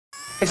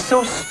It's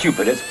so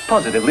stupid, it's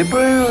positively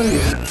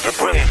brilliant. The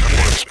Brilliant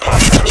Idiots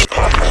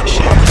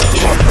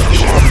podcast.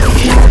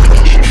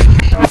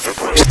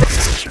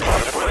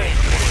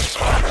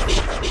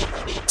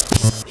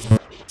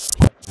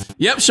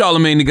 Yep,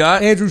 Charlamagne the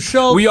God. Andrew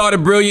Schulz. We are the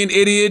Brilliant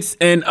Idiots,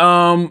 and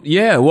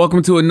yeah,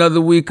 welcome to another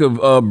week of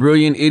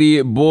Brilliant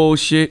Idiot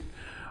bullshit.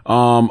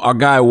 Our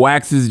guy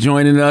Wax is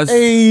joining us.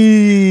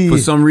 Hey. For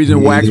some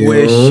reason, Wax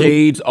wears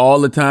shades all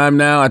the time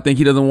now. I think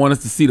he doesn't want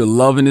us to see the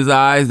love in his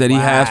eyes that he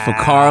has for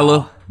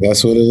Carla.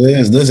 That's what it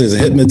is. This is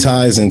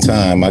hypnotizing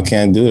time. I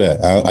can't do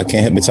that. I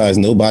can't hypnotize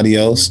nobody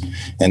else.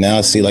 And now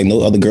I see like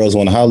no other girls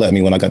want to holler at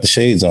me when I got the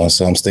shades on.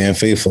 So I'm staying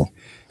faithful.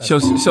 So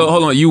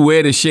hold on. You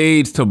wear the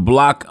shades to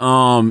block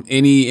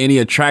any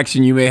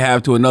attraction you may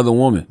have to another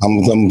woman.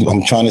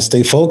 I'm trying to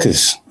stay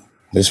focused.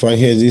 This right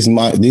here, these are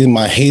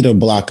my hater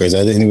blockers.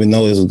 I didn't even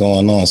know this was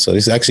going on. So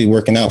it's actually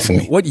working out for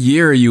me. What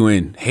year are you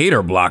in?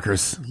 Hater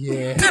blockers.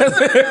 Yeah.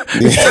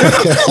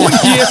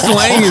 What year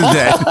slang is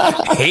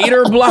that?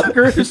 Hater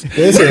blockers?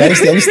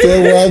 Listen, I'm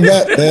still where I'm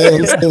at, man.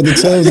 I'm still the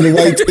toes and the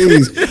white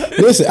tees.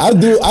 Listen,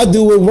 I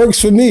do what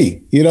works for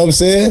me. You know what I'm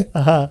saying?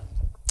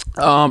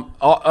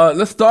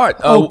 Let's start.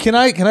 Can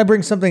I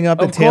bring something up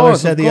that Taylor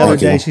said the other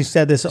day? She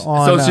said this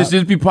on. So it's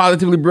just be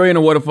positively brilliant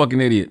or what a fucking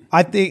idiot?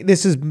 I think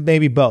this is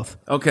maybe both.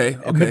 Okay.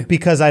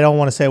 Because I don't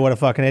want to say what a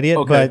fucking idiot,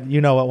 but you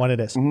know what one it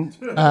is.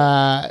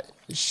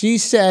 Mm-hmm. She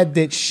said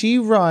that she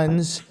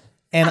runs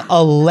an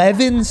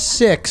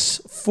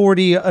 11.6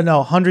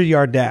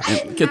 100-yard dash.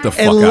 Get the fuck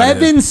out of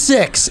here.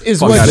 11.6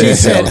 is what she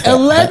said.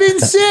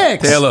 11.6.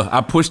 Taylor,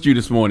 I pushed you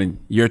this morning.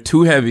 You're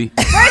too heavy,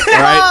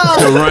 right,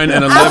 to run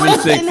an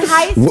 11.6. In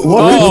high school.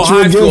 What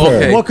high you school. give her?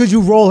 Okay. What could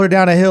you roll her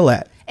down a hill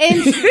at?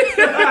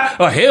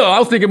 A hill? I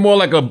was thinking more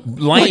like a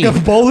lane. Like a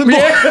bowling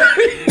ball?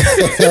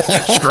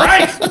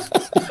 Strike.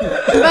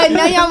 But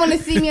now y'all want to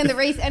see me in the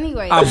race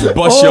anyway. I'll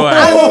bust your I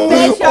ass. will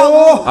bet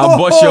y'all. I'll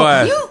bust your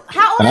ass.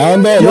 How old I are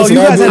don't know. you? Yo, Listen,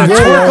 you guys that'd had be a a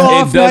good twerk one.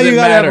 off. It Now doesn't you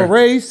got to have matter. a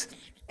race.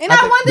 And I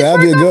won the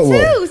that'd be a twerk good off one.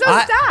 too, so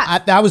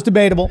stop. That was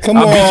debatable. Come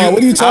on, what are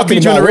you I'll talking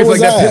beat you in about? a race What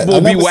like was that. Pitbull I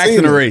beat never Wax seen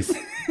in a it. race.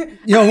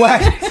 Yo,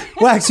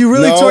 Wax, you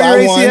really No, tore your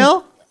I won.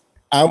 ACL?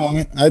 I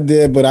won. I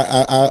did, but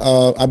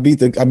I beat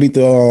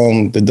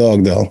the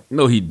dog though.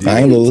 No, he did. I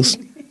ain't lose.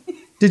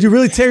 Did you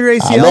really tear your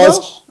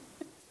ACL?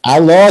 I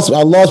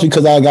lost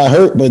because I got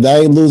hurt, but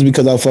I ain't lose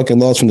because I fucking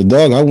lost from the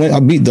dog. I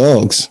beat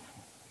dogs.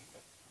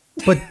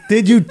 But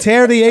did you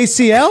tear the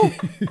ACL?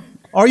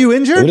 Are you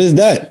injured? What is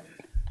that?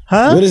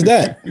 Huh? What is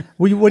that?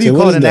 What do you So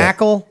call what it? An is that?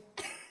 ankle?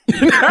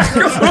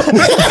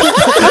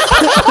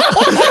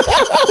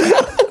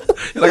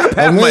 Like I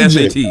passed my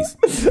injured. SATs.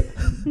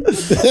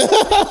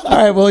 All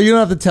right, well, you don't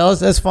have to tell us.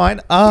 That's fine.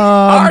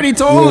 I already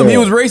told him he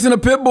was racing a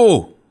pit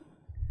bull.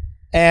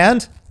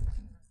 And?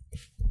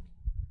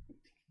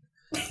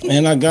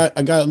 And I got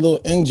a little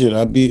injured.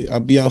 I'll be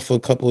out for a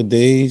couple of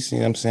days. You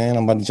know what I'm saying?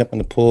 I'm about to jump in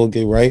the pool,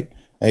 get right.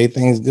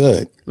 Everything's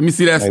good. Let me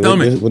see that Like,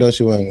 stomach. what else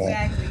you want?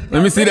 Exactly.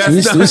 Let me see that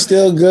We stomach.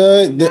 still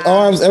good. The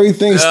arms,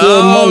 everything's still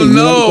Oh, money.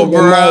 no,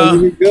 bro.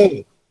 You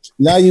good.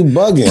 Now you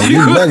bugging.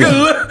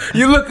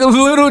 You look a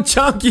little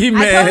chunky, I told him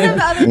man.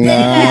 the other day Nah,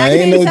 that I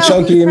ain't couldn't no tell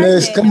chunky who's in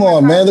this. pregnant. Come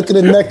on, man. Look at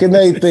the neck and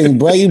everything,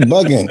 bro. You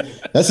bugging.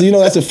 That's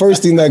the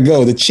first thing that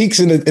go. The cheeks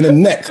and the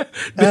neck.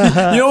 You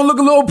don't look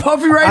a little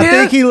puffy right I here?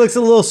 think he looks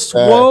a little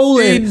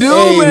swollen. You do,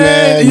 Hey,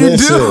 man. You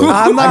listen. do.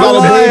 I'm I not got a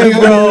lying, baby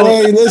bro. on the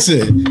way.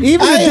 Listen. Even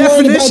the I ain't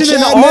worried about definition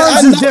in the y'all, man. arms I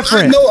is know-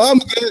 different. I know I'm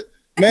good.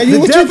 Man, The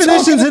what you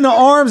definitions talking in the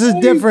arms is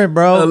different, A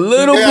bro.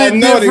 little Yeah, I bit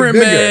know they different,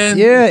 bigger. man.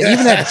 Yeah,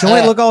 even that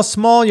joint look all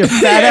small. Your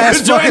fat ass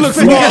His joint fucking looks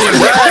finger.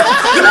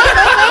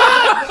 smaller.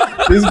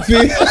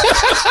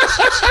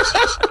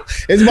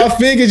 It's my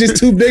fingers just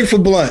too big for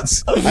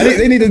blunts.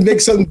 They need to make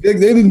something big.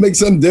 They need to make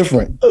something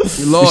different.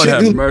 Lord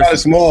have Kind mercy. of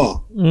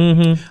small.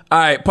 All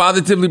right,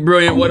 positively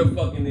brilliant. What a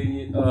fucking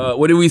idiot.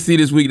 What did we see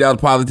this week that was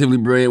positively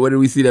brilliant? What did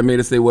we see that made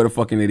us say what a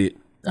fucking idiot?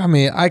 I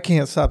mean, I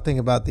can't stop thinking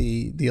about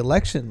the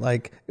election.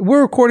 Like, we're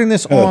recording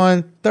this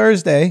on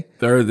Thursday.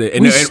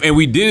 And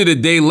we did it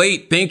a day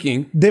late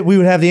thinking That we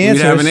would have the we'd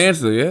answers. have an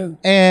answer, yeah.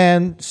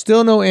 And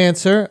still no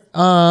answer.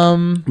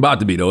 About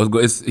to be, though.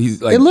 He's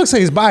like, It looks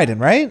like it's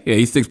Biden, right? yeah,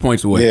 he's 6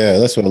 points away. Yeah,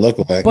 that's what it looked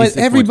like. But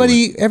 6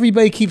 points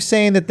everybody keeps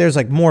saying that there's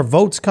like more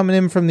votes coming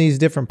in from these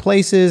different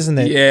places, and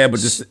that Yeah,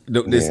 but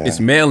it's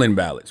mail-in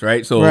ballots,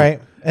 right? So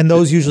right, and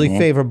those usually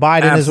favor Biden,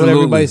 is what Absolutely.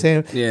 everybody's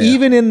saying. Yeah.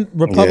 Even in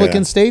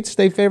Republican Yeah. states,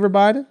 they favor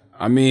Biden.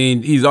 I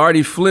mean, he's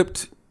already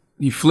flipped.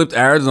 He flipped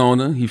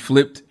Arizona. He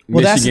flipped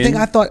Well, Michigan. that's the thing.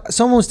 I thought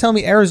someone was telling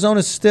me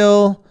Arizona's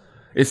still.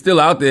 It's still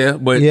out there,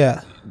 but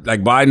Yeah.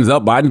 like Biden's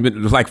up. Biden's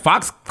been like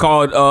Fox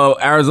called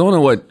Arizona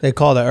what They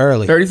called it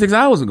early. 36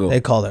 hours ago. They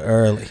called it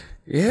early.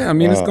 Yeah, I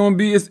mean it's gonna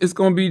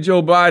be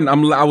Joe Biden.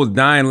 I was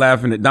dying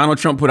laughing at Donald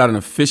Trump put out an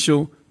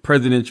official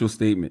presidential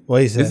statement.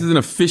 What he said? This is an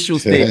official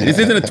statement. This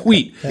isn't a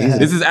tweet.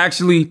 This is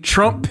actually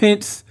Trump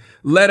Pence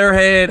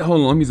letterhead.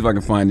 Hold on, let me see if I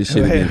can find this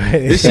shit again.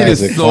 This shit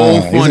Guy's is a so clown.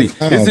 He's a funny.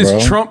 clown, This is bro.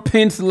 Trump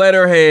Pence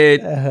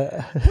letterhead.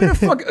 Where the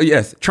fuck?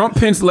 Yes, Trump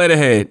Pence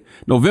letterhead.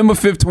 November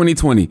 5th,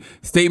 2020.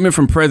 Statement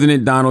from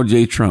President Donald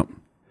J. Trump.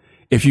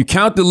 If you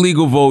count the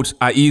legal votes,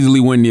 I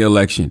easily win the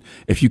election.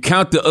 If you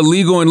count the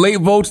illegal and late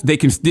votes, they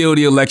can steal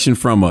the election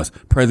from us.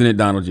 President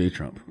Donald J.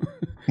 Trump.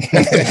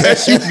 That's the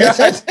best you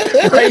got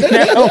right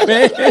now,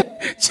 man.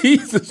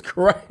 Jesus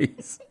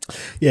Christ.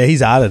 Yeah,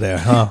 he's out of there,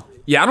 huh?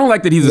 Yeah, I don't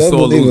like that he's a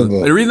sore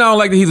loser. The reason I don't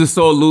like that he's a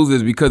sore loser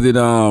is because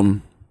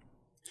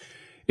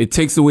it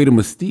takes away the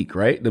mystique,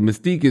 right? The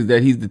mystique is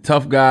that he's the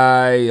tough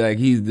guy, like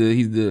he's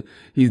the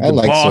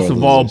like boss sore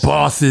of all losers.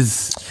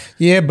 bosses.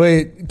 Yeah,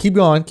 but keep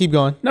going.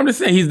 No, I'm just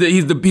saying he's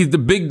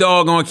the big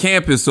dog on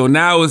campus. So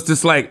now it's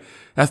just like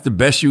that's the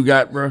best you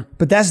got, bro.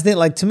 But that's the thing.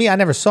 Like to me, I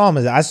never saw him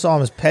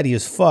as petty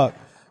as fuck.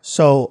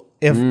 So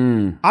if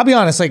I'll be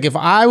honest, like if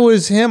I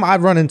was him,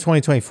 I'd run in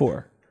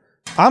 2024.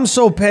 I'm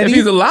so petty. If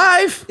he's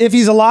alive,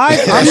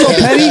 I'm so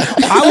petty.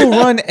 I will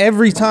run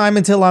every time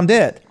until I'm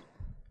dead.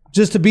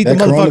 Just to beat the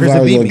That motherfuckers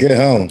that coronavirus beat gonna me. get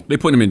home. they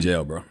put him in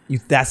jail, bro.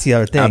 That's the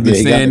other thing. I've been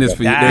Yeah, saying this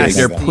for That's-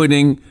 years. They're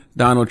putting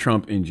Donald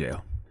Trump in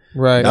jail.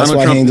 Right. That's Donald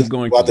why Trump he ain't is just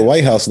going go out to the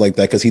White House like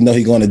that, because he know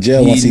he going to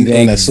jail once he go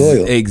on that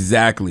soil.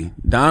 Exactly.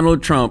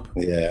 Donald Trump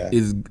Yeah.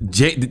 is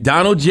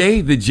Donald J.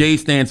 The J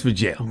stands for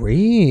jail.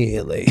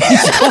 Really?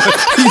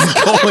 He's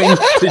going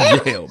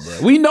to jail, bro.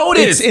 We know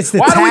this. It's the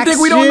Why do we tax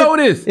think we don't shit. know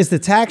this? It's the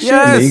tax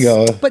Yes. There shit. you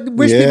go. But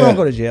rich people don't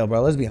go to jail,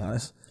 bro. Let's be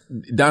honest.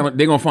 They're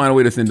gonna find a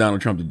way to send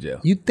Donald Trump to jail.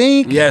 You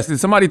think? Yes, and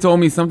somebody told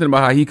me something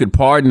about how he could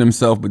pardon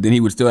himself, but then he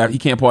would still he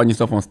can't pardon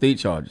himself on state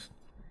charges.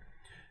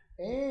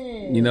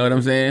 You know what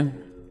I'm saying?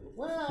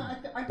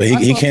 But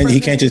he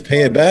can't just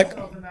pay it back.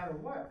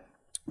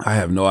 I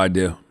have no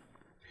idea.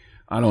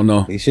 I don't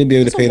know. He should be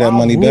able to It's a pay that wild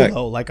money rule, back.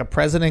 though. Like a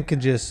president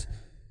could just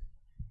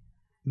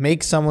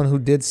make someone who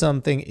did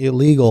something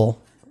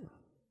illegal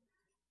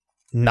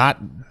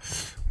not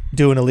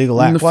do an illegal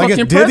I'm act. the Well, I guess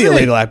fucking did the president.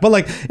 illegal act, but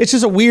like it's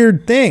just a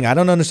weird thing. I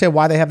don't understand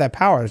why they have that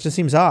power. It just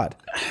seems odd.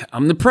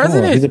 I'm the Oh,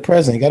 president. he's the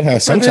president. You gotta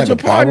have some type Presidential of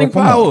power. pardoning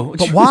Come on. power.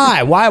 But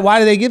why? Why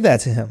do they give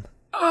that to him?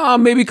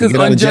 Maybe because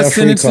Get out of jail unjust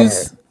free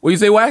sentences. card. What you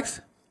say,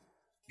 Wax?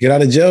 Get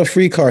out of jail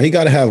free card. He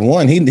gotta have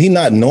one. He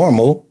not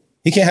normal.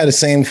 He can't have the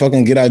same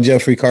fucking get out of jail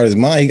free card as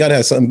mine. He gotta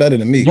have something better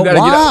than me. But gotta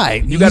get out-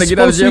 why? you gotta He's get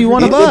out of supposed to be jail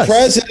one free of He's the us.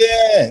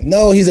 president.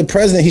 No, he's a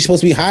president. He's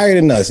supposed to be higher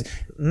than us.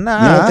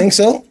 Nah, You don't think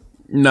so?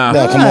 Nah.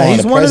 No, come on.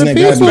 he's The one of the president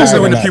gotta people. be Especially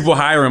higher when than the us. people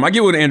hire him. I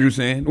get what Andrew's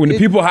saying. When the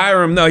people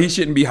hire him, no, he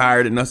shouldn't be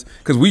higher than us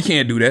because we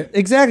can't do that.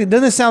 Exactly.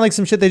 Doesn't it sound like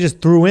some shit they just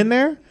threw in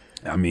there?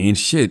 I mean,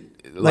 shit.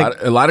 Like-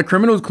 A lot of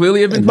criminals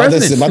clearly have been About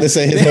presidents. to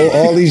say his whole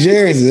all these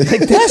years.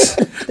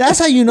 That's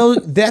how you know.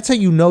 That's how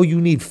you know you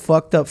need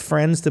fucked up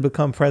friends to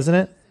become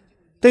president.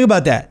 Think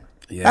about that.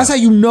 Yeah. That's how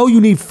you know you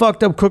need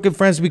fucked up crooked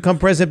friends to become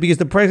president, because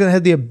the president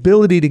had the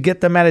ability to get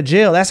them out of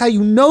jail. That's how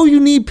you know you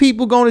need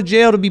people going to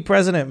jail to be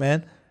president,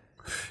 man.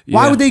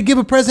 Why Yeah. would they give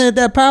a president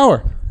that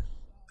power?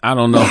 I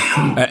don't know.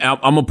 I'm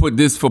gonna put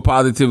this for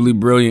positively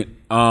brilliant.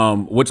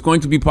 What's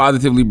going to be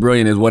positively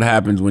brilliant is what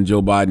happens when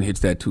Joe Biden hits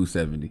that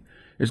 270.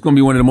 It's going to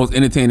be one of the most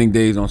entertaining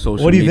days on social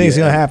media. What do you think is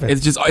gonna happen?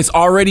 It's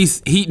already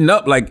heating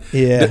up. Like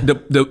Yeah.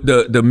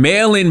 the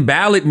mail-in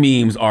ballot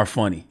memes are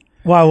funny.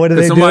 Why? What did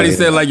they Somebody do?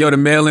 said like, yo, the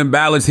mail-in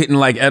ballots hitting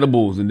like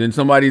edibles. And then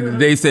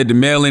they said the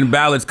mail-in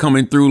ballots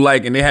coming through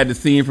like, and they had the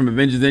scene from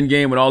Avengers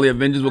Endgame when all the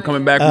Avengers were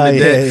coming back from the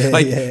dead.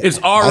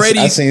 It's already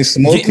I seen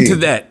Smokey. getting to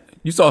that.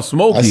 You saw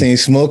Smokey. I seen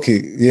Smokey.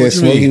 Yeah, What you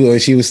Smokey, mean? where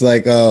she was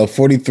like,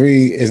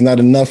 43 is not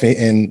enough.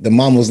 And the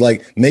mom was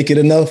like, make it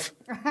enough.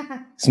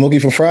 Smokey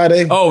for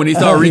Friday. Oh, and he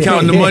started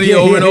recounting the money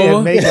over and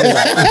over. make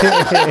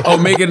it- Oh,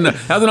 make it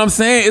enough. That's what I'm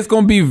saying. It's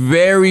going to be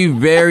very,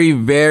 very,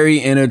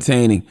 very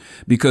entertaining.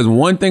 Because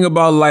one thing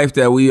about life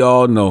that we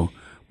all know,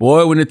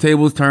 boy, when the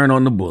tables turn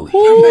on the bully. Boy,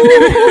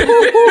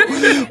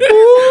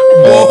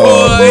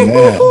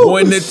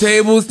 when the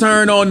tables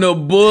turn on the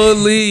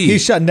bully.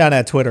 He's shutting down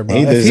that Twitter, bro.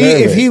 He If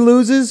deserve he it.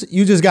 loses,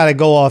 you just got to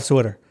go off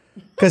Twitter.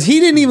 Because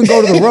he didn't even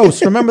go to the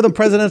roast. Remember the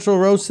presidential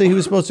roast that he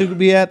was supposed to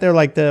be at? They're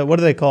like what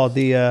are they called?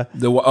 The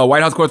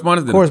White House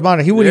correspondent.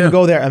 correspondent. He wouldn't Yeah. even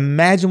go there.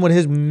 Imagine what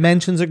his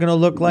mentions are going to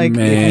look like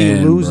if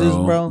he loses,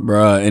 bro.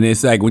 Bruh, and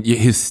it's like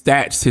his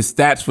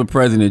stats for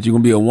president. You're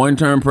going to be a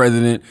one-term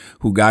president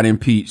who got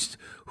impeached,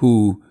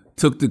 who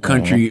took the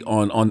country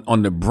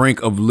on the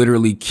brink of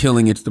literally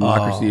killing its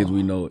democracy as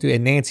we know it. Dude,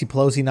 and Nancy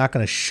Pelosi not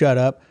going to shut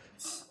up.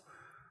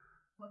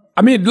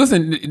 I mean,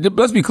 listen,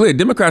 let's be clear.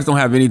 Democrats don't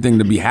have anything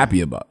to be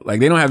happy about. Like,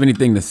 they don't have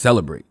anything to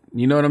celebrate.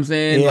 You know what I'm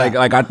saying? Yeah.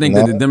 Like I think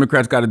that the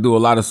Democrats got to do a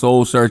lot of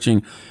soul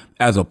searching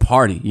as a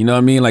party. You know what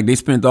I mean? Like, they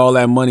spent all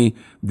that money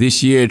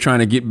this year trying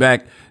to get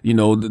back, you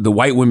know, the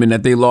white women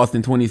that they lost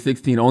in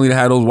 2016, only to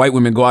have those white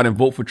women go out and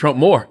vote for Trump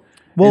more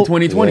in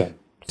 2020. Yeah.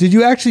 Did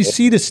you actually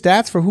see the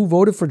stats for who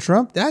voted for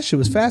Trump? That shit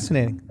was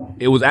fascinating.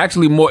 It was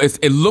actually more.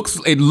 It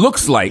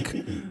looks like.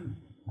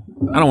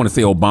 I don't want to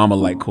say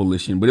Obama-like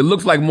coalition, but it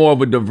looks like more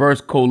of a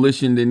diverse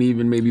coalition than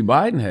even maybe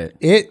Biden had.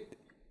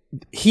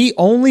 He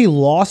only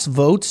lost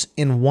votes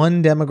in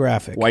one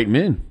demographic. White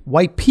men.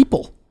 White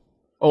people.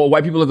 Oh,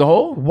 white people as a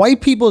whole? White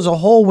people as a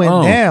whole went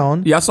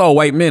down. Yeah, I saw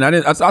white men.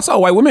 I saw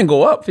white women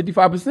go up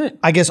 55%.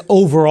 I guess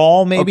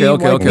overall, maybe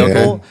Okay, white okay.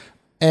 people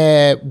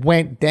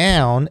went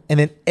down, and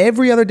then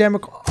every other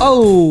Democrat.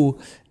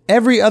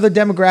 Every other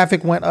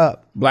demographic went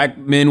up. Black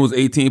men was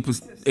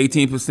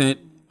 18%.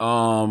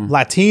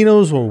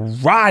 Latinos were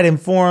riding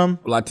for him.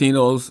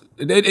 Latinos,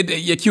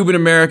 yeah, Cuban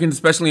Americans,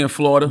 especially in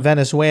Florida.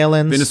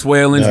 Venezuelans,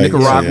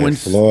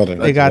 Nicaraguans. Florida.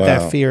 They got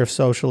that fear of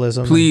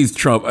socialism. Please,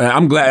 Trump.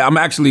 I'm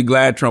actually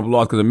glad Trump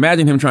lost, because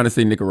imagine him trying to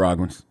say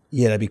Nicaraguans.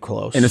 Yeah, that'd be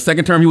close. In the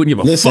second term, he wouldn't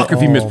give a fuck if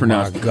he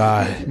mispronounced. Oh my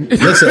God.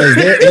 Listen, is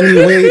there any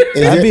way?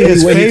 That'd be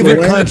his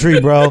favorite country,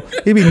 bro.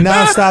 He'd be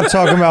nonstop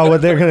talking about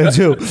what they're gonna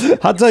do.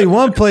 I'll tell you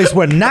one place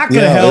we're not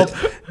gonna help.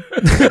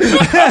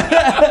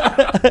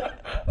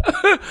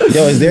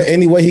 Yo, is there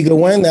any way he could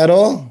win at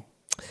all?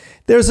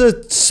 There's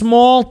a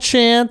small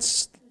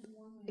chance.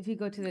 If you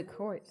go to the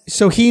courts.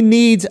 So he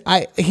needs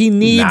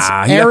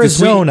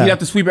Arizona. He'd have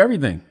to sweep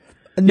everything.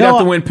 No, He'd have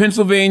to win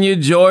Pennsylvania,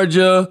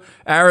 Georgia,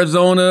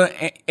 Arizona,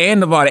 and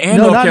Nevada, and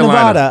North Carolina.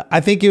 Nevada.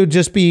 I think it would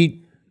just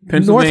be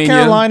North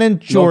Carolina and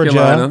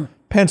Georgia,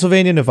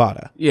 Pennsylvania,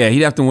 Nevada. Yeah,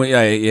 he'd have to win.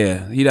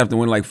 Yeah, he'd have to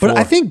win like 4. But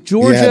I think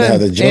Georgia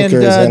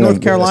and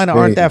North Carolina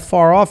aren't that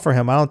far off for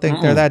him. I don't think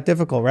they're that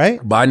difficult, right?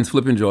 Biden's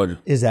flipping Georgia.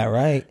 Is that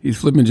right? He's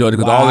flipping Georgia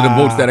because all of the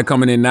votes that are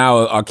coming in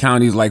now are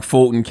counties like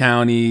Fulton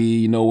County,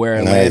 you know, where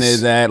Atlanta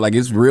is at. Like,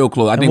 it's real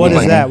close. I think. What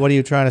is that? What are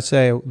you trying to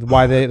say?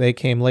 Why they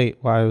came late?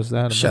 Why was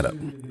that? Shut up.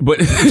 But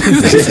Nothing.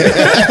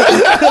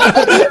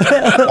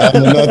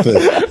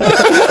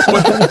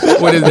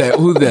 what is that?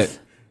 Who's that?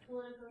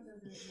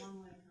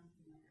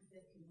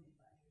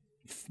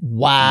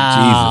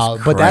 Wow,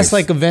 Jesus but that's Christ.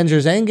 like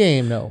Avengers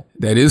Endgame, though.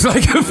 That is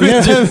like You know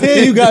what I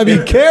mean? You gotta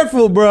be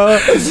careful, bro.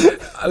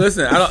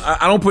 Listen,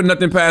 I don't put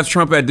nothing past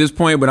Trump at this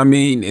point, but I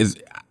mean,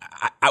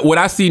 what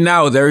I see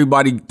now is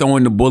everybody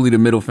throwing the bully the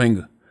middle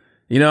finger.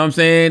 You know what I'm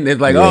saying?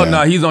 It's like, oh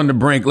no, he's on the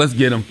brink. Let's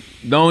get him.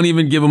 Don't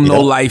even give him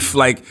no life.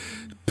 Like,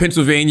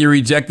 Pennsylvania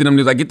rejected him.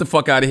 They're like, get the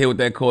fuck out of here with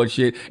that court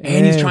shit.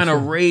 And he's trying to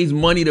raise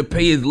money to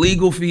pay his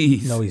legal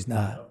fees. No, he's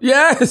not.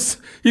 Yes.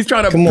 He's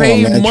trying to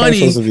pay money.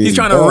 He's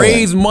trying to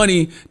raise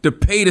money to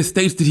pay the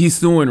states that he's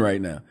suing right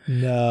now.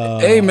 No.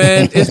 Hey,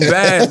 man, it's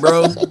bad,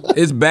 bro.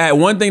 It's bad.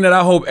 One thing that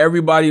I hope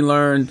everybody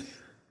learned,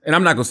 and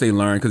I'm not going to say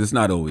learn because it's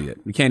not over yet.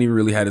 We can't even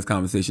really have this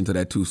conversation until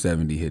that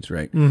 270 hits,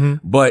 right? Mm-hmm.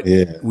 But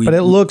but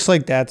it looks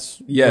like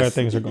that's where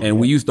things are going. And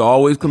we used to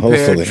always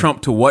compare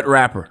Trump to what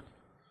rapper?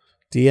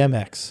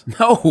 DMX.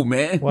 No,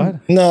 man.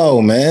 What?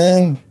 No,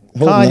 man.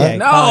 Kanye.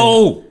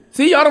 No.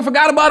 See, y'all done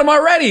forgot about him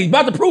already.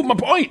 About to prove my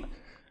point.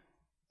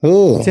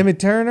 Who? Timmy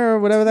Turner or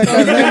whatever that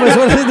guy's name was.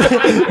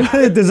 What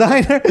is the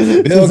designer?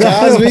 Bill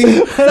Cosby?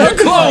 You're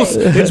close.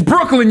 It's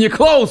Brooklyn. You're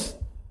close.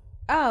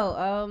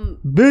 Oh,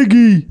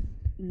 Biggie.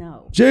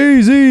 no.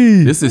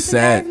 Jay-Z. This is What's the guy's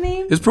sad.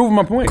 name? It's proving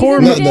my point.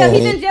 He's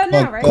in jail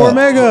now, right?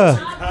 Cormega.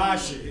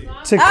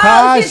 Tekashi.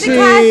 Tekashi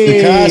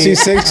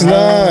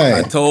 6ix9ine.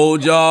 I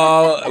told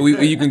y'all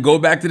you can go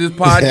back to this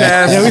podcast.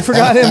 Yeah, we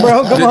forgot him,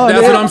 bro. Come on.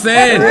 That's what I'm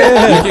saying.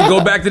 You can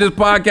go back to this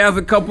podcast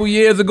a couple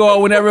years ago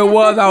or whenever it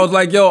was. I was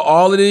like, yo,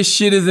 all of this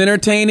shit is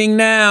entertaining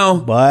now.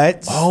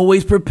 But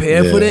always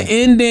prepare for the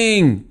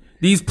ending.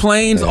 These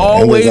planes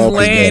always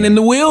land and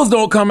the wheels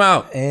don't come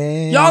out.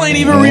 Y'all ain't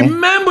even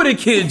remember the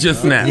kid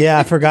just now. Yeah,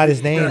 I forgot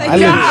his name. I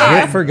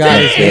legit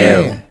forgot his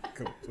name.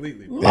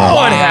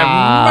 Lord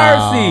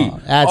have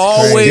mercy. That's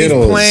always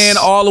crazy. plan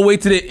all the way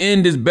to the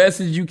end as best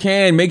as you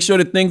can. Make sure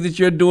the things that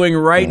you're doing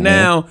right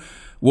now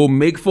will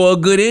make for a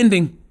good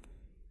ending.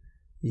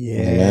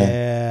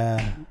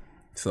 Yeah.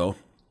 So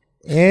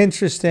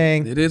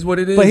Interesting. it is what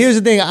it is. But here's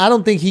the thing. I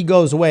don't think he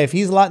goes away. If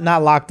he's not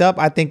locked up,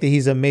 I think that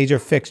he's a major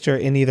fixture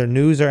in either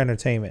news or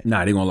entertainment.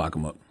 Nah, they gonna lock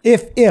him up.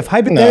 If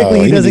hypothetically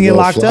No, he he doesn't need to get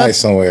go locked fly up,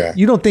 somewhere.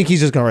 you don't think he's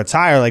just going to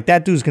retire. Like,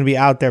 that dude's going to be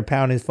out there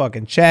pounding his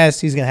fucking chest.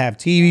 He's going to have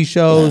TV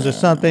shows or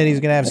something. He's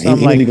going to have some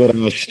He like need to go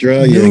to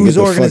Australia and news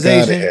get the fuck out of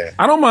organization. here.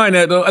 I don't mind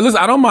that though. Listen,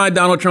 I don't mind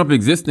Donald Trump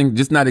existing,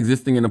 just not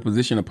existing in a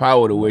position of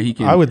power to where he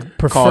can. I would cause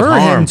prefer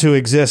harm. him to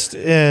exist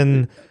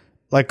in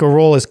like a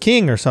role as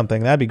king or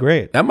something. That'd be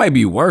great. That might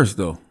be worse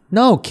though.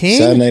 No, king.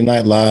 Saturday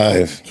Night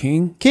Live.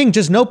 King. King,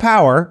 just no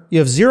power. You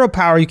have zero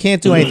power. You can't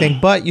do anything,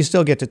 but you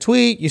still get to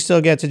tweet. You still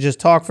get to just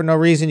talk for no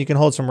reason. You can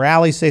hold some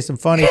rallies, say some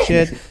funny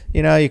shit.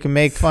 You know, you can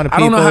make fun of I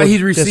people. don't know how with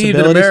he's received in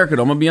disabilities. America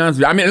though. I'm gonna be honest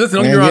with you. I mean, listen,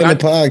 don't Man, get me get wrong. him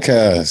a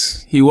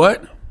podcast. He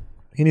what?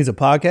 He needs a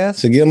podcast.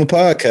 So give him a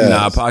podcast.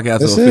 Nah, podcast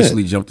That's will it.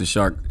 officially jump the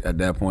shark at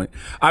that point.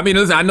 I mean,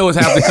 listen, I know it's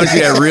half the country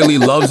that really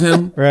loves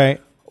him,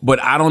 Right.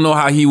 but I don't know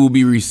how he will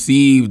be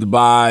received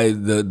by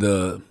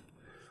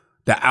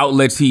the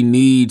outlets he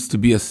needs to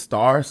be a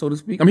star, so to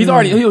speak. I mean,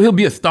 he'll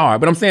be a star,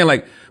 but I'm saying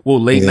like, will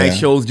late night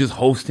shows just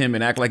host him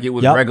and act like it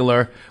was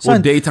regular? Will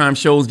Son, daytime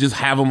shows just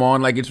have him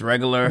on like it's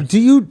regular? Do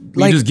you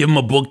Will you just give him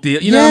a book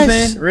deal? You know what I'm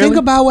saying? Really? Think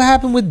about what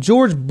happened with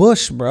George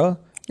Bush, bro.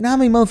 You know how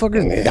many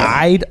motherfuckers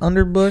died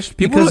under Bush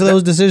People because of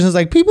those decisions?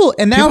 Like people,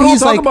 and now People don't he's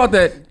talk like, about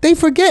that. They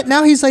forget.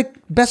 Now he's like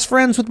best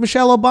friends with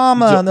Michelle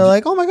Obama, and they're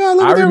like, oh my god,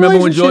 look I at their remember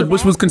when relationship. George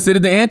Bush was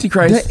considered the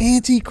Antichrist. The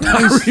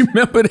Antichrist. I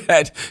remember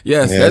that.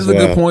 Yes, Yeah, that's a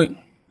good wow. point.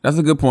 That's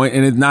a good point.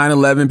 And it's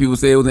 9/11. People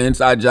say it was an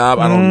inside job.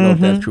 I don't know if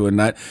that's true or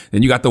not.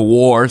 Then you got the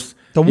wars.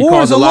 The he wars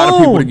caused a lot of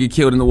people alone. to get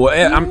killed in the war.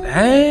 I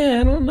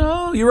don't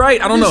know. You're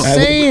right. I don't know. Just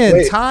saying,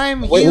 Wait,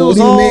 time what heals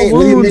do you all mean-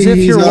 what do you wounds mean if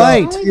he's, you're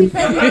white. What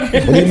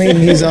do you mean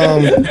he's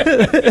What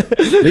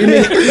do you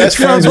mean he's best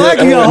friends black,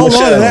 with you gotta hold on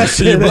to Michelle? that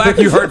shit. You black,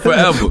 you hurt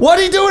forever. What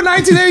did he do in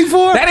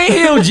 1984? That ain't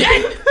healed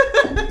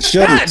yet.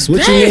 Schultz,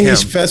 what you mean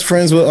he's best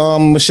friends with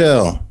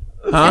Michelle?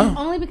 Huh?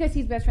 Only because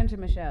he's best friends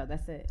with Michelle.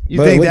 That's it. You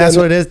But think with that's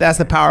that- what it is? That's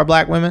the power of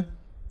black women?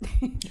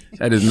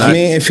 That is not. I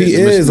mean, if he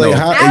is, like,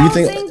 how I you don't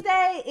think? think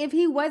that if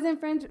he wasn't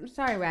friends.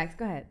 Sorry, Rax.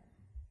 Go ahead.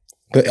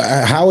 But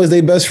how is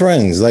they best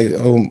friends? Like, They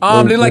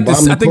like to.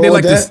 Obama I think they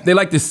like called to. that? They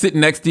like to sit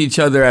next to each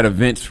other at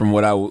events.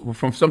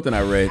 From something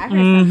I read. I heard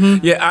something.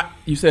 Yeah,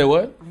 you said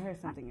what? I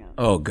heard something else.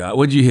 Oh God,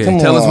 what'd you hear? Come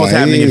Tell us what's on,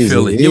 happening in easy,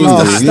 Philly. easy, Give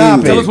us easy.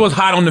 Stop tell it. us what's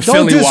hot on the Don't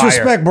Philly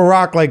disrespect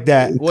Barack like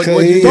that. What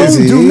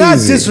Crazy, Do not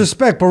easy.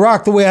 disrespect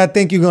Barack the way I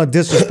think you're gonna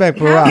disrespect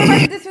How Barack.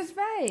 much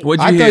disrespect?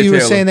 What'd you I hear, thought you were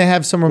Taylor? saying they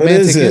have some is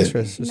romantic it?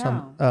 interests or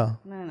something. Oh.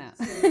 No.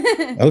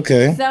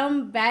 Okay.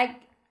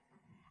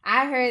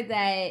 I heard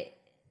that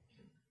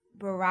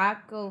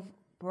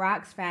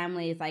Barack's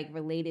family is like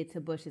related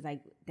to Bush's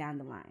like down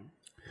the line.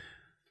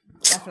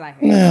 That's what I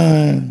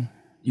heard.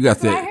 You got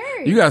to what I stay.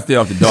 heard. You got to stay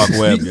off the dark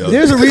web, yo.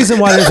 There's a reason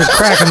why there's a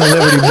crack in the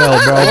Liberty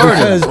Bell, bro. Word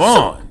Because is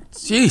wrong.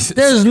 Jesus.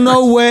 there's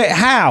no way.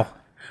 How?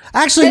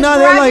 Actually, no.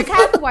 They're Barack like. is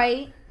half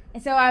white,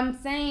 and so I'm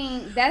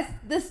saying that's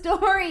the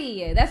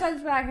story. That's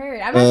what I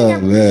heard. I'm not Oh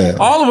saying man.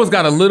 All of us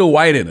got a little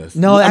white in us.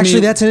 No, I actually,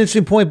 mean, that's an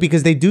interesting point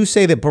because they do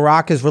say that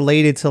Barack is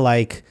related to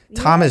like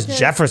Thomas to-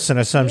 Jefferson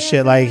or some yeah, shit.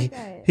 something Like like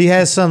that. he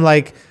has some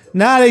like.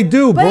 Nah, they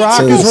do. Barack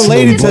So is it's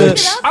related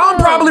Bush. to. I'm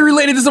probably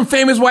related to some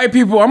famous white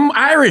people. I'm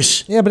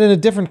Irish. Yeah, but in a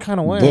different kind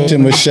of way. Bush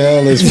and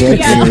Michelle is fucking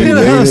Yeah. You know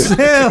what I'm related.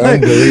 saying? Like,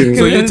 Unbelievable.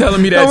 So you're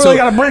telling me that? Don't so, really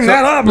gotta bring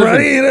that up, listen,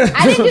 right? Either.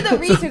 I didn't do the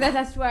research.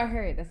 That's what I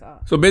heard. That's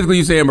all. So basically,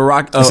 you're saying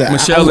Barack, Listen,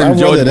 Michelle, I and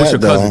George rather Bush that, are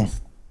though.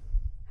 cousins.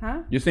 Huh?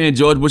 You're saying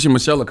George Bush and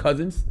Michelle are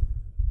cousins?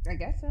 I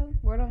guess so.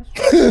 Word on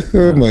the street.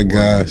 Oh my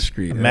gosh.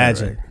 Street.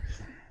 Imagine.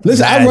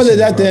 Listen, I'd Imagine, rather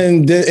that bro.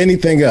 than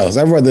anything else.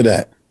 I'd rather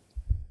that.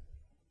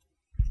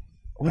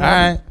 All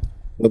right.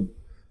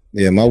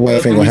 Yeah, my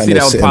wife ain't You gonna have see no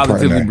that was sitting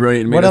positively partner.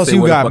 brilliant. Made What us else say,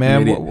 you a got, fucking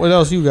man? idiot. What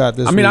else you got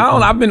this I mean,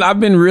 week?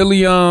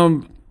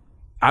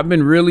 I've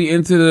been really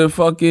into the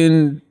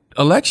fucking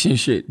election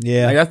shit.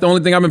 Yeah. Like, that's the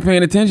only thing I've been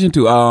paying attention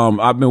to.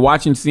 I've been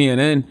watching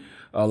CNN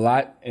a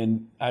lot,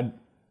 and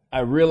I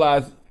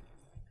realized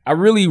I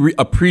really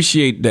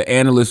appreciate the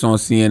analysts on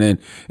CNN.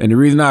 And the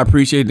reason I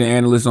appreciate the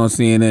analysts on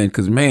CNN,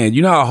 because man,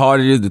 you know how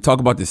hard it is to talk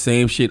about the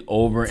same shit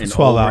over and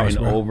 12 over hours,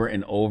 and bro. over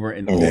and over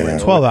and Yeah. over. And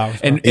 12 over.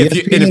 hours, bro. And if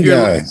ESPN you're,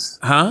 guys.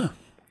 huh?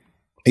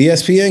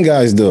 ESPN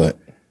guys do it.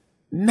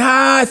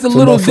 Nah, it's a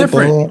little About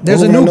football. different.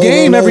 There's a Over new and over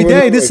game and every over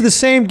and day. over. This is the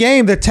same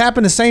game. They're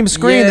tapping the same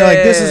screen. They're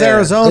like, this is Yeah.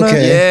 Arizona.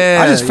 Okay.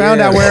 Yeah, I just found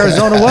out yeah. where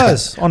Arizona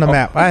was on the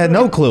map. I had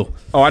no clue.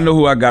 Oh, I know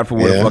who I got for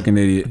what Yeah. a fucking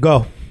idiot.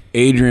 Go.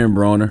 Adrian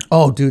Broner.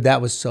 Oh, dude,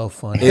 that was so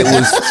funny.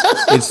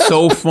 It's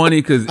so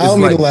funny because I it's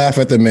don't like, need to laugh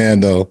at the man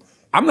though.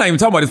 I'm not even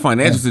talking about his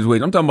financial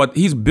situation. I'm talking about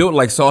he's built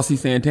like Saucy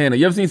Santana.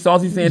 You ever seen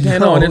Saucy Santana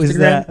No, on who's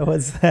Instagram? that?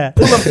 What's that?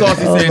 Pull up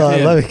Saucy Hold Santana.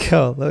 on, let me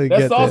go. Let me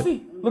That's get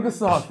Saucy? Look at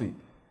Saucy.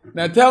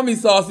 Now tell me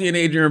Saucy and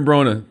Adrian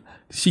Broner.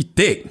 She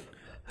thick.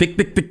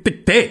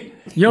 Thick.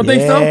 You don't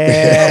think so?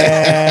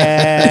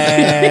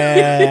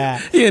 Yeah.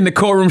 He in the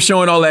courtroom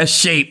showing all that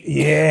shape.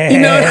 Yeah, You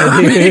know what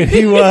I mean? dude,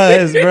 he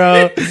was,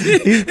 bro.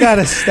 He's got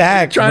a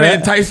stack. Trying to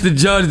entice the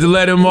judge to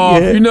let him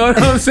off. Yeah. You know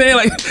what I'm saying?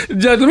 Like,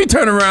 judge, let me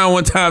turn around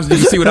one time so you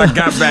can see what I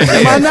got back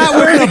Am I there. not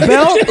wearing a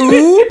belt?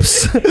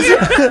 Oops.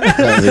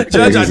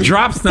 Judge, I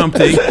dropped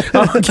something.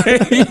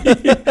 Okay.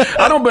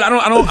 I'm gonna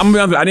be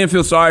honest, I didn't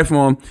feel sorry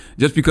for him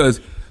just because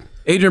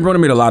Adrian Broner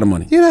made a lot of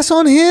money. Yeah, that's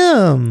on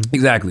him.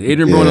 Exactly.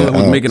 Adrian Broner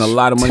was making a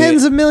lot of money.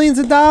 Tens of millions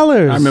of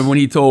dollars. I remember when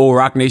he told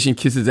Rock Nation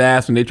kiss his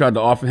ass when they tried to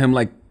offer him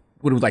like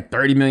what it was like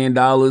 $30 million.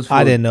 For,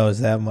 I didn't know it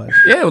was that much.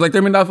 Yeah, it was like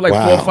 $30 million for like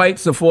Wow. 4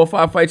 fights or 4 or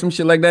 5 fights, some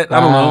shit like that. I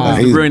don't know. This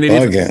is He's brilliant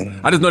idiot.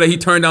 bugging. I just know that he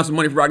turned down some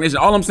money for Rock Nation.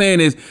 All I'm saying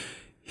is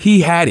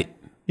he had it.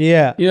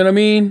 Yeah. You know what I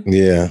mean?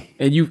 Yeah.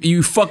 And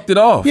you fucked it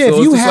off. Yeah, So if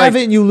it's you just have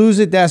like, it and you lose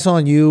it, that's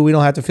on you. We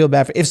don't have to feel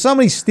bad for it. If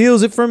somebody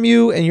steals it from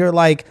you and you're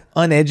like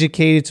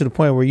uneducated to the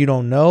point where you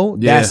don't know,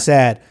 Yeah. that's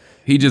sad.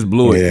 he just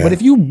blew it. Yeah. But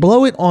if you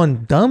blow it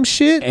on dumb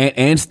shit,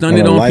 And stunned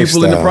it On on a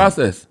people in the lifestyle.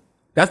 process.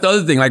 That's the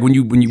other thing. Like when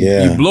you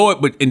Yeah. blow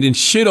it, but and then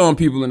shit on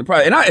people in the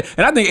process. And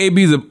I think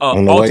AB's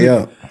On the way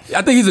up.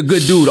 I think he's a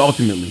good dude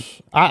ultimately.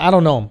 I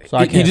don't know him, so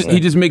I can't. He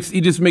just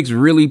makes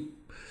really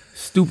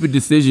stupid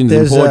decisions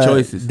and poor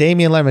choices.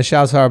 Damian Lemon,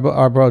 shouts to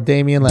our bro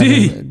Damian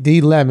D. Lemon. D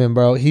Lemon,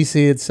 bro. He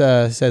said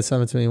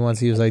something to me once.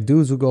 He was like,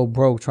 dudes will go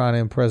broke trying to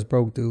impress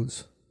broke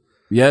dudes.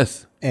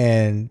 Yes.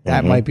 And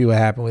that might be what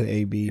happened with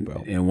AB,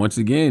 bro. And once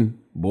again,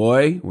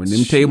 boy, when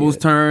them tables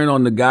turn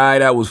on the guy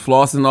that was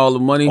flossing all the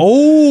money,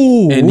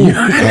 Oh, and,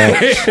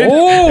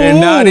 and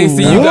now they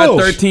see you got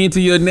 13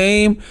 to your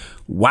name.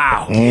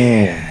 Wow.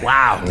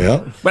 Wow.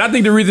 Yep. But I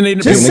think the reason they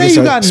Just say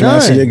you got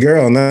smashing none. your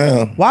girl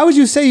now. Why would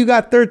you say you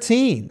got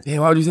 13? Yeah,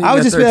 why would you say I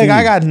would just be like,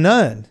 I got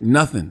none.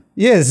 nothing.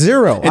 Yeah,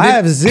 zero. I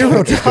have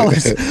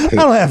 $0. I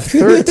don't have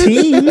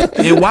 13.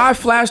 And why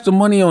flash the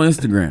money on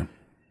Instagram?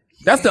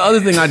 That's the other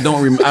thing I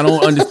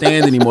don't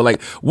understand anymore.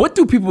 Like, what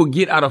do people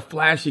get out of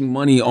flashing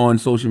money on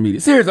social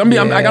media? Seriously,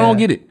 I don't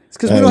get it. It's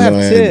because we don't have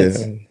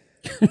tits.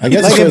 I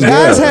guess Like it's if for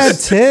guys girls. had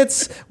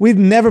tits, we'd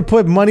never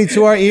put money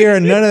to our ear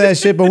and none of that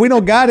shit. But we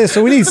don't got it,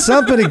 so we need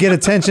something to get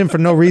attention for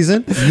no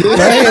reason.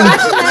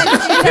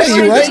 Yeah,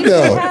 you're right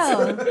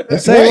though.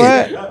 That's Say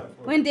right. what?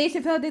 When Dave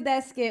Chappelle did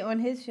that skit on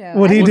his show.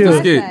 What'd he I do? watched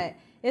What's the skit? that.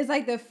 It's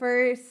like the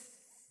first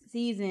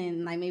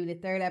season, like maybe the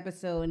third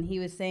episode, and he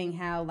was saying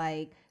how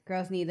like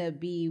girls need to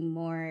be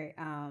more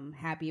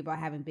happy about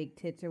having big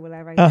tits or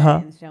whatever.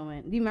 And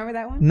showing. Do you remember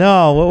that one?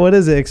 No, what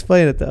is it?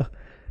 Explain it though.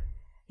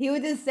 He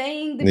was just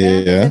saying the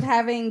benefits of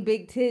having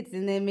big tits,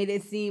 and then made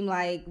it seem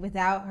like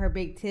without her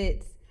big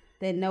tits,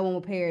 then no one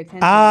will pay her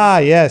attention. Ah,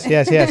 yes.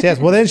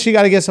 Well, then she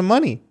got to get some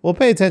money. We'll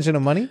pay attention to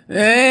money.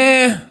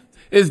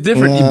 It's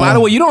different. By the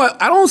way,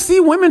 I don't see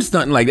women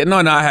stunting like that. No,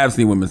 I have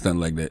seen women stunting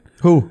like that.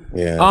 Who?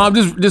 Yeah.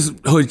 Just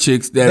hood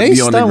chicks that They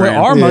be on the stunt with ground.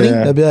 our money.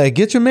 Yeah. They'll be like,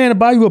 "Get your man to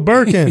buy you a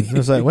Birkin."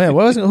 It's like, wait,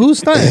 who's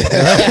stunting?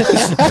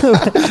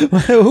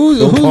 who's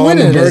Paul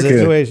winning in this Birkin.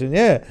 situation?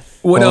 Yeah.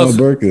 What Paul else?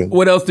 Birkin.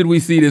 What else did we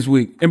see this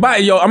week? And I'm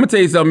gonna tell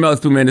you something else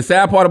too, man. The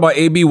sad part about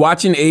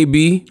watching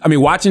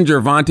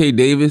Gervonta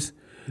Davis,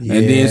 and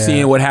then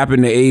seeing what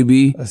happened to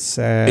AB. That's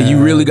sad. And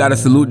you really got to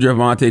salute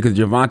Gervonta because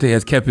Gervonta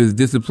has kept his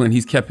discipline.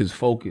 He's kept his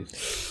focus.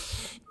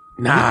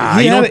 Nah,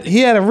 he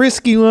had a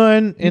risky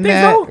one in think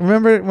that. so?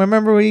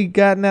 Remember when he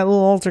got in that little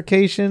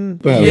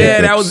altercation?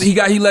 Yeah, that was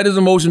he let his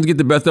emotions get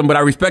the best of him, but I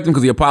respect him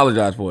because he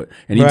apologized for it,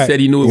 and he Right. said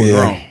he knew it was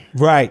wrong.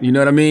 Right. You know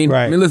what I mean?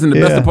 Right. I mean, listen, the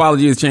best Yeah.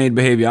 apology is changed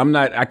behavior.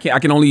 I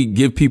can only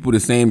give people the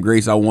same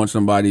grace I want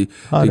somebody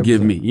to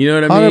give me. You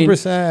know what I mean?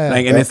 100%.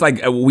 Like, and it's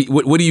like,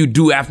 what do you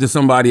do after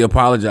somebody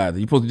apologizes?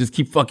 You supposed to just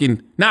keep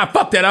fucking,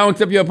 fuck that. I don't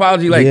accept your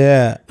apology. Like,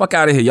 fuck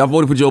out of here. Y'all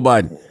voted for Joe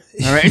Biden.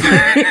 All right. You know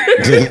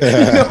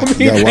what I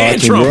mean? Y'all watch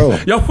And him Trump. grow.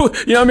 Y'all, you know what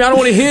I mean? I don't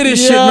want to hear this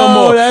shit no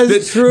more.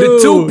 That's The true.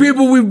 2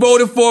 people we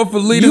voted for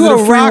leaders You of are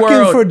the free rocking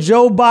world. for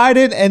Joe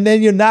Biden, and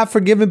then you're not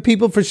forgiving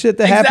people for shit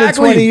that happened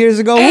Exactly. 20 years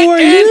ago. Who are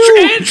And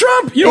you? And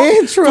Trump. You know,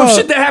 And Trump. for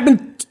shit that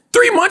happened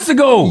 3 months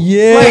ago.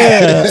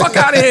 Yeah. Like, fuck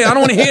out of here. I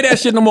don't want to hear that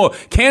shit no more.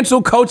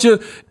 Cancel culture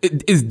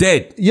is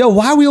dead. Yo,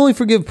 why we only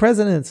forgive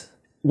presidents?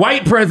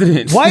 White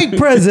presidents. White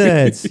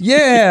presidents.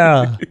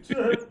 Yeah.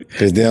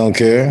 Because they don't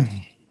care.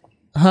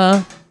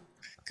 Huh?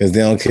 Because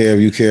they don't care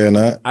if you care or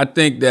not. I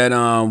think that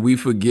we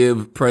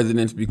forgive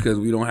presidents because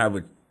we don't have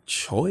a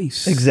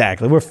choice.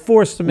 Exactly. We're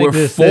forced to make We're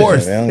this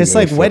forced. decision. Yeah, It's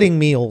like wedding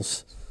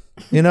meals.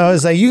 You know,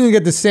 it's like you can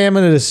get the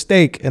salmon or the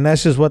steak, and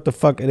that's just what the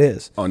fuck it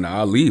is. Oh, no,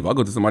 I'll leave. I'll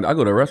go to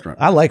a restaurant.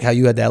 I like how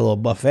you had that little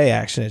buffet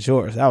action at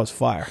yours. That was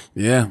fire.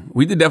 Yeah.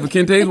 We did that for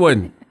Kente's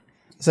wedding.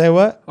 Say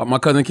what? My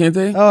cousin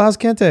Kente. Oh, how's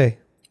Kente?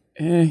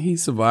 And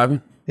he's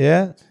surviving.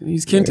 Yeah.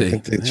 He's Kente.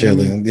 Kente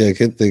chilling. Yeah,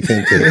 Kente.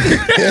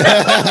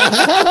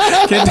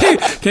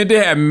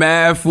 Kente had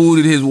mad food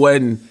at his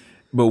wedding,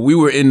 but we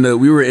were in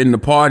the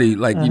party,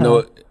 like, you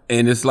know,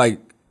 and it's like,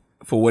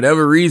 for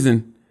whatever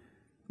reason,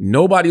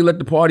 nobody let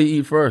the party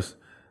eat first.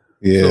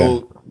 Yeah.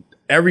 So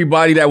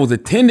everybody that was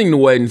attending the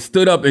wedding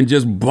stood up and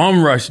just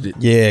bum rushed it.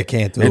 Yeah,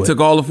 can't do And it. took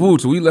all the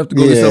food, so we left to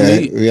go get something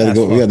to eat. We had to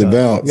go. We had to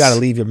bounce. You got to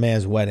leave your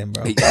man's wedding,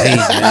 bro.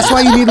 That's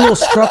why you need a little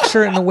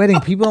structure in the wedding.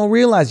 People don't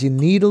realize you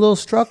need a little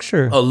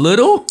structure. A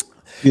little?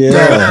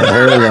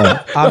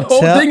 Yeah. I'm The whole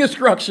tell- thing is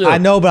structure. I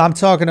know, but I'm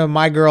talking to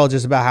my girl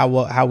just about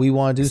how we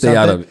want to do Stay something.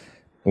 out of it.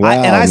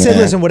 I said, man.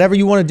 listen, whatever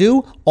you want to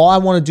do, all I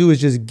want to do is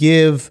just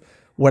give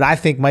what I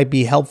think might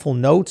be helpful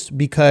notes,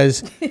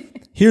 because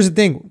here's the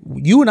thing.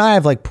 You and I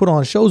have like put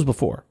on shows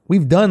before.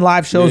 We've done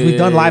live shows. We've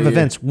done live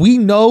events. We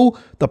know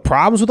the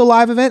problems with a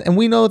live event, and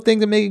we know the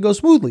things that make it go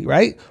smoothly,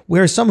 right?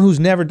 Whereas someone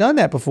who's never done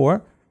that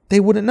before, they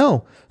wouldn't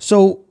know.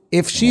 So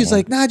if she's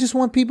like, I just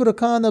want people to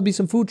come, there'll be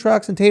some food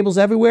trucks and tables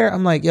everywhere.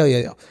 I'm like, yo.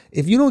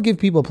 If you don't give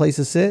people a place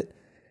to sit,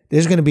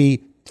 there's going to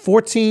be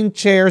 14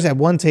 chairs at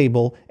one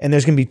table, and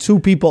there's going to be 2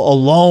 people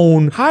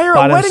alone. Hire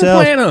by a wedding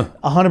themselves. planner.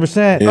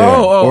 100%. Yeah.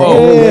 Oh, Or oh.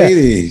 old Yeah.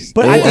 ladies.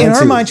 But Old in her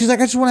aunties. mind, she's like,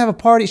 I just want to have a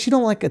party. She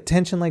don't like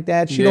attention like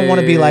that. She don't Yeah, want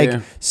to be yeah, like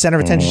yeah. center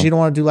of attention. She don't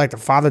want to do like the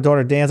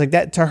father-daughter dance like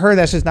that. To her,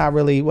 that's just not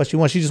really what she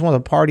wants. She just wants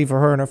a party for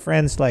her and her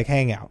friends to like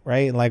hang out,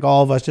 right? And like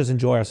all of us just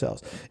enjoy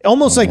ourselves.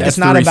 Almost like it's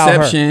not about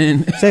her.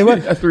 Say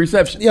what? That's the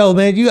reception. Yo,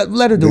 man, you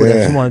let her do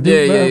whatever she want to do.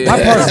 Yeah, bro. yeah, My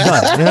yeah. part's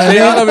done. You know what I Stay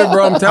mean? out of it,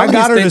 bro. I'm telling I you.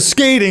 got her stay- the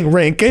skating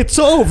rink. It's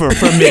over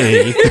for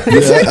me.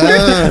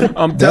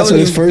 I'm That's telling when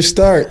you. it first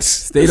starts.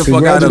 Stay the fuck out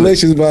of it.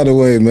 Congratulations, by the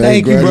way, man.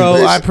 Thank you, bro. I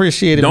Congratulations.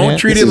 appreciate it, Don't man.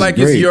 treat This it is like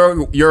it's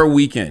great. your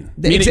weekend.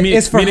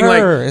 It's for meaning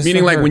her. Like, It's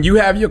meaning for like her. when you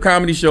have your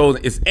comedy shows,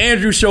 it's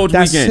Andrew Schulz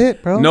That's weekend.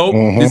 it, bro. Nope.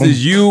 This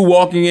is you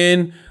walking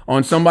in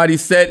on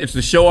somebody's set. It's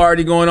the show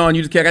already going on.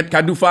 You just can't.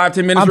 Can I do 5-10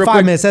 minutes? I'm real 5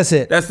 quick? minutes. That's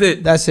it. That's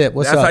it. That's it.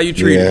 What's That's up? how you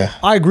treat Yeah. it.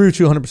 I agree with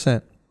you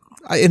 100%.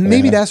 And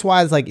maybe that's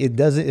why it's like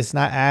it's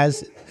not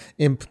as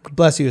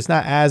bless you. It's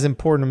not as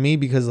important to me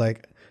because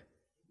like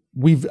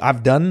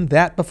I've done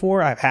that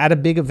before. I've had a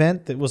big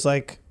event that was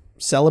like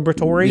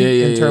celebratory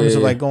in terms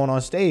of like going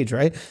on stage,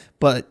 right?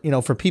 But you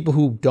know, for people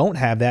who don't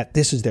have that,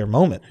 this is their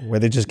moment where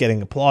they're just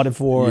getting applauded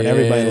for and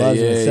everybody loves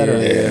them, etc.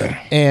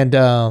 And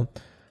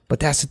but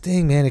that's the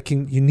thing, man.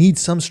 You need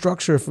some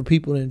structure for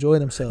people to enjoy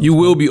themselves. You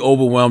will be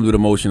overwhelmed with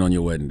emotion on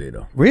your wedding day,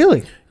 though.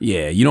 Really?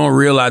 Yeah, you don't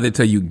realize it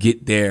till you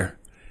get there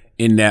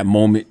in that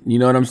moment. You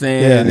know what I'm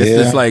saying? Yeah. It's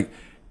just like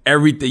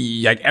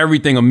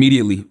everything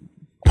immediately.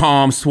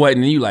 Palms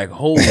sweating, and you like,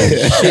 holy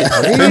shit.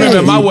 I remember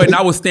at my wedding,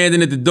 I was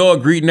standing at the door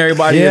greeting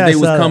everybody as they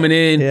was coming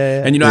in.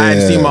 And you know, I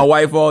hadn't seen my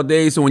wife all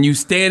day. So when you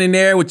standing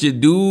there with your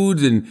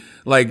dudes and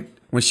like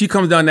when she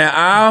comes down that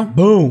aisle,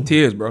 boom,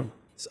 tears, bro.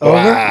 It's over.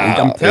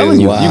 I'm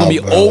telling you, you're gonna be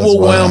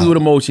overwhelmed with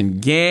emotion.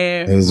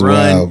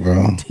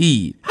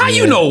 Guaranteed. How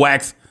you know,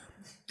 Wax?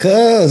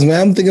 Cause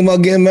man, I'm thinking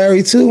about getting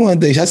married too one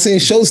day. I seen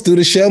Schulz do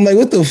the show. I'm like,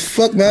 what the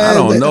fuck, man? I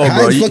don't know, How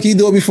bro. the fuck you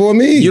do it before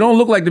me? You don't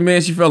look like the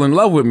man she fell in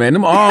love with, man.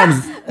 Them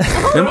arms,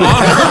 them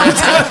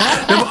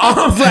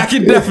arms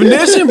lacking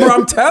definition, bro.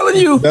 I'm telling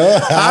you.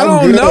 I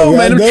don't know,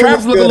 man. Them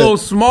traps look a little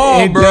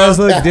small, it bro. It does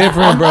look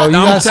different, bro. You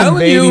got some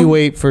baby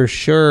weight for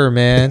sure,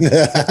 man.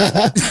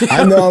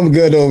 I know I'm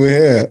good over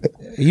here.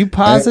 Are you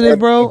positive,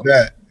 bro?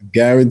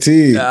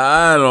 Guaranteed.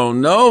 I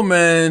don't know,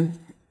 man.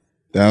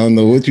 I don't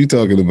know what you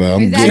talking about.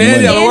 I'm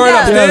stand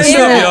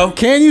up, yo.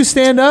 Can you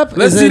stand up?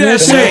 Let's see that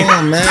shit.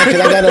 Man,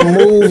 cause I gotta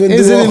move and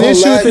is do it an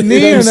issue with the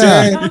knee or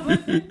not?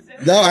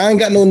 No, I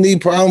ain't got no knee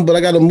problem, but I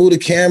gotta move the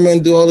camera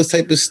and do all this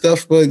type of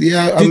stuff. But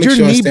yeah, did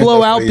your knee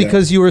blow out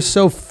because you were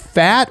so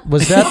fat?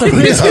 Was that the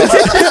reason?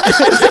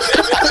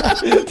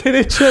 Did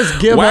it just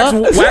give up?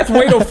 Wax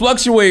weight will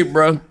fluctuate,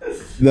 bro.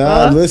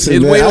 Nah, listen,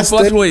 his man. weight will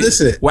fluctuate.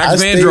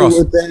 Wax Vandross.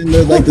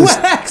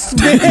 Wax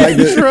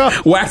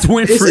Vandross. Wax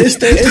Winfrey. It's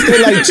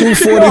like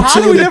 242. Yo,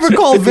 how do we never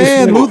call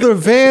Van Luther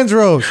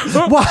Vandross?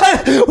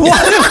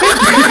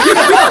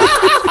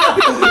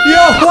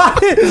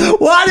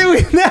 Why did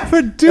we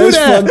never do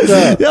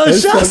that? Yo,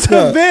 shouts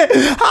to Van.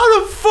 How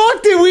the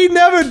fuck did we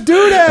never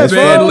do that,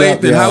 Van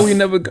Lathan, how we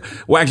never...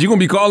 Wax, you gonna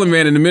be calling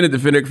Van in a minute to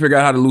figure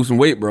out how to lose some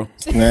weight, bro.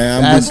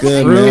 Man, I'm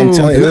good, man. I'm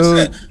telling you,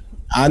 listen,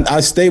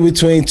 I stay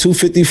between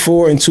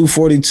 254 and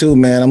 242,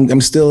 man. I'm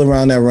still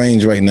around that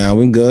range right now.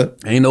 We're good.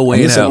 Ain't no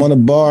way in hell. I'm on the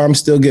bar. I'm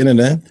still getting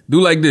it in.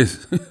 Do like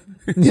this.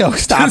 Yo,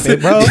 stop it,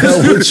 bro.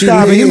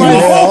 Stop it.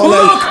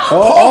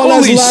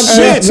 Holy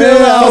shit.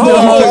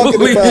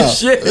 Holy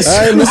shit.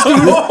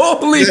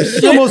 Holy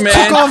shit, he almost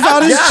took off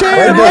out his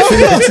chair, bro.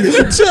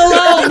 Chill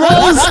out,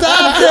 bro.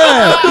 Stop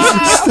that.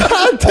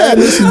 Stop that.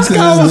 This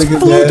guy almost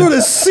flew through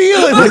the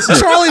ceiling. It's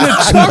Charlie the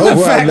Chocolate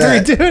Factory,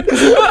 dude.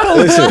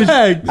 Listen,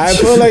 I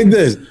feel like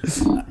this.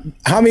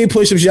 How many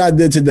push-ups y'all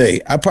did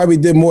today? I probably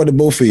did more than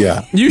both of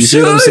y'all. You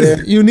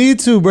should. You need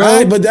to, bro.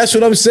 Right, but that's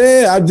what I'm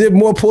saying. I did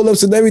more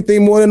pull-ups and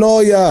everything more than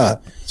all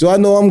y'all. So I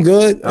know I'm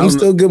good. I'm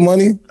still good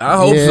money. I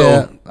hope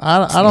so.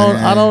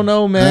 I don't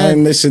know, man. I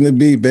ain't missing the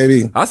beat,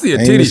 baby. I see a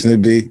ain't titty. Missing the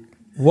beat.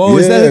 Whoa,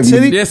 is that a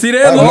titty? Yeah, see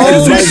that?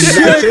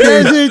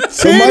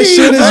 So my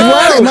shit is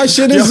right. My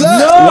shit is up.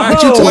 No.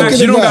 What you talking about?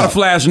 You don't got to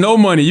flash no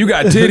money. You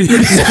got titties.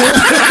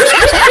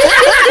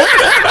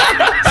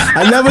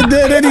 I never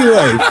did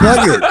anyway.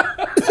 Fuck it.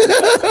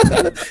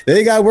 They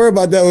ain't got to worry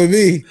about that with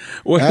me.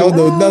 I don't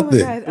know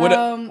nothing.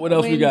 What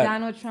else we got?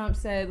 Donald Trump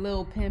said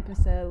Lil Pimp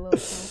instead of Lil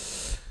Pimp.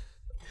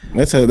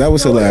 That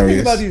was hilarious.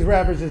 Think about these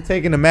rappers that's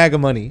taking the MAGA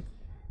money.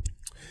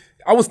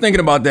 I was thinking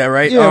about that,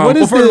 right? Yeah,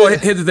 first of all,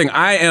 here's the thing.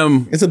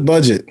 It's a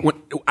budget.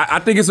 I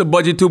think it's a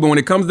budget too, but when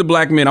it comes to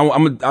black men,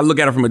 I look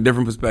at it from a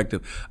different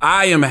perspective.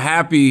 I am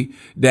happy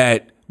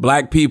that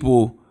black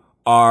people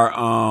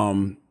are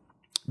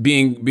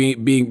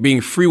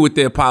being free with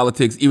their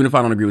politics, even if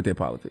I don't agree with their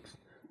politics.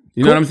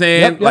 You know what I'm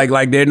saying? Yep.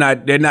 Like they're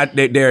not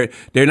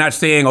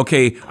saying,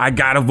 okay, I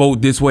gotta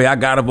vote this way, I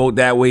gotta vote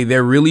that way.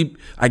 They're really,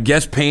 I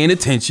guess, paying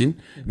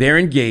attention. They're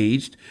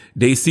engaged.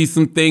 They see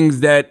some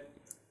things that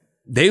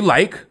they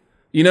like.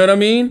 You know what I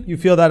mean? You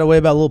feel that way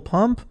about Lil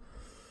Pump?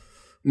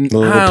 I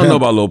don't know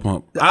about Lil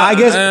Pump. I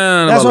guess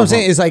that's what I'm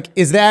saying.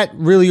 Is that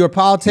really your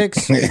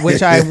politics,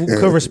 which I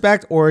could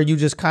respect, or are you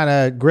just kind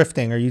of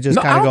grifting, or you just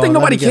kind of? I don't think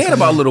nobody cared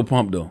about Lil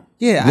Pump though.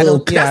 Yeah, I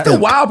don't. That's the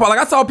wild part. Like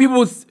I saw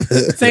people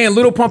saying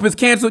Lil Pump is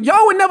canceled.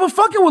 Y'all were never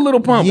fucking with Lil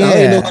Pump. Yeah, I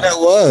didn't know what that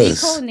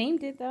was. J. Cole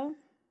named it though.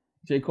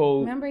 J.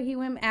 Cole. Remember he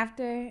went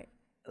after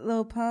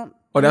Lil Pump.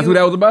 Oh, that's what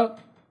that was about.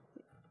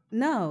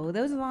 No,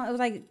 that was it was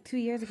like 2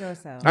 years ago or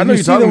so. I know you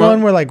you're see talking the about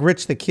one where like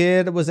Rich the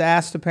Kid was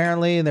asked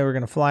apparently, and they were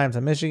going to fly him to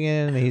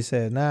Michigan, and he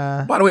said,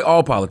 "Nah." By the way,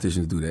 all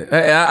politicians do that.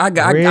 I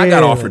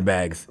got offered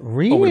bags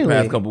over the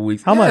past couple of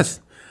weeks. How much?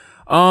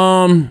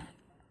 One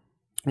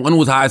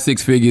was high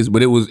six figures,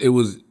 but it was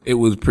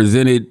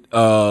presented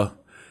to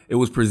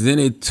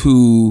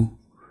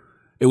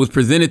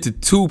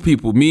two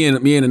people, me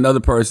and another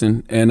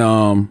person, and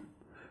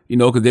you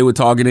know, because they were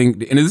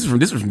targeting, and this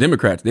was from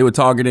Democrats. They were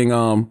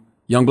targeting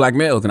young black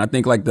males, and I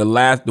think like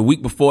the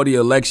week before the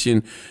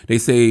election, they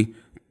say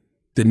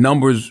the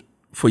numbers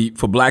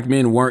for black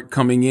men weren't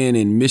coming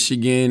in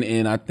Michigan,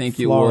 and I think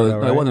Florida, it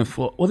right? wasn't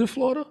Florida. Was it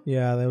Florida?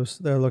 Yeah,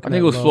 they're looking. I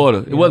think it was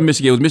Florida. It wasn't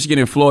Michigan. It was Michigan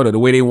and Florida, the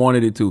way they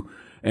wanted it to.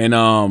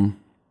 And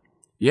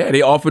yeah,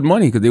 they offered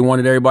money because they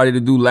wanted everybody to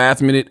do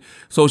last minute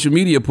social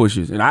media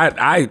pushes, and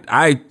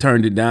I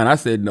turned it down. I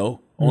said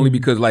no, only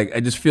because like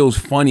it just feels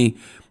funny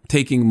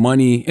taking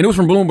money, and it was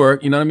from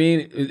Bloomberg. You know what I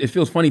mean? It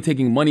feels funny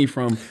taking money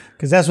from,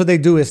 because that's what they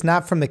do. It's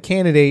not from the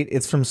candidate;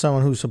 it's from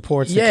someone who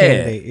supports the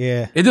candidate.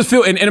 Yeah, it just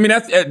feels, and I mean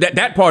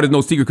that part is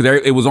no secret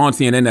because it was on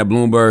CNN that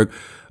Bloomberg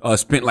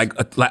spent like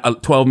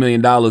 $12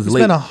 million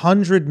late. Spent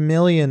 $100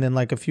 million in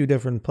like a few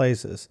different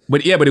places.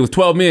 But it was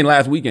 $12 million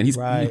last weekend. He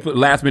put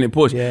last minute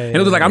push, and it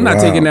was like I'm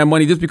not taking that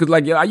money just because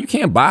like you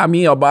can't buy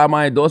me or buy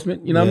my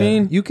endorsement. You know what I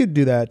mean? You could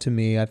do that to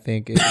me. I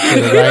think. Right?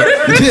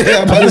 Yeah,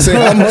 I'm about to say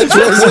how much was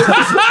it?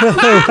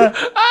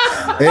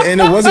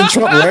 and it wasn't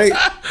Trump, right?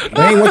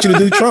 They ain't want you to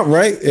do Trump,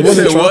 right? It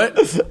wasn't Trump.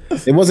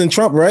 What? It wasn't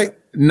Trump, right?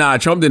 Nah,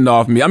 Trump didn't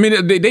offer me. I mean,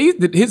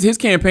 his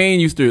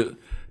campaign used to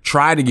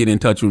try to get in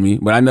touch with me,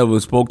 but I never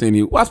spoke to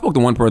any. Well, I spoke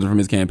to one person from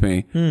his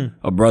campaign,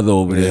 a brother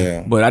over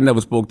there, but I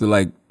never spoke to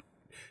like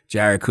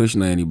Jared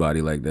Kushner or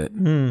anybody like that,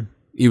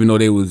 even though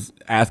they was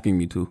asking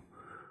me to.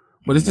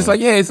 But it's just like,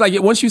 it's like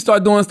once you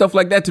start doing stuff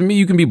like that, to me,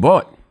 you can be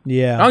bought.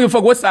 Yeah, I don't give a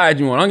fuck what side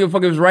you on. I don't give a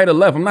fuck if it's right or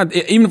left. I'm not,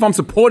 even if I'm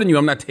supporting you,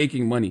 I'm not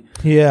taking money.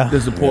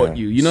 To support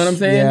you. You know what I'm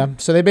saying? Yeah.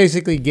 So they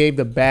basically gave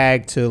the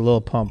bag to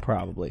Lil Pump,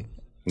 probably.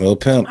 Lil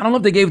Pump. I don't know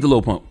if they gave it to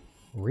Lil Pump.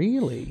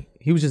 Really?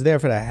 He was just there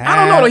for the hat. I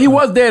don't know though. He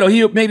was there though.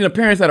 He made an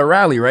appearance at a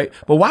rally, right?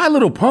 But why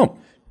Little Pump?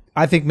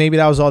 I think maybe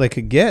that was all they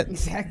could get.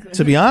 Exactly.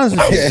 To be honest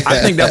with you.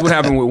 I think that's what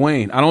happened with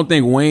Wayne. I don't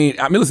think Wayne.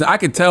 I mean, listen, I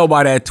could tell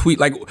by that tweet.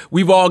 Like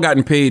we've all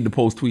gotten paid to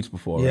post tweets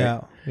before,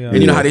 right? Yeah.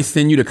 And you know how they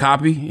send you the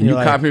copy and you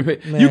like, copy and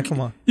paste. Man, come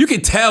on. You can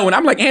tell when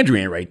I'm like, Andrew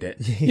ain't write that.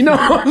 You know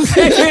what I'm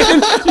saying?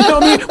 You know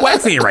what I mean?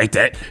 Wax ain't write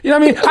that. You know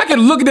what I mean? I can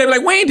look at that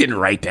like Wayne didn't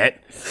write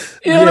that.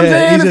 You know what I'm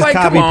saying? It's like,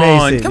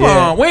 come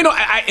on. Wayne,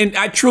 and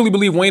I truly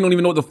believe Wayne don't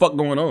even know what the fuck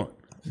going on.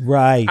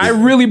 Right. I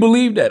really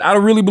believe that. I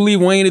really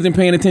believe Wayne isn't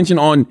paying attention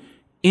on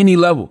any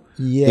level.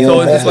 Yeah. So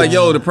it's just like,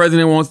 yo, the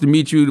president wants to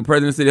meet you. The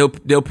president said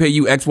they'll pay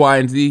you X, Y,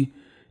 and Z.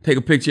 Take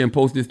a picture and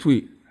post this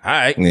tweet. All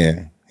right.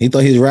 Yeah. He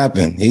thought he was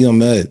rapping. He on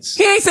meds.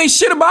 He ain't say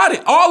shit about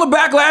it. All the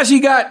backlash he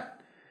got,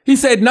 he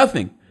said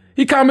nothing.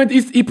 He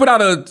commented. He put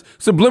out a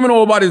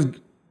subliminal about his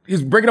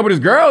breaking up with his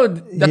girl. I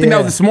think that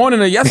was this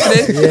morning or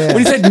yesterday. But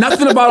he said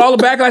nothing about all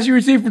the backlash he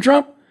received from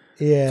Trump.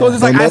 Yeah. So it's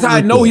just like, that's how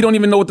I know he don't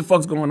even know what the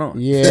fuck's going on.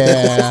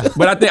 Yeah.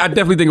 But I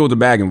definitely think it was a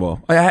bag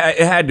involved.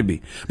 It had to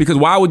be. Because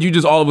why would you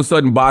just all of a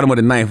sudden bottom of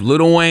the ninth,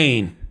 Lil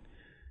Wayne,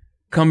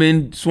 come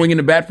in swinging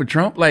the bat for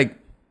Trump? Like,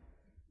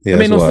 it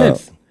made no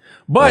sense.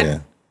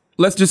 But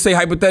let's just say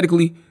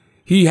hypothetically,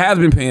 he has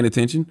been paying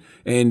attention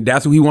and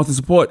that's who he wants to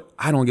support.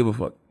 I don't give a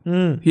fuck.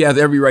 He has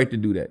every right to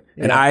do that.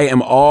 Yeah. And I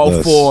am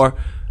all for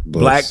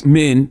black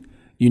men,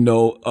 you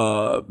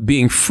know,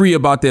 being free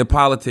about their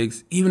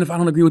politics, even if I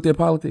don't agree with their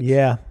politics.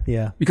 Yeah,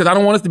 yeah. Because I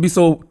don't want us to be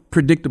so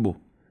predictable.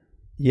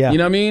 Yeah. You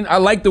know what I mean? I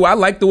like the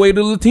way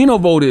the Latino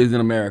vote is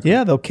in America.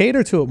 Yeah, they'll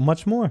cater to it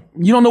much more.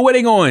 You don't know where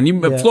they're going.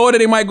 Florida,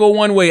 they might go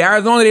one way.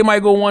 Arizona, they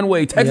might go one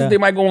way. Texas, they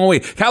might go one way.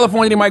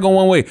 California, they might go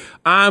one way.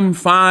 I'm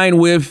fine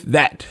with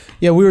that.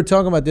 Yeah, we were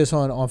talking about this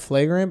on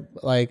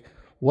Flagrant. Like,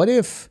 what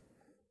if,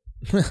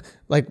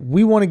 like,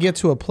 we want to get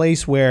to a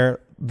place where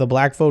the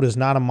black vote is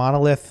not a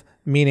monolith,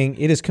 meaning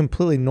it is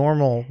completely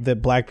normal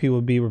that black people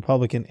would be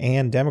Republican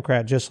and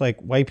Democrat, just like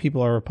white people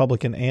are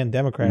Republican and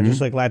Democrat, just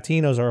like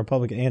Latinos are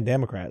Republican and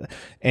Democrat.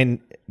 And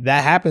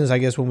that happens, I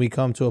guess, when we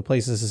come to a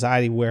place in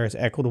society where it's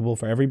equitable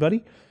for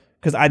everybody.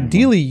 Because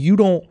ideally, you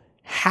don't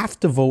have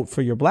to vote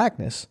for your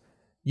blackness.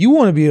 You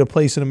want to be at a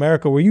place in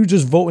America where you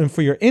just voting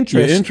for your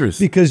interest.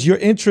 Because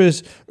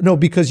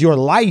because your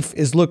life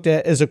is looked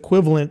at as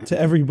equivalent to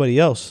everybody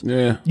else.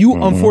 Yeah.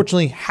 You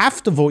unfortunately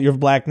have to vote your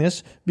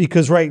blackness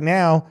because right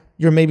now,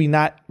 you're maybe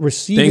not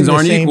receiving things the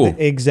aren't same equal.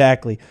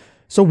 Exactly.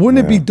 So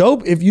wouldn't it be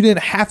dope if you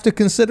didn't have to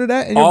consider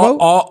that in your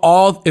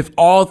vote? If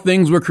all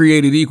things were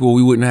created equal,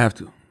 we wouldn't have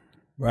to.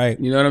 Right.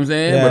 You know what I'm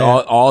saying? Yeah. But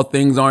all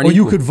things aren't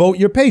equal. Or you could vote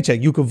your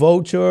paycheck. You could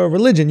vote your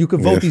religion. You could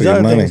vote these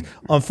other things.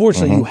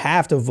 Unfortunately, you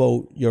have to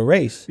vote your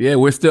race. Yeah,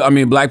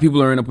 black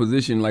people are in a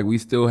position like we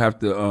still have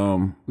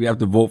to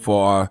vote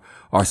for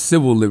our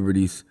civil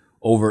liberties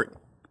over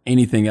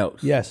anything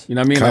else. Yes. You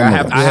know what I mean?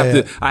 Like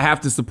I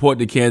have to support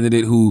the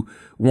candidate who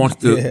wants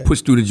to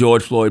push through the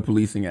George Floyd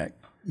Policing Act.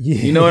 Yeah.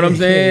 You know what I'm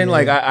saying?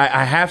 Like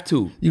I have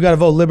to. You got to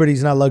vote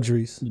liberties, not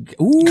luxuries.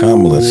 Ooh,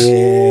 Commonless.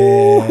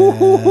 Yeah.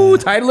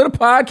 Title of the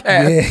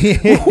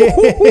podcast.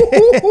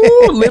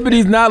 Yeah.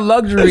 Liberties, not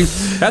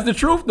luxuries. That's the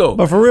truth, though.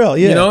 But for real,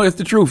 yeah. You know, it's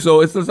the truth.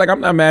 So it's just like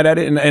I'm not mad at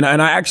it, and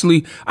I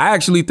actually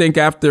think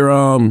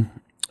after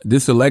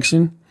this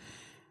election,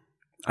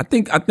 I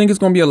think it's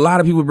going to be a lot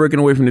of people breaking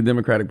away from the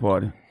Democratic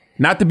Party.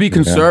 Not to be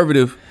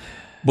conservative,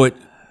 but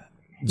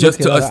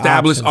just to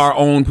establish our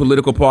own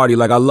political party.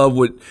 Like I love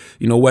what,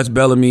 Wes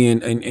Bellamy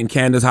and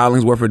Candace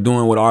Hollingsworth are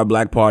doing with our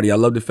black party. I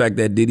love the fact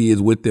that Diddy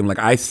is with them. Like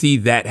I see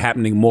that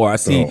happening more. I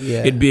see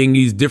it being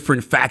these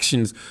different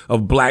factions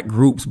of black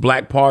groups,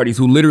 black parties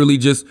who literally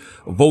just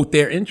vote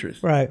their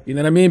interest. Right. You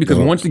know what I mean? Because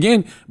once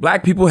again,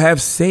 black people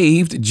have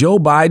saved Joe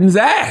Biden's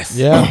ass.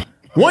 Yeah.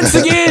 Once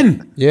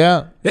again.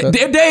 Yeah.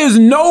 There is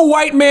no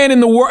white man in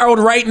the world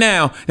right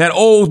now that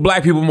owes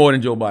black people more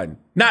than Joe Biden.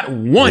 Not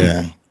one.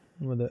 Yeah.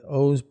 The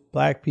owes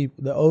black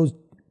people.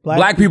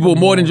 Black people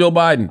more than Joe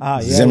Biden.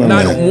 Yeah. Zimmerman.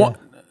 Not one.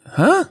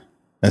 Huh?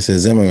 That's it,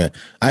 Zimmerman.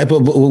 But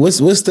what's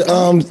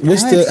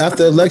the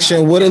after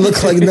election? What it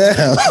look like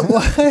now?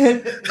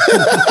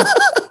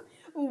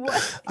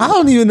 I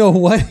don't even know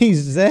what he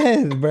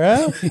said,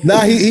 bro.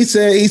 Nah, he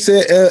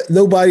said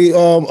nobody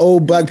owe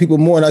black people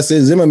more, and I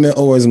said Zimmerman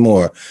owes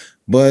more.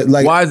 But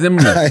like, why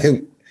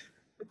Zimmerman?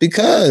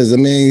 Because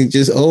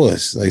just owe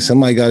us. Like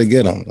somebody got to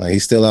get him. Like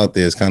he's still out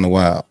there. It's kind of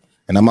wild.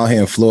 And I'm out here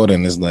in Florida,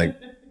 and it's a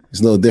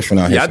little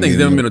different out here. Yeah, I think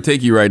Zimmerman will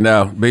take you right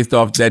now, based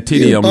off that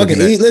titty I'm looking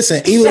at.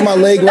 Listen, even with my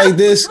leg like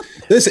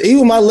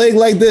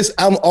this,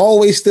 I'm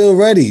always still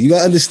ready. You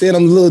gotta understand,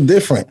 I'm a little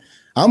different.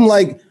 I'm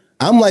like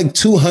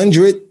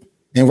 200,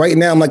 and right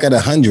now I'm like at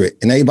 100,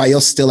 and everybody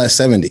else still at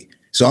 70.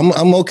 So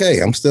I'm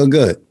okay. I'm still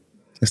good.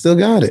 I still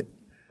got it.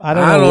 I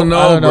don't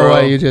know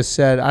what you just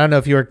said. I don't know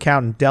if you were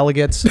counting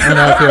delegates. I don't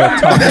know if you were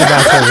talking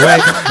about the way.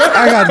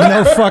 I got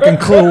no fucking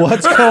clue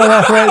what's going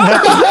on right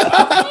now.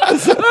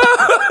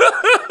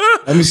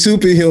 I'm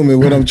superhuman,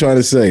 what I'm trying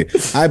to say.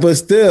 But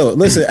still,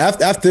 listen,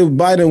 after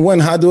Biden won,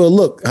 how do it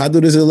look? How do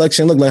this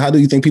election look? Like, how do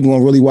you think people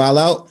gonna really wild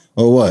out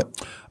or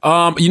what?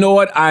 You know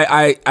what?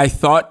 I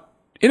thought,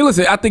 and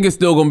listen, I think it's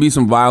still gonna be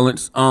some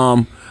violence.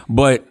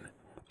 But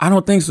I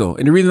don't think so.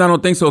 And the reason I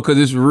don't think so, because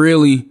it's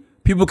really,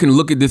 people can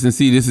look at this and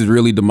see this is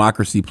really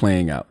democracy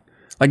playing out.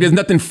 Like there's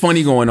nothing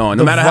funny going on.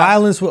 No matter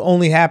violence will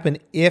only happen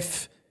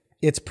if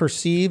it's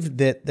perceived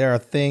that there are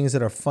things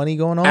that are funny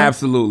going on.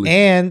 Absolutely.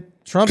 And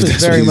Trump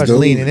is very much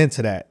leaning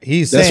into that.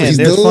 He's saying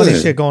there's funny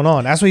shit going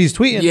on. That's what he's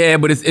tweeting. Yeah,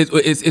 but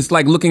it's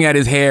like looking at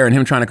his hair and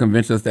him trying to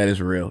convince us that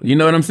it's real. You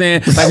know what I'm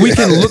saying? Like we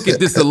can look at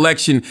this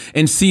election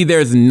and see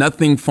there's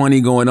nothing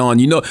funny going on.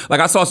 Like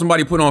I saw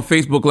somebody put on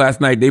Facebook last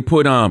night. They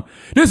put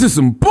this is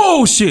some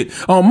bullshit.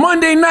 On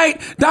Monday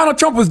night, Donald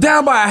Trump was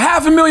down by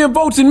 500,000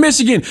 votes in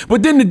Michigan,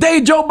 but then the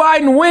day Joe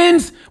Biden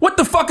wins, what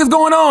the fuck is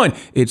going on?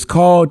 It's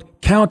called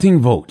counting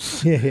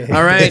votes.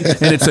 All right?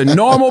 And it's a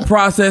normal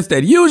process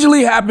that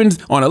usually happens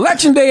on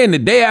election day and the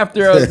day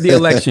after the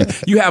election.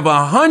 You have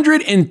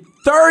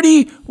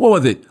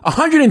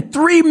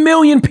 103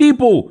 million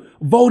people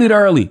voted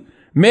early.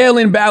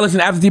 Mail-in ballots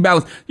and absentee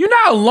ballots. You know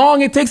how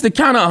long it takes to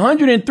count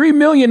 103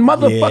 million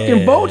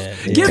motherfucking votes?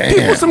 Give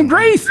people some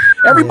grace.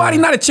 Everybody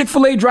not a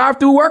Chick-fil-A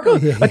drive-through worker.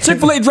 A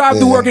Chick-fil-A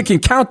drive-through worker can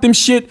count them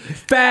shit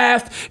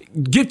fast,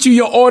 get you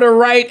your order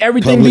right,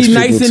 everything be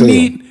nice and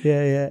neat.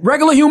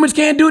 Regular humans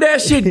can't do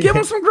that shit. Give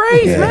them some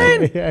grace,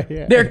 man.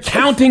 They're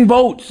counting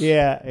votes.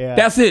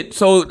 That's it.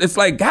 So it's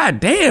like, God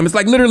damn. It's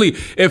like literally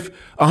if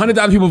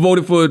 100,000 people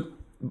voted for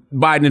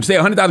Biden, and say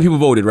 100,000 people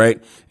voted, right?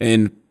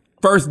 And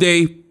first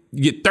day,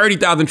 you get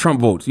 30,000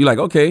 Trump votes. You're like,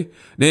 okay.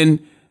 Then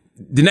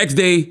the next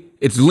day,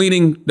 it's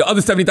the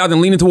other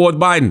 70,000 leaning towards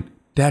Biden.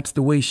 That's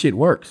the way shit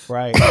works.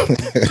 Right. You don't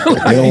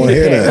want to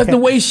hear that. That's the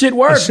way shit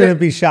works. It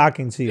shouldn't be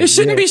shocking to you. It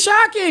shouldn't be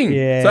shocking.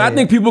 So I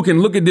think people can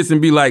look at this and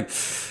be like,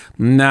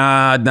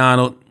 nah,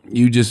 Donald,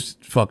 you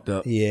just fucked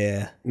up.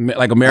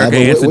 Like America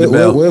answered the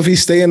bell. What if he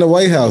stay in the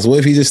White House? What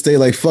if he just stay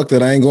like, fuck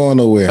that, I ain't going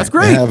nowhere? That's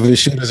great. And have his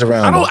shooters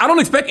around. I don't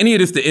expect any of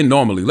this to end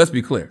normally. Let's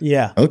be clear.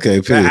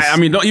 Okay, please. I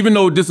mean, even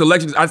though this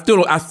election, I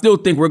still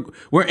think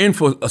we're in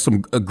for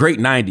a great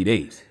 90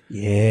 days.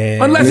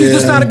 Unless he's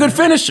just not a good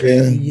finisher.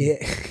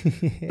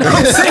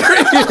 I'm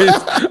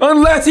serious.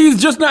 Unless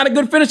he's just not a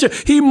good finisher.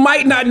 He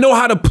might not know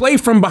how to play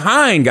from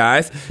behind,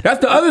 guys. That's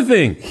the other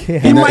thing.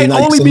 He might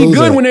only be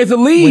good when there's a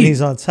lead. When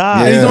he's on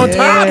top. He's on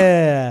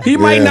top. He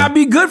might not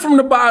be good from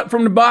the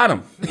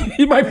bottom.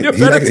 He might be a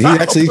better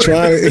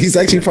He's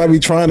actually probably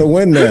trying to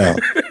win now.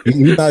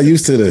 He's not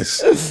used to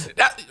this.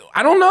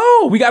 I don't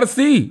know. We got to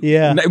see.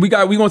 We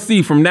gonna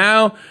see from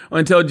now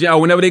until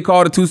whenever they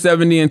call the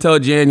 270 until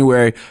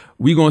January.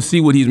 We gonna see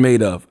what he's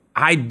made of.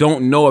 I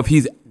don't know if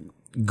he's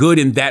good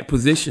in that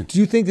position. Do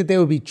you think that they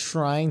would be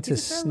trying to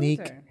sneak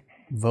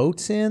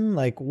votes in?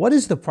 Like, what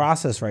is the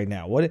process right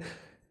now?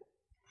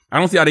 I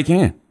don't see how they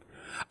can.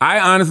 I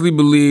honestly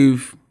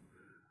believe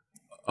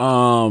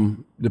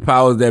the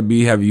powers that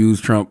be have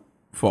used Trump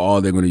for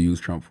all they're going to use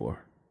Trump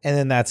for. And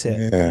then that's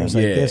it. It's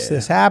like,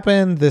 this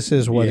happened. This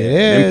is what it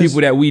is. And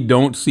people that we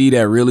don't see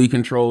that really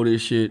control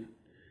this shit.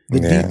 The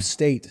deep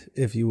state,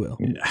 if you will.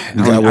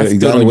 I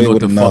still don't know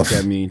what the fuck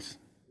that means.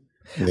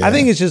 I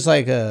think it's just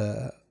like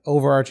a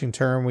overarching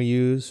term we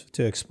use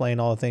to explain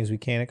all the things we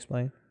can't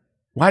explain.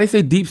 Why they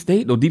say deep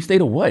state? Though deep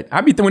state of what?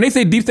 When they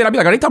say deep state, I be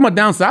like, are they talking about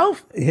down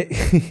south?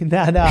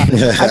 Nah. I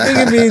think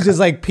it means just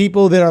like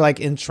people that are like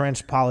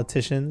entrenched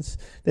politicians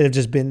that have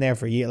just been there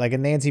for years, like a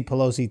Nancy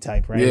Pelosi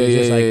type, right?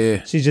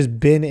 Yeah. She's just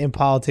been in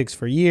politics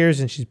for years,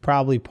 and she's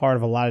probably part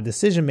of a lot of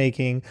decision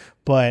making,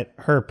 but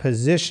her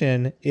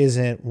position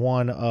isn't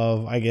one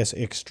of, I guess,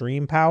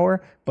 extreme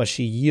power, but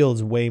she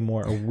yields way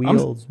more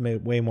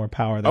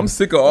power. I'm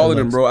sick of all of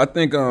them, bro. I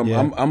think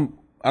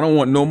I don't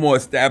want no more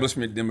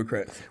establishment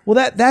Democrats.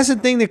 Well, that's the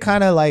thing that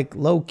kind of like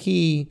low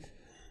key.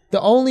 The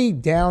only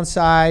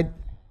downside,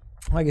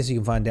 I guess you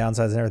can find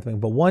downsides and everything,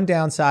 but one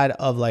downside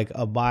of like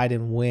a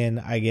Biden win,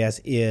 I guess,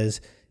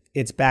 is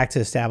it's back to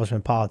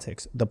establishment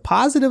politics. The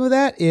positive of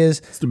that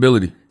is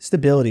stability,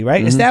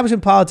 right? Mm-hmm.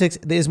 Establishment politics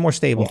is more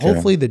stable. Okay.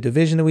 Hopefully the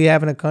division that we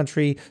have in a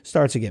country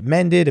starts to get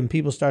mended and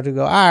people start to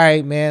go, all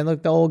right, man,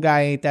 look, the old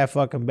guy ain't that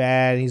fucking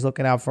bad. He's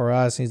looking out for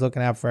us. He's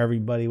looking out for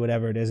everybody,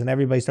 whatever it is. And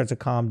everybody starts to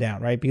calm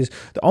down, right? Because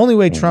the only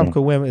way Trump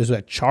could win is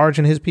like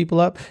charging his people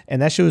up.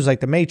 And that shit was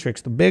like the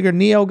Matrix. The bigger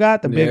Neo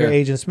got, the bigger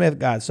Agent Smith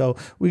got. So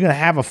we're going to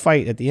have a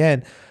fight at the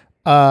end.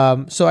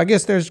 So I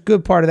guess there's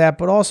good part of that,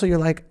 but also you're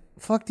like,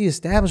 fuck the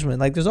establishment.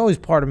 Like, there's always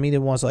part of me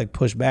that wants to like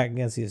push back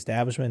against the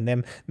establishment and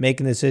them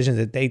making decisions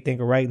that they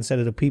think are right instead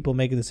of the people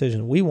making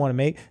decisions we want to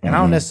make. And I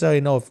don't necessarily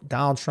know if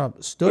Donald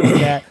Trump stood for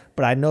that,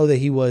 but I know that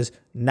he was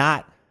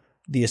not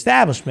the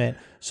establishment.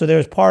 So there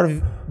was part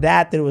of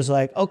that was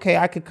like, okay,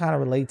 I could kind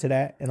of relate to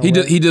that.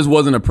 He just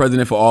wasn't a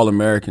president for all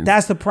Americans.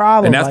 That's the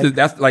problem. And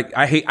that's like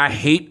I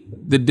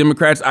hate the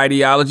Democrats'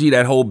 ideology,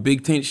 that whole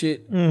big tent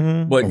shit.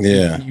 Mm-hmm. But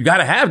you got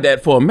to have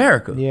that for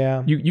America.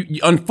 Yeah. You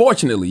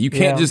unfortunately you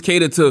can't just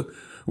cater to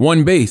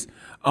one base.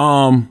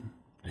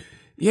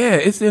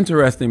 It's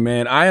interesting,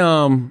 man.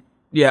 I'm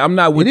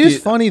not with it. It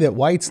is funny that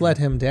whites let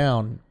him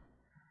down.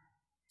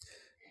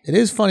 It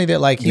is funny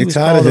that like he was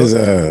called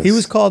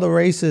a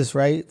racist,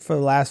 right, for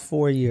the last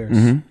 4 years.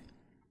 Mm-hmm.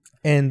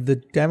 And the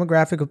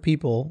demographic of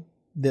people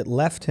that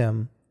left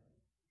him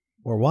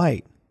were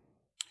white.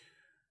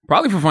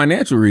 Probably for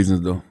financial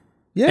reasons, though.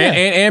 Yeah.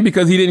 And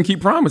because he didn't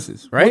keep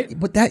promises, right? Well,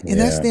 but that's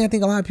the thing I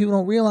think a lot of people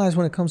don't realize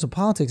when it comes to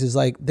politics is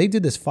like they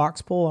did this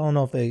Fox poll. I don't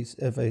know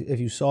if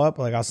you saw it,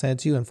 but like I'll send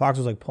it to you. And Fox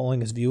was like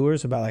polling his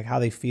viewers about like how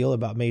they feel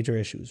about major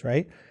issues,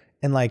 right?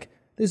 And like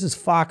this is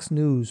Fox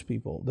News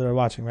people that are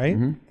watching, right?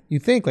 Mm-hmm. You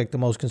think like the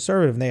most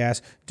conservative, and they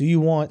ask, do you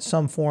want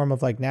some form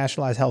of like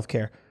nationalized health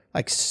care?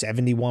 Like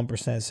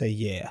 71% say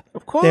yeah.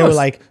 Of course. They were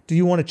like, do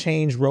you want to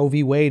change Roe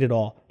v. Wade at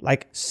all?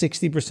 Like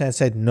 60%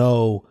 said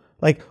no.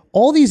 Like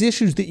all these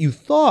issues that you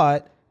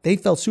thought they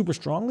felt super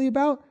strongly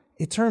about,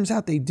 it turns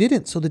out they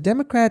didn't. So the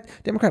Democrat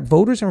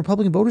voters and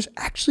Republican voters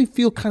actually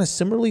feel kind of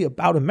similarly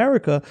about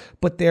America,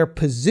 but they're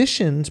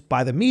positioned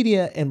by the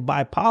media and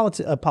by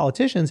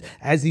politicians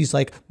as these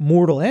like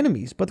mortal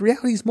enemies. But the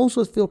reality is most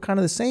of us feel kind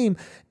of the same.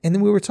 And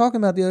then we were talking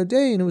about the other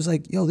day and it was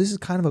like, yo, this is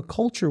kind of a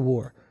culture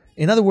war.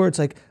 In other words,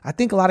 like I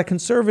think a lot of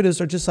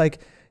conservatives are just like,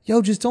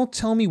 yo, just don't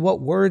tell me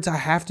what words I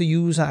have to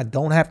use and I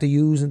don't have to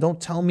use, and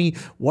don't tell me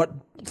what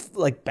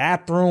like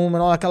bathroom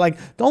and all that. Like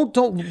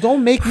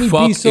don't make me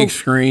be so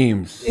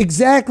extremes.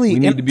 Exactly. We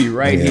need to be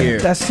right here.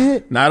 That's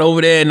it. Not over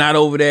there, not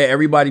over there.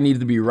 Everybody needs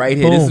to be right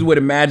here. Boom. This is where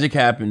the magic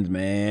happens,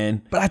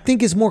 man. But I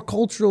think it's more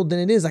cultural than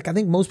it is. Like I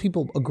think most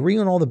people agree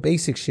on all the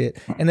basic shit,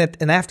 and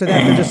after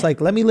that they're just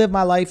like, let me live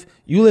my life,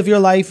 you live your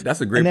life.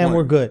 That's a great point. And then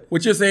we're good.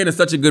 What you're saying is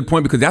such a good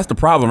point, because that's the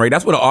problem, right?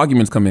 That's where the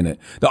arguments come in at.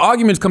 The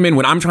arguments come in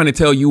when I'm trying to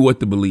tell you what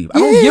to believe. I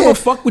don't give a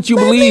fuck what you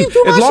believe.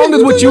 As long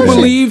as what you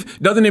believe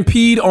doesn't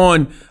impede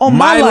on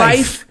my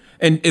life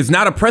and is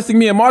not oppressing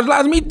me and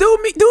marginalizing me, do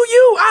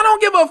you. I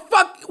don't give a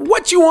fuck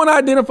what you want to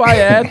identify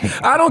as.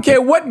 I don't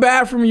care what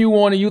bathroom you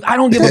want to use. I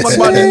don't give a fuck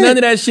about none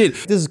of that shit.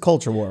 This is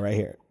culture war right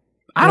here.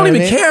 I don't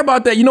even care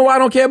about that. You know why I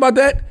don't care about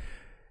that?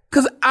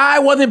 Because I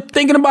wasn't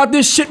thinking about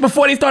this shit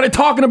before they started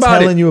talking about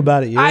Telling you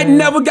about it. Yeah. I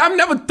never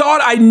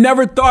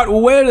thought,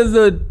 where does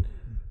a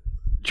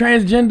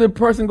transgender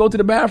person go to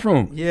the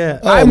bathroom? Yeah.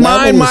 I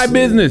mind my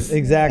business.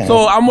 Exactly.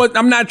 So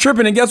I'm not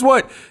tripping. And guess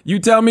what? You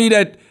tell me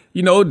that,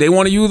 they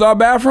want to use our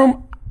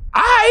bathroom.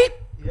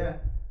 Yeah.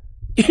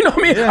 You know what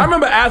I mean? Yeah.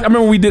 I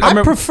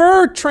remember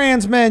prefer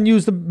trans men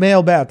use the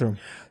male bathroom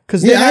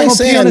because they're not going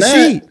to pee on the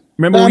seat.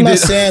 I'm not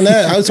saying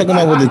that. I was talking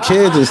about with the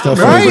kids and stuff.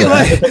 Right?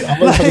 I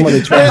wasn't talking about the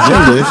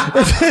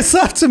transgenders. If it's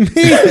up to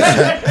me,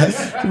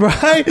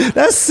 right?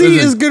 That seat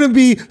is going to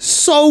be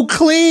so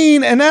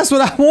clean, and that's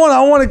what I want.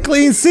 I want a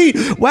clean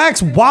seat.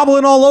 Wax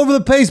wobbling all over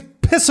the place,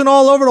 pissing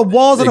all over the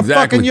walls of the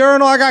fucking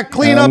urinal. I got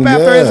clean up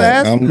after his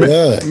ass. I'm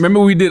good.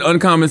 Remember we did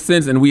Uncommon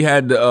Sense, and we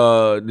had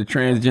the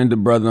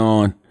transgender brother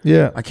on.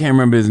 Yeah. I can't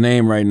remember his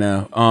name right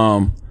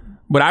now.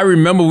 But I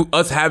remember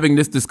us having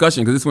this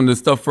discussion, because this is when this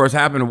stuff first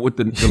happened with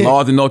the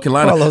laws in North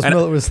Carolina.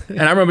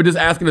 And I remember just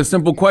asking a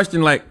simple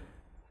question like,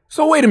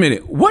 so wait a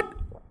minute,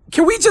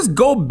 can we just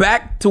go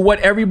back to what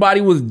everybody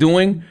was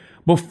doing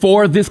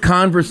before this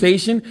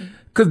conversation?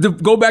 Because to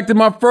go back to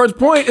my first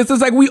point, it's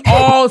just like we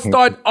all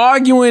start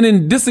arguing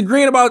and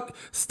disagreeing about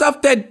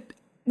stuff that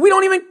we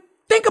don't even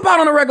think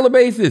about on a regular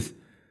basis.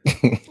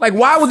 Like,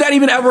 why was that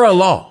even ever a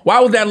law? Why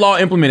was that law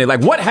implemented?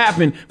 Like, what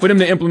happened for them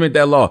to implement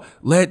that law?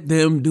 Let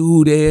them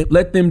do that.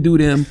 Let them do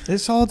them.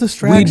 It's all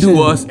distraction. We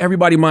do us.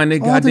 Everybody mind their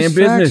goddamn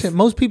business.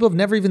 Most people have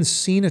never even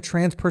seen a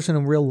trans person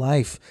in real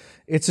life.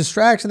 It's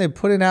distraction. They're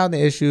putting out the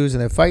issues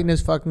and they're fighting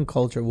this fucking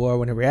culture war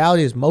when the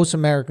reality is most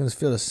Americans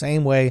feel the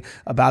same way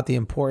about the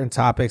important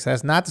topics.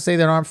 That's not to say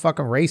there aren't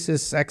fucking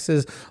racist,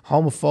 sexist,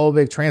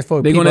 homophobic,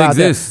 transphobic people out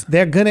there.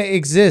 They're going to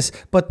exist.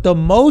 But the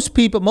most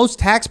people, most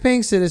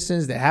tax-paying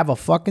citizens that have a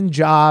fucking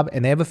job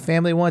and they have a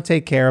family they want to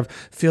take care of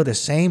feel the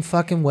same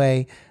fucking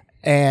way.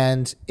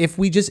 And if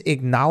we just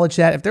acknowledge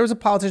that, if there was a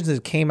politician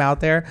that came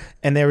out there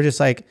and they were just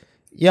like,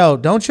 yo,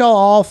 don't y'all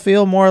all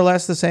feel more or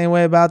less the same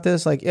way about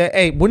this? Like,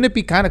 hey, wouldn't it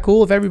be kind of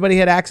cool if everybody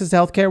had access to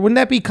healthcare? Wouldn't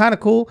that be kind of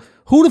cool?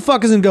 Who the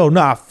fuck is gonna go,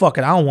 nah, fuck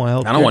it, I don't want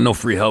healthcare. I don't want no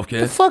free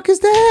healthcare. The fuck is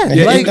that?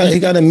 Yeah, like, he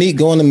got a meat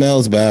go in the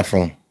male's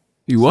bathroom.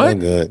 You what? So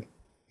good.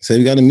 So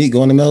you got a meat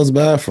go in the male's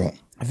bathroom.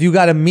 If you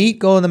got a meat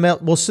go in the male,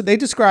 well, so they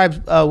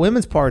describe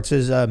women's parts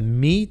as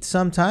meat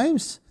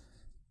sometimes.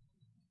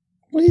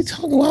 What are you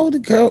talking about? Why would a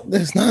girl?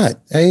 That's not.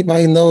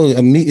 Everybody knows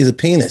a meat is a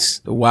penis.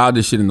 The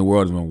wildest shit in the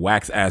world is when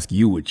Wax asks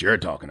you what you're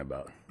talking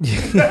about.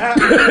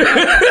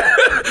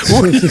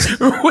 What are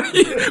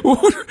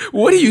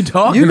you talking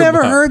about? You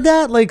never heard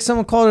that? Like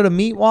someone called it a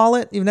meat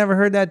wallet? You've never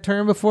heard that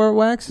term before,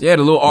 Wax? Yeah,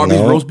 the little Arby's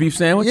roast beef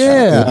sandwich.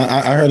 Yeah.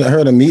 I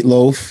heard a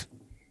meatloaf.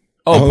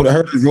 Oh, I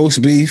heard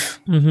roast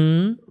beef.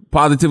 Mm-hmm.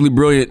 Positively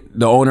Brilliant,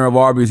 the owner of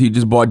Arby's, he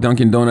just bought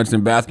Dunkin' Donuts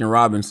and Baskin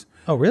Robbins.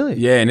 Oh, really?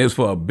 Yeah, and it was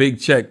for a big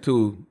check,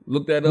 too.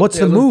 Look that up. What's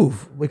the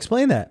move?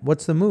 Explain that.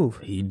 What's the move?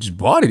 He just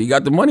bought it. He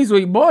got the money, so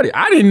he bought it.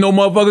 I didn't know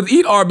motherfuckers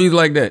eat Arby's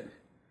like that.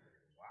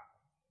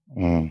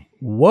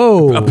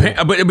 Whoa.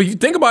 But you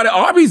think about it,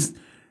 Arby's,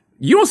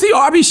 you don't see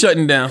Arby's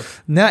shutting down.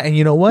 Nah, and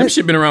you know what? That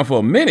shit been around for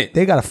a minute.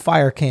 They got a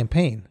fire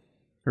campaign.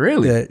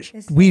 Really?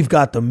 We've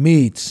got the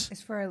meats.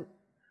 It's for,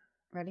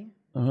 ready?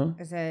 Uh-huh.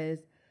 It says,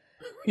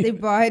 they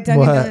bought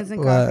Dunkin' Donuts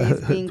and coffee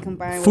is being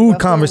combined Food with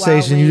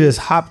conversation, you just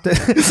hopped in.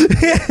 What?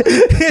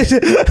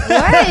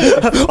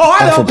 Oh,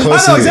 I know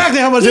exactly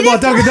how much they bought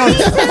Dunkin'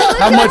 Donuts.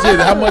 How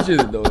much is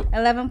it though?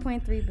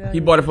 11.3 billion. He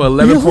bought it for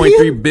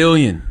 11.3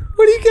 billion.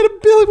 Where do you get a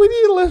billion? We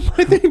need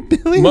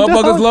 11.3 billion.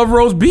 Motherfuckers love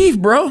roast beef,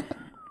 bro.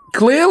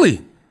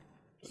 Clearly.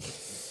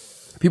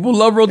 People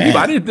love roast beef.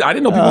 I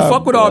didn't know people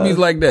fuck with Arby's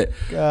like that.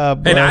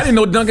 And I didn't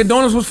know Dunkin'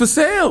 Donuts was for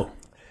sale.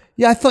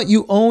 Yeah, I thought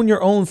you own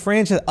your own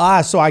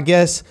franchise. So I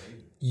guess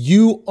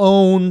you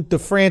own the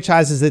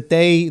franchises that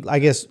they, I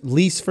guess,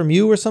 lease from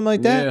you or something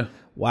like that? Yeah.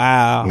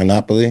 Wow.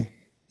 Monopoly.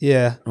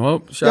 Yeah.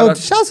 Well, shout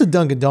out to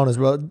Dunkin' Donuts,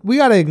 bro. We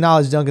got to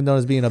acknowledge Dunkin'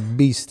 Donuts being a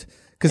beast.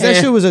 Because that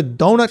shit was a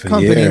donut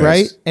company,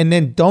 right? And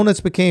then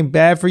donuts became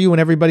bad for you and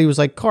everybody was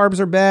like, carbs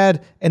are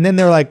bad. And then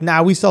they're like,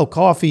 nah, we sell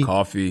coffee.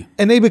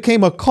 And they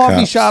became a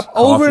coffee shop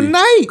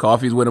overnight.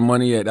 Coffee's where the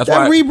money at. That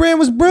rebrand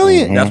was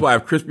brilliant. That's why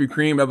if Krispy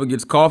Kreme ever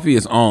gets coffee,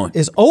 it's on.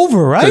 It's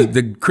over, right?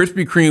 The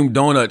Krispy Kreme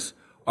donuts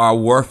are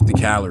worth the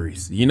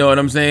calories. You know what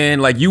I'm saying?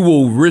 Like, you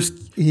will risk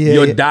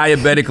your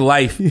diabetic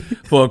life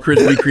for a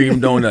Krispy Kreme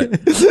donut.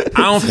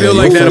 I don't feel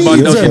like that about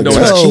Dunkin'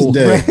 Donuts.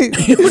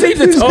 You need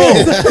the toe.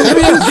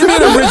 Give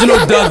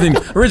me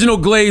an original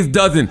glazed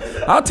dozen.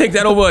 I'll take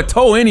that over a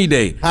toe any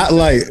day. Hot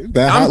light.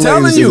 I'm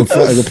telling you.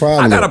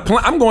 I got a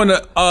plan. I'm going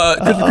to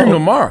Krispy Kreme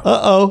tomorrow.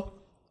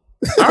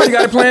 I already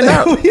got it planned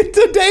out.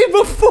 The day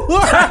before.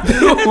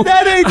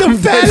 That ain't the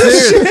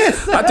fattest shit.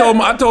 I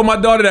told my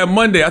daughter that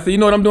Monday. I said, you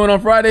know what I'm doing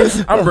on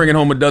Fridays? I'm bringing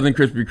home a dozen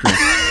Krispy Kreme.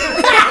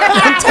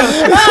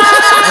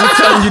 I'm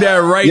telling you that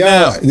right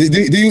now.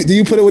 Do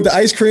you put it with the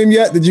ice cream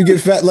yet? Did you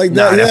get fat like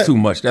that? Nah, that's too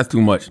much. That's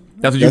too much.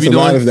 That's what you be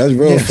doing? That's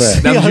real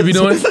fat. That's what you be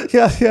doing?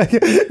 Yeah.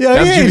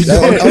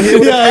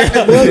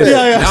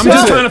 I'm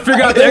just trying to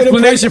figure out the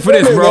explanation for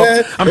this,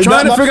 bro. I'm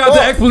trying to figure out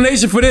the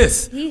explanation for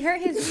this. He hurt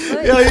his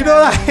foot. Yo, you know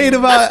what I hate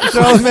about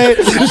Charlamagne?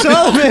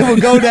 Charlamagne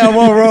will go down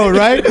one road,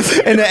 right?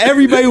 And then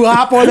everybody will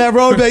hop on that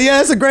road. But yeah,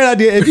 that's a great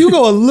idea. If you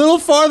go a little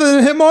farther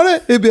than him on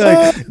it, it'd be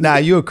like, nah,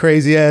 you a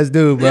crazy ass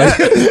dude, bro.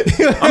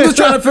 I'm just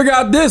trying to figure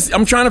out this.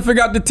 I'm trying to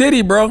figure out the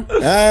titty, bro.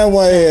 I don't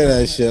want to hear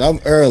that shit.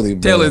 I'm early,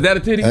 bro. Taylor, is that a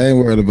titty? I ain't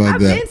worried about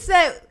that.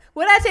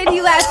 What I said to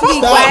you last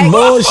week, Stop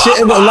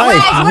bullshitting with life.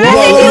 What I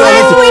said to you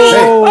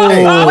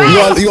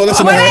last week. You gonna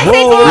listen to her?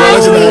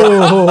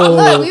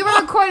 Look, we were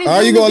recording.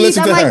 Are you gonna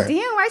listen to her? I'm like, damn,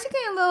 why she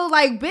getting a little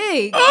like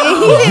big? And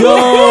he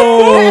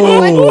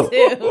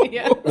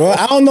didn't. Well,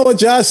 I don't know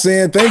what y'all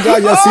saying. Thank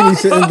God y'all see me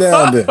sitting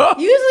down there.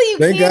 Usually you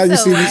Thank can't. God you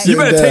see me sitting You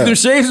better down. take them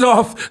shades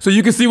off so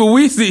you can see what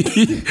we see.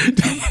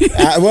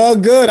 Well,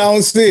 good. I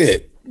don't see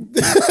it.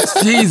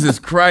 Jesus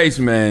Christ,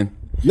 man.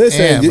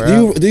 Listen,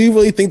 do you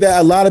really think that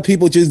a lot of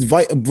people just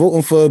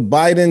voting for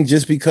Biden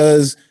just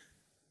because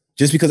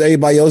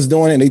everybody else is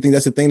doing it and they think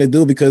that's the thing to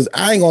do? Because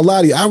I ain't gonna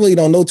lie to you, I really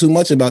don't know too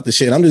much about the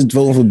shit. I'm just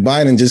voting for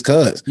Biden just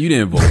cause. You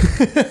didn't vote.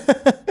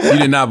 You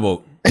did not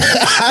vote.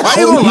 Why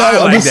you gonna lie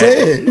like that?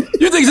 Saying.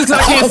 You think since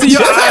I can't see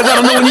your eyes, I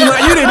don't know when you lie?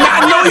 You did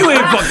not know you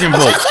ain't fucking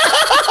vote.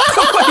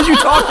 What are you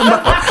talking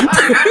about?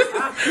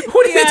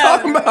 What are you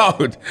talking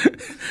about?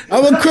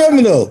 I'm a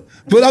criminal.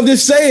 But I'm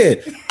just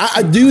saying,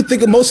 I do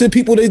think most of the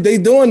people they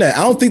doing that.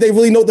 I don't think they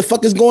really know what the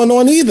fuck is going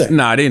on either.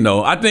 Nah, they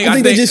know. I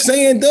think they're just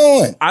saying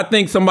doing. I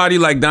think somebody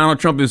like Donald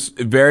Trump is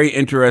very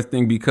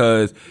interesting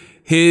because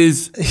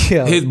his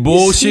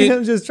bullshit.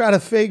 I'm just trying to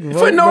fake vote,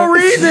 for no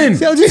reason. I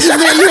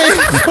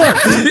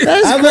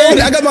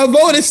got my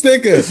voting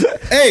sticker.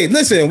 Hey,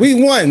 listen,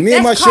 we won. Me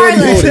and my shorty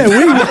voted.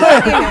 We won.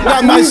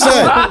 Got my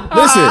son.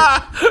 Listen,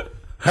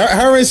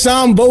 her and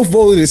Sam both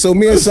voted, so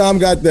me and Sam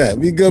got that.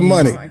 We good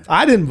money.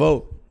 I didn't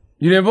vote.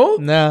 You didn't vote?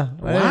 Nah.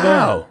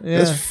 Wow. Yeah.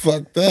 That's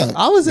fucked up.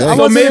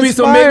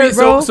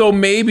 So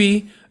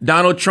maybe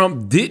Donald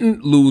Trump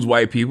didn't lose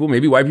white people.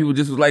 Maybe white people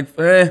just was like,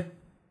 eh.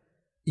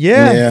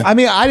 Yeah. I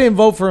mean, I didn't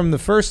vote for him the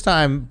first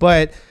time,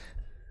 but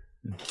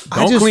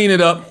don't clean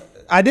it up.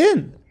 I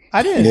didn't.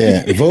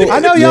 Yeah, vote. I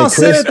know y'all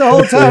said it the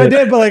whole time I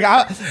did, but like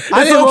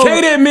it's okay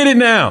to admit it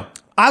now.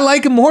 I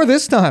like him more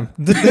this time.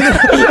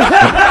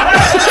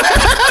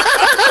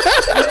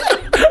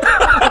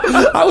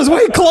 I was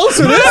way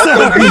closer this time.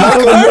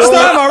 The first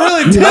time I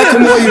really did. I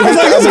was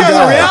like, this guy's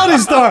a reality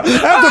star.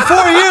 After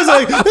 4 years,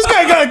 like, this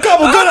guy got a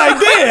couple good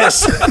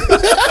ideas.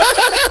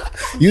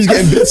 You was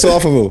getting bits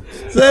off of him.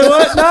 Say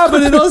what? Nah,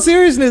 but in all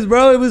seriousness,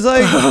 bro, it was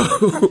like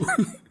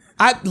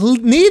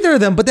neither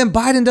of them. But then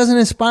Biden doesn't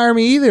inspire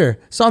me either.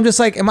 So I'm just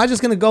like, am I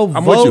just gonna go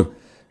I'm vote? with you.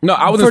 No,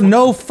 I was for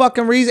no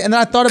fucking reason. And then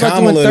I thought about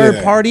doing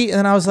third party, and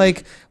then I was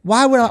like,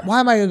 why am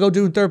I gonna go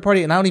do third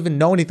party? And I don't even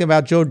know anything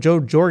about Joe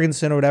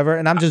Jorgensen or whatever.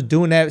 And I'm just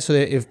doing that so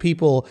that if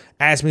people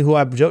ask me who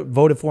I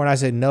voted for and I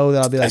say no,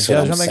 that I'll be like,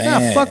 Judge. I'm like,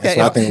 nah, fuck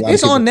that.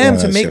 It's on them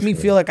to make me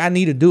feel like I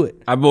need to do it.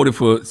 I voted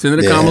for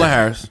Senator Kamala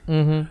Harris.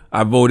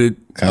 I voted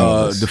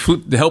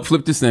to help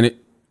flip the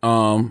Senate,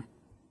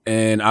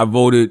 and I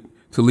voted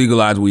to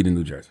legalize weed in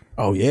New Jersey.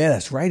 Oh yeah,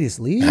 that's right. It's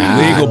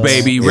legal,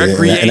 baby.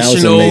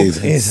 Recreational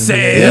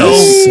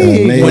sales.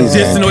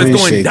 Medicinal is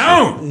going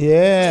down.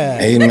 Yeah.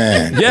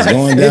 Amen. Yeah. It's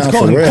going down. It's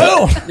going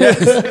down.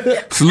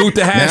 Yes. Salute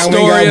to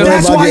Astoria.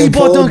 That's why you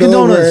bought Dunkin'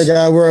 Donuts.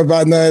 Gotta worry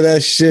about none of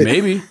that shit.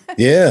 Maybe.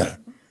 Yeah.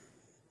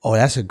 Oh,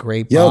 that's a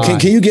great. Yo,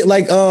 can you get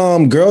like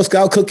Girl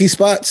Scout cookie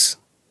spots?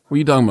 What are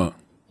you talking about?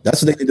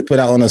 That's what they need to put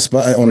out on a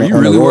spot. You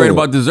really worried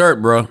about dessert,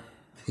 bro?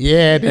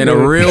 Yeah, in a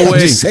real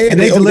way. Saying,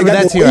 they deliver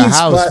that to your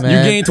house, man.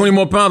 You gain 20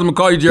 more pounds, I'm gonna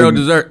call you Gerald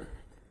Dessert.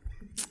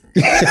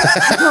 I'm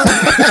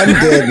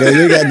dead, man.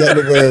 You got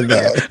nothing to worry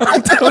about.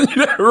 I'm telling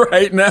you that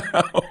right now.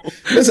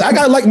 Listen, I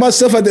gotta like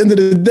myself at the end of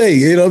the day.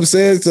 You know what I'm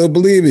saying? So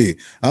believe me,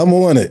 I'm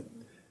on it.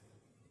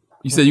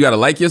 You said you gotta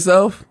like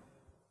yourself?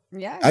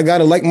 Yeah. I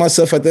gotta like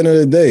myself at the end of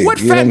the day. What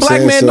fat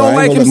black man don't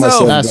like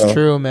himself? That's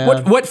true, man.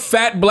 What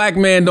fat black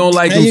man don't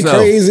like himself? You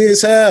crazy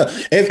as hell.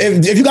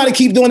 If you gotta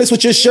keep doing this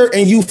with your shirt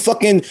and you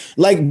fucking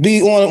like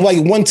be on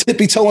like one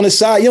tippy toe on the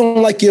side, you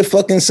don't like your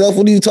fucking self.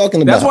 What are you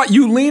talking about? That's why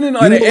you leaning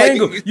on the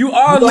angle. You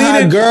are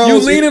leaning. Girls, you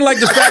leaning like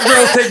the fat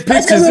girls take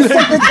pictures.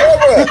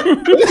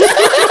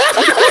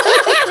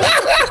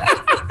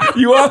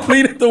 You are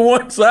leaning to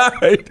one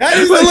side. That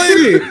is the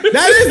lady.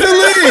 That is the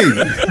lady.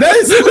 That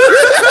is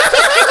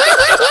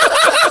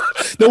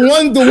the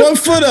one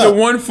foot up. The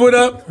 1 foot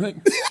up.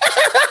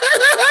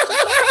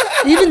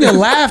 Even the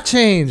laugh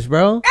changed,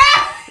 bro.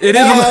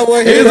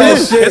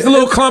 It's a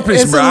little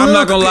clumpish, bro. I'm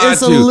not gonna lie to you.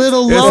 It's a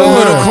little low. It's a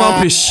little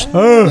clumpish.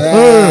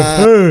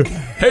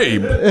 Hey,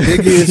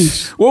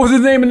 what was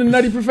his name in the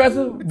Nutty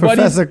Professor?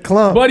 Professor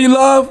Clump. Buddy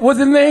Love. What's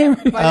his name?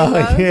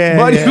 Yeah.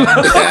 Buddy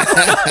Love.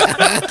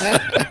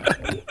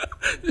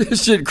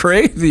 This shit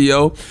crazy,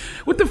 yo.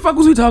 What the fuck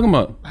was we talking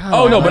about?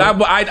 Oh no, but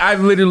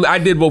I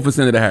did vote for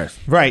Senator Harris.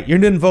 Right, you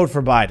didn't vote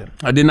for Biden.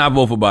 I did not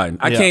vote for Biden.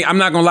 I'm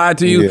not gonna lie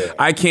to you. Yeah.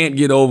 I can't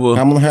get over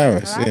Kamala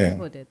Harris. Yeah.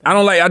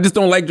 I just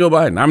don't like Joe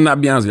Biden. I'm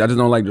not being honest with you. I just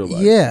don't like Joe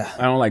Biden. Yeah.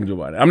 I don't like Joe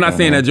Biden. I'm not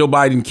saying that Joe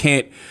Biden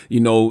can't,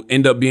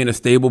 end up being a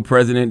stable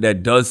president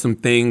that does some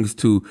things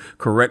to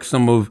correct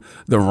some of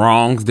the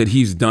wrongs that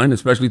he's done,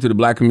 especially to the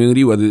black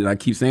community, whether I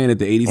keep saying it,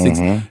 the 86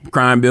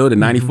 crime bill, the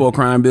 94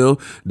 crime bill,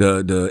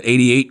 the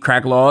 88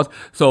 crack laws.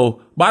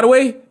 So, by the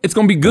way, it's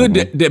going to be good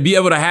to be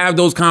able to have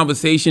those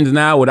conversations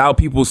now without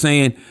people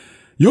saying,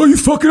 yo, you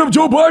fucking up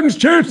Joe Biden's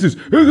chances.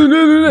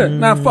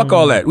 Nah, fuck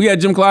all that. We had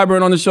Jim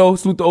Clyburn on the show.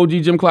 Salute to OG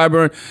Jim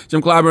Clyburn.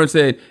 Jim Clyburn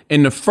said,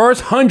 in the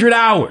first 100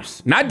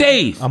 hours, not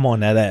days. I'm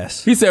on that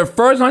ass. He said,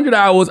 first 100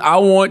 hours, I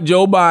want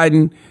Joe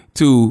Biden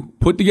to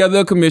put together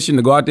a commission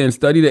to go out there and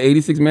study the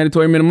 86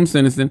 mandatory minimum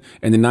sentencing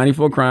and the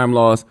 94 crime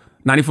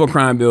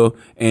bill.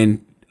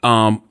 And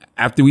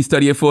after we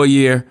study it for a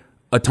year,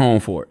 atone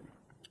for it.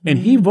 And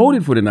he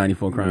voted for the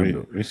 94 crime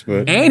bill.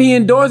 Respect. And he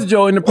endorsed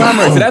Joe in the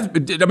primary. So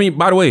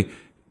by the way,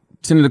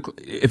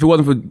 if it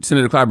wasn't for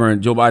Senator Clyburn,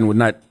 Joe Biden would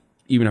not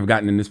even have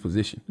gotten in this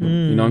position. You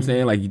know what I'm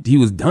saying? Like, he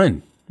was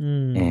done.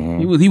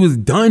 He was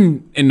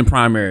done in the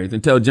primaries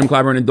until Jim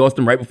Clyburn endorsed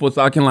him right before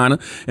South Carolina,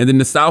 and then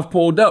the South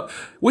pulled up,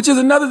 which is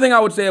another thing I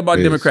would say about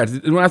Democrats.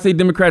 When I say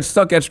Democrats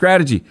suck at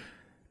strategy,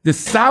 the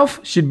South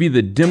should be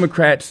the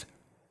Democrats'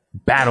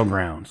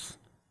 battlegrounds.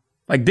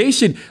 Like, they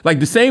should, like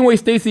the same way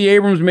Stacey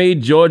Abrams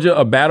made Georgia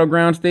a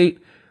battleground state,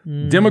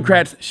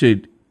 Democrats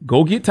should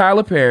go get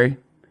Tyler Perry,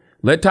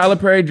 Let Tyler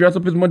Perry dress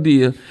up as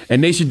Madea,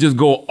 and they should just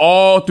go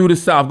all through the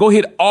South. Go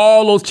hit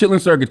all those chilling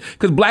circuits,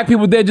 because black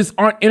people there just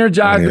aren't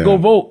energized to go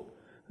vote.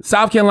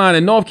 South Carolina,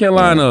 North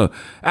Carolina,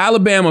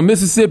 Alabama,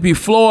 Mississippi,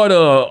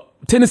 Florida,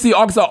 Tennessee,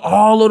 Arkansas,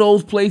 all of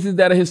those places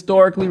that are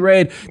historically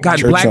red got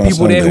Church black on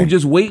people there Sunday. who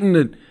just waiting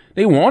to.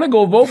 They want to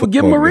go vote, but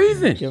give them a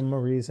reason. Give them a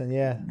reason,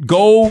 yeah.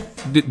 Go.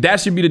 That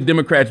should be the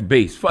Democrats'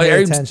 base.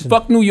 Pay attention.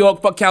 Fuck New York.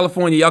 Fuck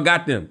California. Y'all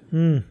got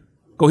them.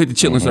 Go hit the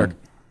Chitlin Circuit.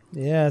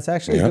 Yeah, it's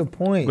actually a good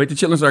point. Go hit the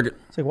Chitlin Circuit.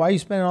 It's like, why are you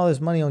spending all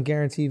this money on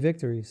guaranteed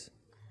victories?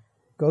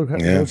 Go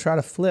try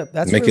to flip.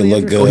 That's Make really it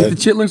look Go good. hit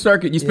the Chitlin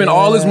Circuit. You spend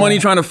all this money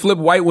trying to flip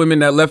white women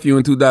that left you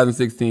in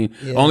 2016,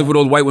 only for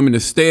those white women to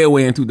stay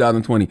away in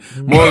 2020.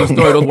 Moral of the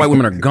story: those white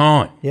women are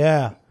gone.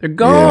 Yeah. They're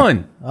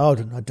gone. Oh,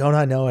 don't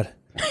I know it?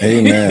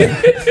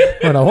 Amen.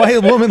 When a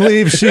white woman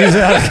leaves, she's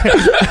out.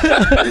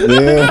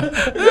 Yeah.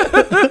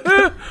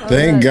 Thank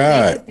They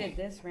God. just did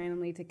this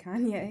randomly to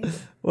Kanye.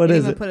 What They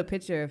is even it? put a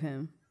picture of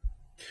him.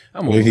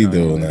 I'm What over he Kanye.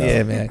 doing now?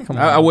 Yeah, man. Come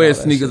on. I wear his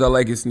bro, that sneakers. shit. I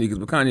like his sneakers,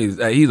 but Kanye's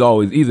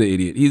he's an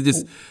idiot. He's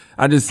just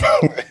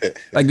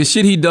like the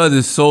shit he does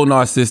is so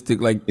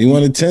narcissistic. Like You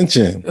want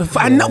attention?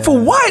 I know for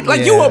what?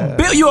 Like you're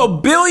a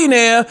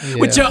billionaire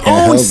with your own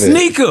help it.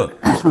 sneaker.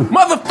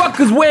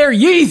 Motherfuckers wear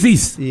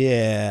Yeezys.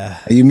 Yeah.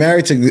 You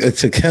married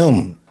to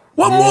Kim?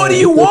 What more do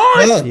you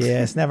want? Fuck.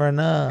 Yeah, it's never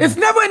enough. It's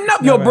never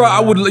enough. Yo,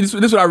 bro, this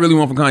is what I really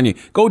want from Kanye.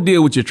 Go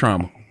deal with your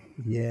trauma.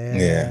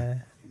 Yeah.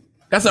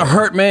 That's a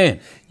hurt man.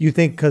 You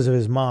think because of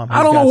his mom?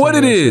 I don't know what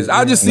it is.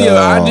 I just see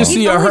I just see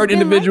He's a always hurt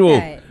been individual.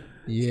 Like that.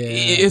 Yeah.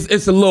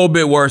 It's a little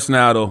bit worse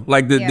now though.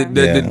 Like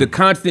the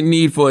constant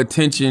need for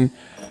attention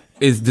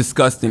is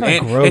disgusting. Kinda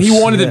And gross, he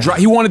wanted yeah. to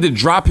drop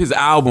drop his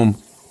album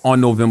on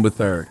November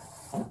 3rd.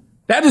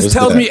 That just What's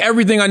tells that? me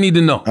everything I need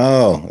to know.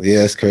 Oh,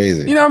 yeah, it's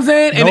crazy. You know what I'm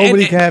saying?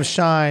 Nobody can have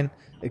shine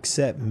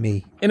except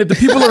me. And if the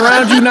people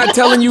around you not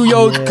telling you,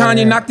 yo,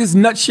 Kanye, knock this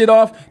nut shit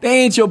off, they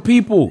ain't your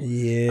people.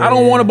 Yeah. I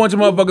don't want a bunch of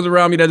motherfuckers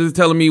around me that is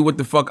telling me what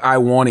the fuck I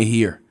want to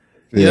hear.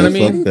 You know what I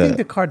mean? I don't think that.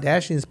 the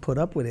Kardashians put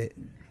up with it.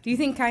 Do you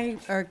think Kanye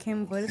or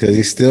Kim voted? Because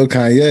he's still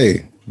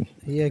Kanye.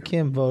 Yeah,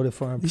 Kim voted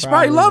for him. She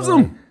probably loves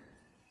him.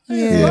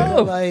 Yeah,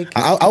 Love. like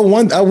I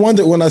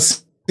wondered when I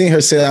seen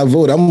her say I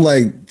vote. I'm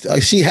like,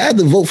 she had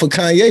to vote for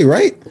Kanye,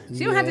 right?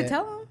 She don't have to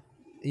tell him.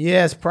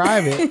 yeah, it's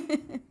private.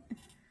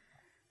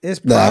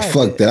 It's Nah, private.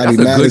 fuck that. I'd That's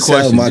be a mad good as hell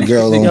if question. my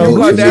girl don't Yo, vote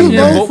for Kardashian me.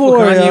 vote vote for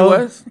for her, Kanye yo.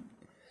 West?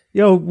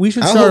 Yo, we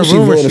should I start hope a she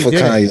rumor voted she for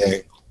did.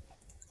 Kanye.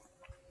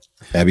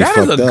 That'd be That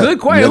is fucked a up. good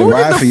question. You Who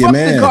gotta ride the for your fuck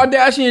did man.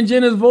 Kardashian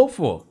Jenners vote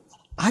for?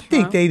 I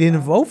think they didn't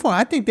vote for him.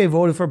 I think they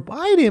voted for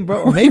Biden,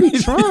 bro. Or maybe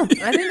Trump.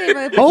 I think they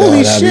voted for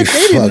Holy that'd be shit,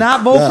 they did fucked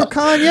not vote up. for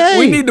Kanye.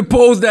 We need to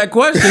pose that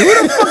question.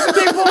 Who the fuck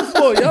did they vote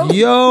for, yo?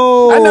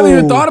 Yo. I never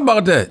even thought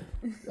about that.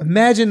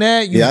 Imagine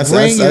that. You Yeah, I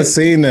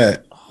seen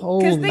that.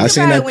 Because think I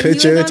seen about that it, when he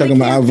picture was on talking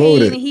the about I campaign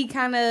voted. and he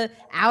kind of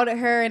outed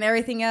her and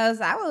everything else.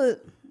 I would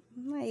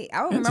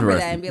remember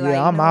that and be like,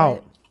 Yeah, I'm you know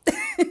out.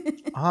 what?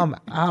 I'm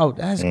out.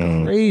 That's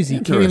crazy.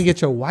 You can't even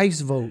get your wife's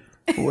vote.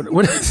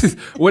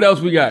 What else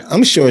we got?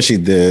 I'm sure she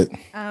did. Do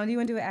you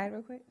want to do an ad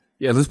real quick?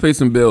 Yeah, let's pay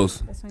some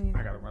bills. That's when you.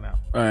 I gotta run out.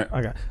 All right.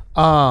 Okay.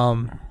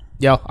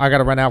 I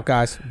gotta run out,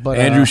 guys. But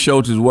Andrew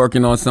Schulz is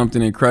working on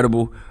something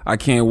incredible. I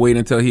can't wait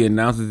until he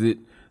announces it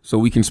so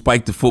we can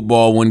spike the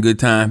football one good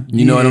time.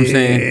 You know what I'm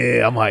saying?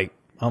 Yeah, I'm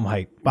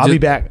hyped. I'll be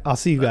back. I'll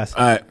see you guys.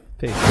 All right.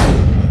 Peace.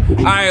 All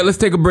right, let's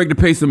take a break to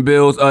pay some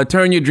bills.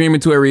 Turn your dream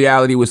into a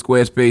reality with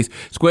Squarespace.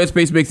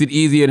 Squarespace makes it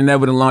easier than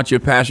ever to launch your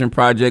passion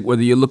project,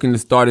 whether you're looking to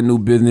start a new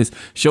business,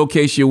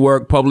 showcase your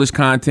work, publish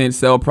content,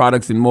 sell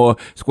products, and more.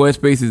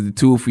 Squarespace is the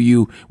tool for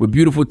you. With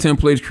beautiful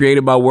templates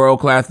created by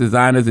world-class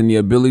designers and the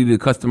ability to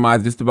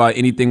customize just about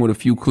anything with a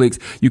few clicks,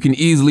 you can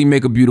easily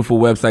make a beautiful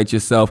website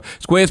yourself.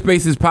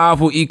 Squarespace's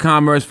powerful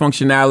e-commerce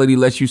functionality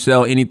lets you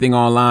sell anything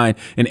online,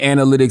 and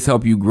analytics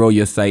help you grow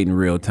your site in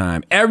real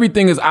time.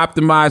 Everything is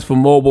optimized for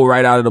mobile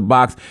right out of the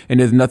box, and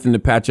there's nothing to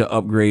patch or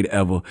upgrade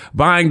ever.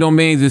 Buying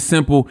domains is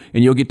simple,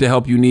 and you'll get the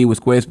help you need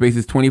with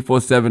Squarespace's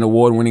 24/7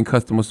 award-winning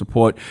customer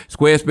support.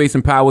 Squarespace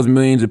empowers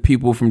millions of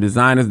people, from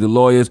designers to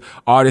lawyers,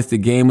 artists to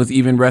gamers,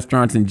 even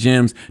restaurants and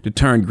gyms, to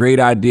turn great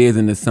ideas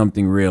into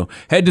something real.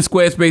 Head to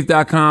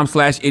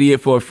squarespace.com/idiot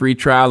for a free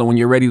trial, and when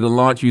you're ready to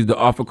launch, use the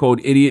offer code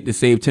IDIOT to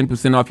save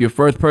 10% off your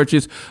first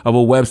purchase of a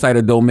website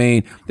or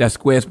domain. That's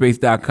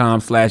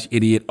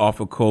squarespace.com/idiot,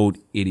 offer code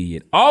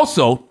IDIOT.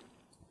 Also,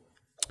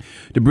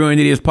 the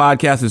Brilliant Idiots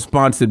podcast is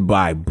sponsored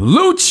by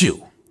Blue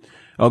Chew.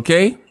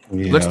 Okay?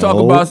 Let's talk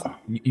about...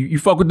 You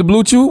fuck with the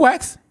Blue Chew,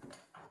 Wax?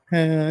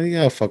 Yeah, you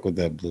gotta fuck with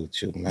that Blue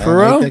Chew, man. For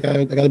real? I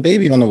got a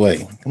baby on the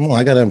way. Come on,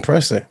 I gotta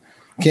impress her.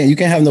 You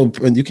can't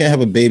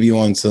have a baby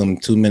on some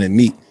 2-minute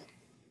meat.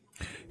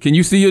 Can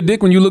you see your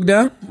dick when you look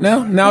down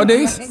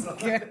nowadays?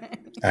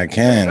 I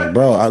can,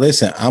 bro.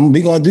 Listen,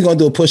 we gonna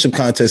do a push-up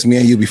contest, me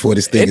and you, before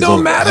this thing It is don't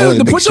over. I matter. wanna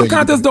The make push-up sure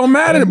contest don't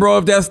matter, bro.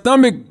 If that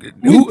stomach...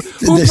 Who the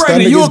pregnant?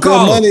 stomach You is a good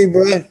caller. money,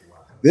 bro.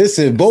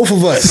 Listen, both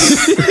of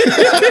us.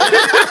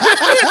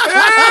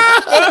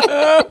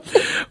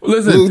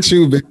 Listen. Blue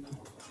Chew, man.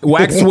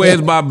 Wax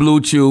swears by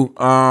Blue Chew.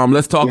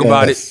 Let's talk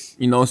about it.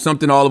 You know,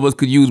 something all of us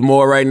could use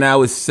more right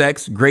now is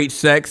sex, great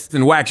sex.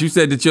 And Wax, you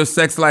said that your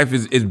sex life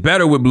is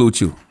better with Blue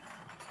Chew.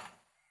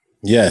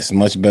 Yes,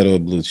 much better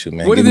with Blue Chew,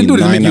 man. What does it do?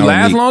 Does it make you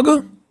last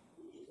longer?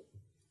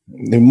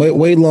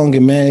 Way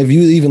longer, man. If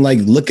you even like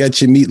look at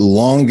your meat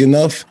long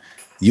enough,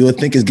 you would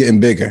think it's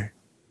getting bigger.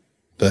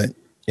 But,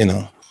 you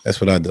know,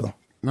 that's what I do.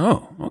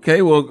 Oh,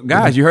 okay. Well,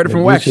 guys, you heard it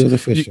from Wax.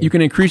 You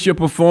can increase your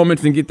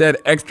performance and get that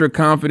extra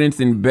confidence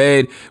in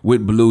bed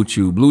with Blue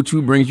Chew. Blue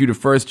Chew brings you the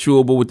first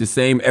chewable with the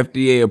same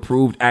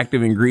FDA-approved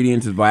active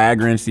ingredients as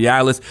Viagra and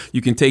Cialis.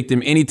 You can take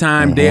them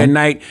anytime, day or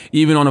night,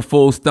 even on a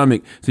full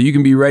stomach, so you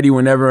can be ready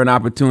whenever an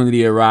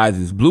opportunity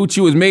arises. Blue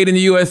Chew is made in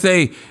the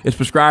USA. It's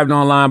prescribed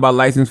online by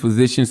licensed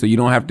physicians, so you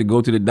don't have to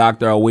go to the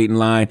doctor or wait in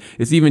line.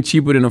 It's even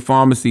cheaper than a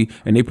pharmacy,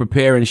 and they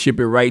prepare and ship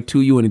it right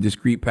to you in a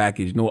discreet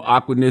package. No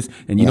awkwardness,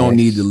 and you don't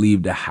need to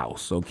leave the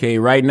house. Okay,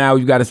 right now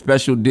we've got a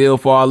special deal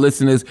for our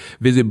listeners.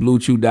 Visit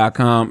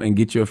bluechew.com and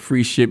get your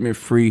free shipment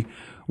free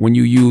when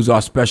you use our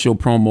special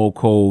promo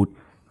code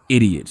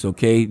idiots.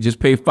 Okay, just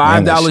pay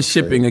 $5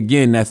 shipping.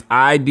 Again, that's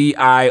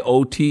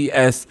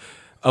IDIOTS.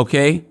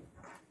 Okay,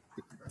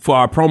 for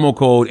our promo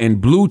code, and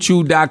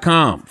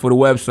bluechew.com for the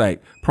website.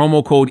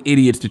 Promo code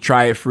idiots to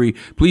try it free.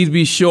 Please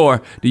be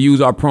sure to use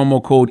our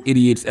promo code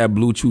idiots at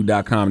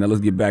bluechew.com. Now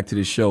let's get back to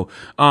the show.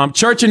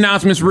 Church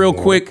announcements real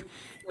quick.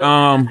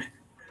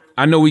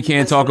 I know we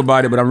can't talk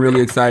about it, but I'm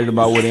really excited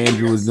about what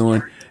Andrew is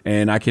doing,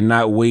 and I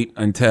cannot wait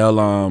until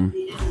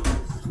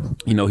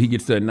you know, he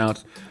gets to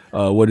announce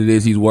what it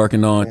is he's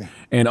working on,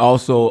 and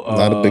also a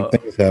lot of big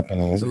things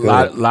happening. A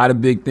lot of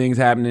big things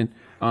happening.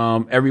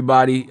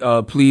 Everybody,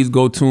 please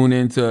go tune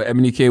in to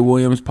Ebony K.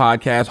 Williams'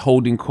 podcast,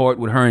 Holding Court,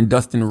 with her and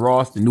Dustin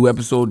Ross. The new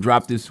episode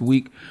dropped this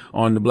week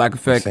on the Black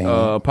Effect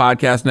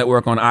podcast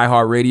network on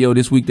iHeartRadio.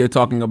 This week they're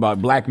talking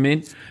about black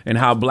men and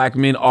how black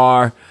men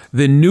are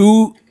the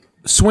new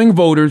swing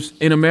voters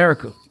in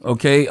America.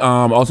 Okay.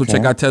 Also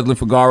check out Teslin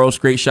Figaro,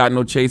 Straight Shot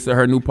No Chaser.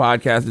 Her new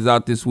podcast is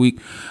out this week.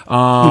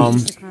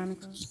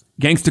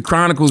 Gangsta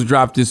Chronicles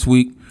dropped this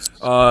week.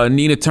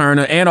 Nina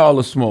Turner and All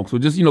the Smoke. So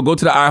just, you know, go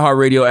to the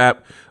iHeartRadio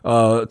app,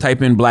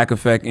 type in Black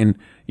Effect, and,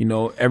 you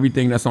know,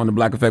 everything that's on the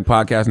Black Effect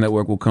podcast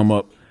network will come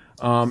up.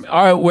 All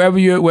right, wherever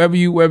you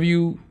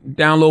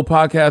download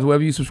podcasts,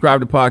 wherever you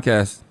subscribe to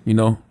podcasts, you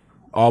know,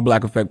 all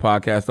Black Effect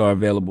podcasts are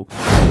available.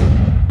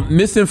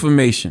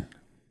 Misinformation.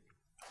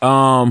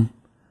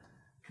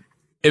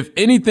 If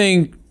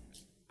anything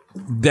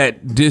that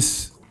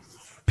this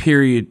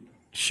period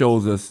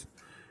shows us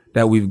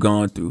that we've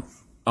gone through,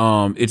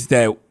 it's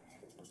that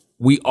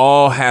we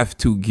all have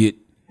to get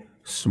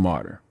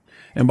smarter.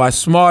 And by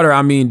smarter,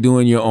 I mean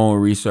doing your own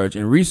research.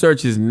 And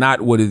research is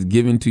not what is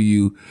given to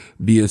you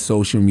via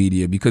social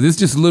media, because it's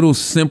just little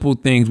simple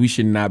things we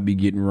should not be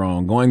getting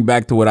wrong. Going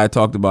back to what I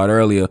talked about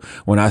earlier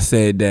when I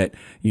said that,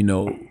 you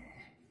know,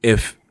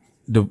 if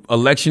the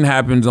election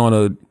happens on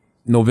a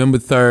November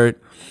 3rd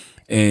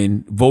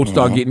and votes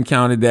start getting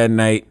counted that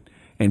night,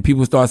 and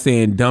people start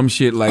saying dumb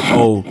shit like,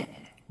 oh,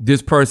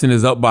 this person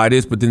is up by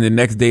this, but then the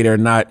next day they're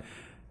not.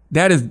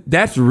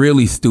 That's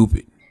really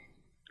stupid,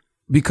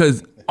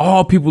 because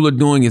all people are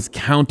doing is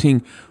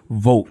counting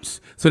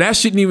votes. So that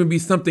shouldn't even be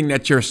something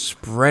that you're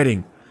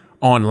spreading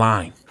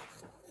online.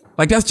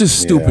 Like, that's just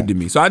stupid to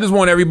me. So I just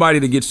want everybody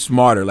to get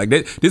smarter. Like,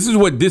 this is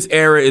what this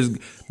era is.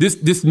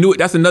 This new,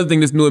 that's another thing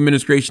this new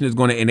administration is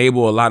going to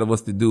enable a lot of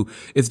us to do.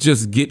 It's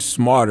just get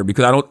smarter,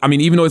 because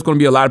even though it's going to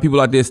be a lot of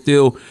people out there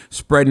still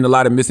spreading a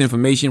lot of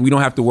misinformation, we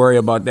don't have to worry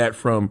about that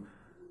from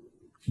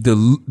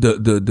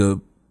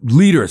the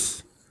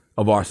leaders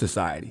of our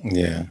society.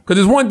 Yeah. Because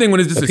there's one thing when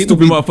it's just a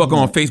stupid motherfucker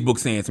on Facebook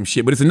saying some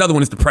shit, but it's another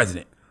when it's the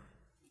president.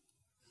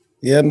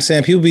 Yeah, I'm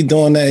saying people be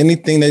doing that.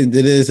 Anything that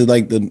is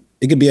like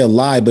it could be a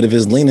lie, but if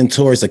it's leaning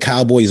towards the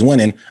Cowboys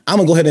winning, I'm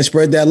gonna go ahead and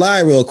spread that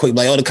lie real quick.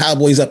 Like, oh, the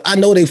Cowboys up. I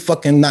know they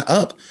fucking not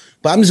up,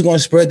 but I'm just gonna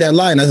spread that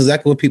lie. And that's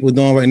exactly what people are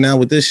doing right now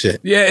with this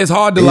shit. Yeah, it's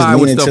hard to lie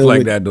with stuff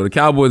like that, though. The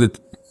Cowboys,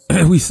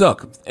 we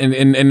suck, and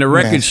the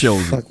record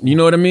shows it. You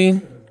know what I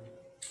mean?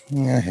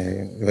 Yeah,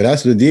 but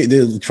that's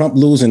the Trump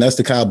losing. That's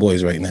the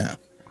Cowboys right now.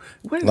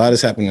 A lot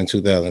is happening in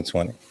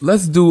 2020.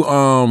 Let's do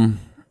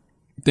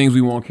things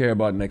we won't care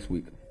about next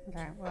week.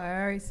 Okay. Well, I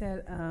already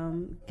said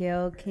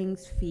Gail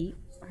King's feet.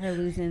 Her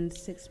losing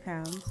 6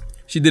 pounds.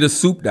 She did a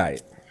soup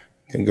diet.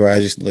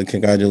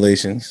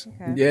 Congratulations.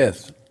 Okay.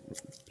 Yes.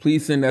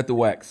 Please send that to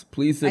Wax.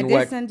 Please send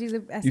Wax. Send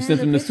you you sent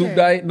them the soup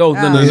diet? No.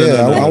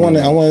 I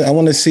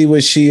want to see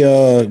what she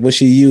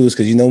used,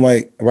 because, you know,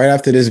 right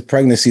after this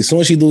pregnancy, as soon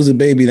as she loses a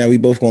baby, now we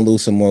both gonna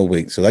lose some more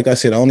weight. So like I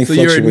said, I only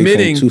fluctuate from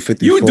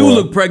 254. You do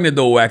look pregnant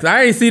though, Wax.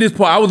 I ain't see this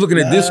part. I was looking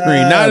at this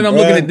screen. Now that I'm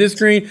looking at this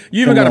screen,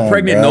 you even got a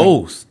pregnant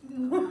nose.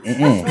 You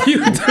do.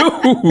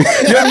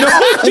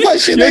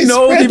 Your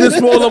nose even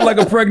swollen up like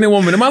a pregnant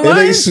woman. Am I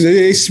lying?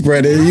 They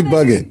spread it. You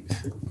bugging.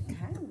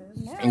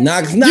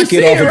 Knock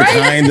it off with the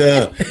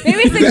kinda.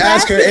 You can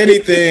ask her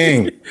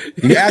anything.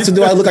 You can ask her,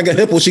 do I look like a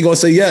hippo? She gonna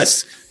say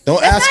yes.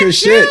 Don't ask her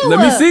shit. Let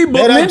me see,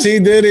 Get up, T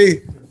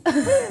Diddy.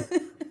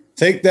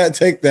 Take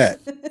that.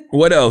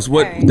 What else?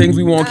 What things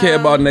we won't care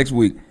about next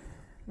week?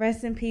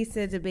 Rest in peace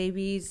to the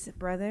baby's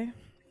brother.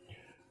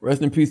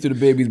 Rest in peace to the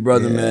baby's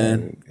brother,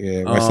 man.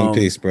 Yeah, rest in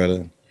peace,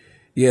 brother.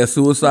 Yeah,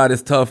 suicide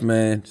is tough,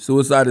 man.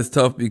 Suicide is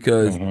tough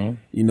because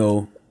you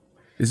know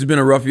this has been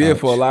a rough year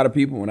for a lot of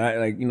people.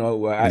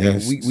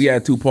 And we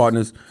had two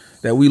partners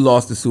that we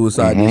lost to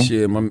suicide this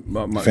year.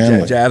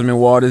 My Jasmine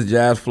Waters,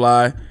 Jazz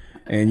Fly,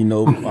 and you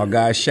know our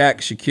guy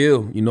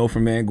Shaquille, you know,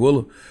 from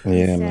Anguilla.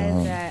 Yeah,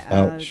 man.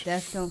 That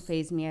death don't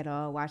faze me at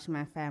all. Watching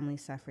my family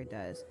suffer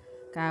does.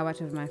 God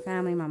watch over my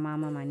family, my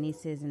mama, my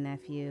nieces and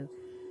nephew,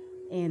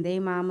 and they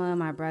mama,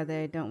 my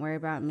brother. Don't worry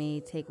about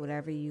me. Take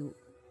whatever you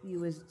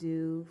was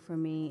due for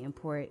me and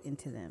pour it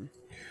into them.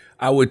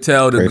 I would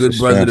tell the good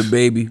brother, the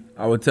baby.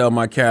 I would tell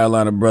my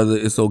Carolina brother,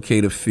 it's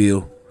okay to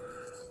feel.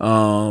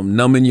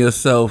 Numbing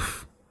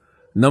yourself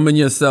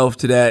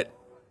to that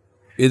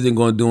isn't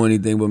going to do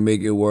anything but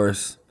make it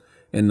worse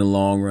in the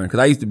long run. Because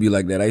I used to be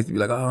like that. I used to be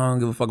like, oh, I don't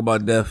give a fuck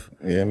about death.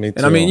 Yeah, me too.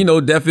 And I mean, you know,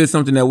 death is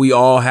something that we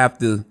all have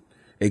to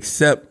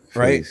accept,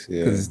 right?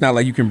 Because it's not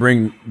like you can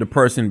bring the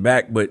person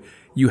back, but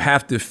you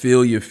have to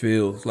feel your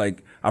feels.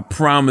 Like, I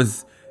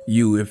promise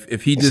you,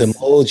 if he just... It's a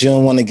mode you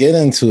don't want to get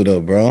into, though,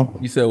 bro.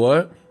 You said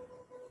what?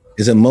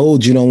 It's a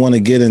mode you don't want to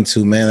get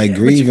into, man. Like,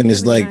 grieving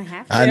is like...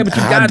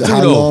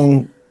 how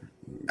long...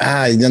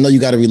 I know you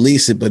got to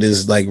release it, but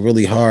it's like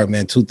really hard,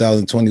 man.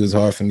 2020 was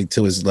hard for me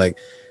too. It's like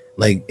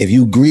if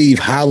you grieve,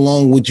 how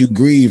long would you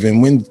grieve,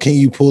 and when can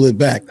you pull it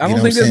back? I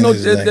don't think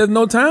there's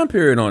no time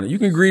period on it. You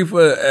can grieve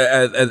for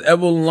as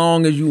ever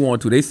long as you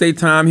want to. They say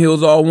time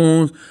heals all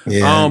wounds.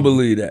 Yeah. I don't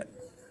believe that.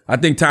 I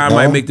think time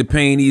might make the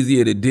pain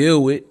easier to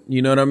deal with.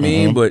 You know what I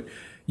mean? But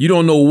you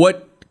don't know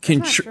what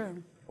can.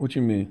 What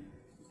you mean?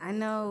 I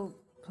know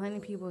plenty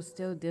of people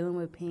still dealing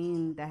with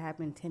pain that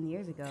happened 10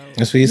 years ago.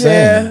 That's what you're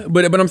saying. Yeah,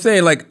 but I'm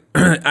saying, like,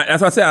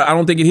 as I said, I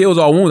don't think it heals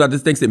all wounds. I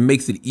just think it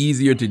makes it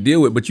easier to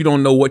deal with, but you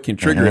don't know what can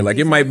trigger it. Like,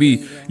 it might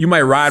be, you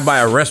might ride by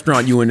a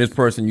restaurant you and this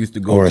person used to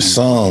go to. Or a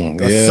song.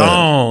 A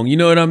song, you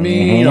know what I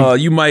mean?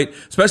 You might,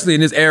 especially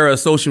in this era of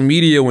social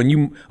media, when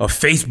a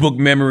Facebook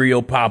memory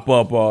will pop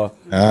up, or,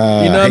 you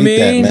know what I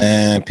mean? That,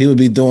 man. People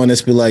be doing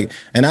this, be like,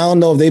 and I don't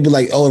know if they be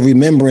like, oh,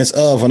 remembrance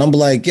of, and I'm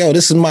like, yo,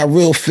 this is my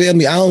real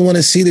family. I don't want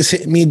to see this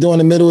hit me during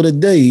the middle of the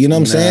day. You know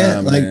what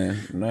I'm saying? Like,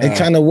 it's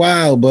kind of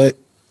wild, but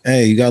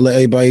hey, you gotta let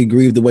everybody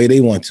grieve the way they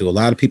want to. A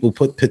lot of people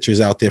put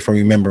pictures out there for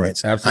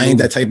remembrance. Absolutely. I ain't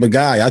that type of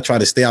guy. I try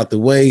to stay out the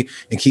way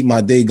and keep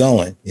my day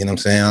going. You know what I'm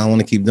saying? I don't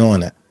want to keep doing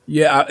that.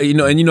 Yeah,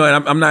 and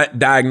I'm not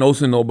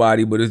diagnosing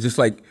nobody, but it's just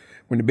like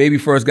when the baby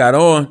first got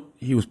on,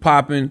 he was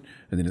popping,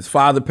 and then his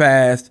father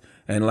passed,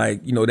 and like,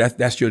 you know,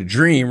 that's your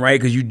dream,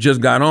 right? Because you just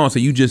got on, so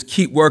you just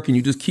keep working,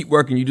 and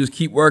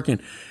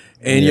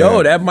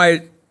that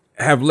might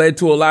have led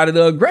to a lot of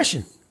the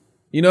aggression.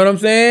 You know what I'm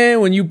saying?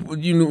 When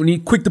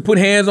you quick to put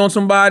hands on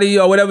somebody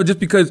or whatever, just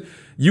because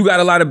you got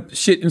a lot of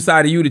shit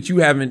inside of you that you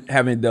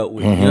haven't dealt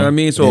with. You know what I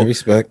mean? So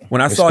when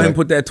I saw him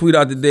put that tweet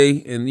out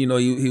today, and you know,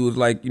 he was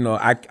like, you know,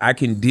 I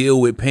can deal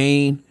with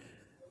pain.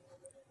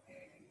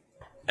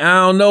 I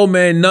don't know,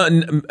 man.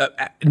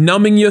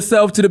 Numbing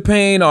yourself to the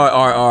pain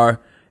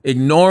or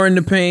ignoring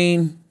the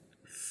pain,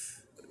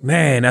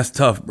 man, that's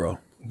tough, bro.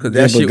 Because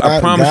that shit, I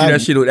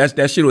promise you,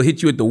 that shit will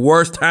hit you at the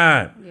worst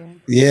time.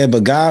 Yeah,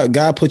 but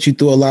God put you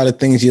through a lot of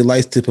things in your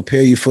life to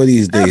prepare you for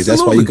these days. Absolutely.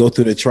 That's why you go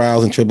through the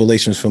trials and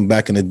tribulations from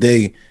back in the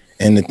day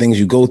and the things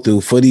you go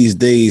through for these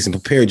days and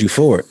prepared you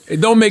for it.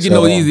 It don't make it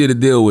no easier to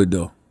deal with,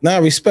 though. Nah,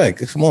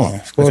 respect. Come on.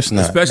 Of course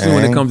not. Especially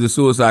when it comes to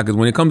suicide. Because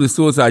when it comes to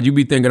suicide, you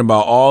be thinking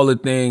about all the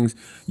things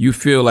you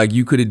feel like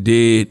you could have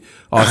did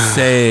or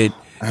said,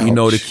 you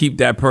know, to keep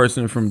that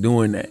person from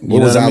doing that.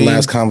 What was our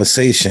last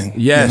conversation? Yes.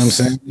 You know what I'm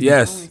saying?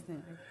 Yes.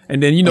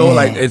 And then, you know,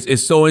 like,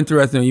 it's so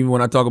interesting, even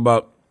when I talk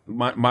about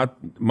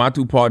my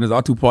two partners,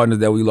 our two partners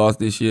that we lost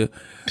this year.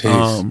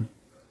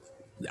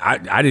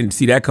 I didn't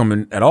see that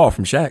coming at all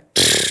from Shaq.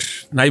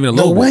 Not even a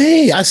little bit. No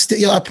way.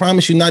 I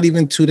promise you, not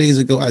even 2 days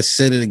ago, I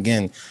said it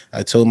again.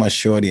 I told my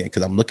shorty,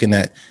 because I'm looking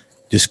at,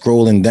 just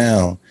scrolling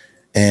down,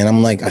 and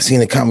I'm like, I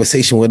seen a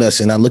conversation with us,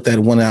 and I looked at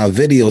one of our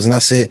videos, and I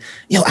said,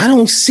 yo, I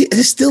don't see,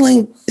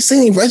 it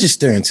ain't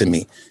registering to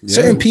me. Yeah.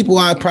 Certain people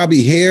I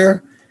probably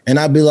hear, and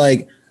I'd be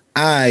like,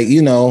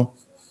 you know,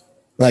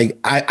 like,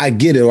 I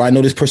get it, or I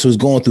know this person was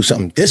going through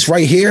something. This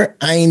right here,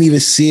 I ain't even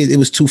see it. It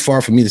was too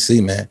far for me to see,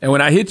 man. And when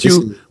I hit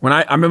you,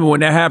 I remember when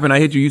that happened, I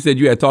hit you, you said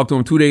you had talked to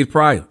him 2 days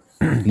prior.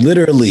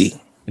 Literally.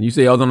 And you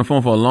say I was on the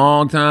phone for a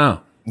long time.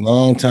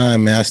 Long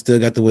time, man. I still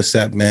got the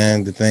WhatsApp,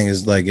 man. The thing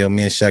is, like, yo,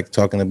 me and Shaq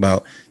talking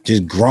about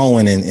just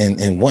growing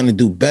and wanting to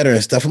do better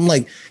and stuff. I'm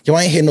like, yo,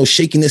 I ain't hear no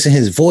shakiness in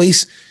his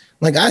voice.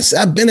 Like,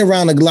 I've been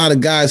around a lot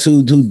of guys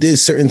who did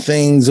certain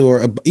things,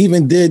 or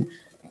even did,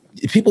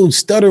 people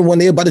stutter when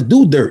they're about to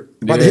do dirt,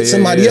 about to hit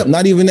somebody up,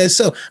 not even that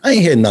self. I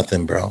ain't hear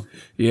nothing, bro.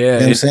 Yeah. You know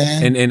what I'm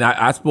saying? And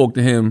I spoke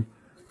to him,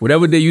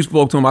 whatever day you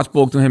spoke to him, I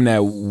spoke to him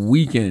that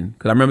weekend.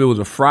 Because I remember it was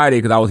a Friday,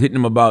 because I was hitting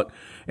him about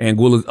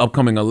Anguilla's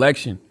upcoming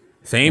election.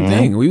 Same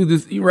thing. We was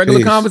just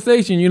regular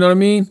conversation, you know what I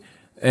mean?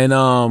 And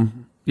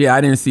yeah,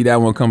 I didn't see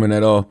that one coming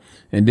at all.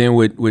 And then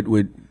with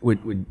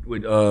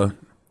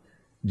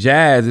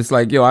Jazz, it's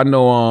like, yo, I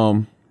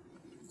know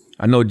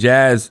I know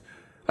Jazz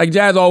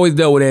always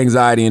dealt with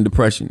anxiety and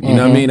depression. You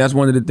know what I mean? That's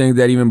one of the things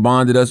that even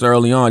bonded us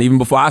early on. Even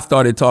before I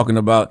started talking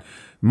about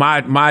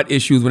my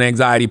issues with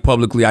anxiety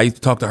publicly, I used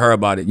to talk to her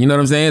about it. You know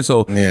what I'm saying?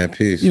 So Yeah,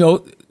 peace. you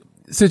know,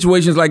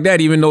 situations like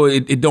that, even though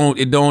it don't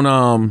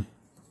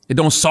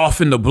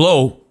soften the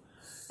blow,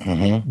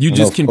 you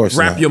just can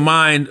wrap your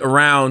mind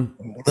around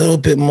a little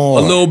bit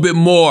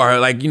more.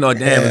 Like, you know,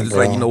 damn, it's just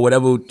like, you know,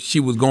 whatever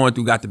she was going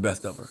through got the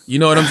best of her. You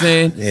know what I'm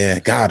saying? Yeah,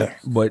 got her.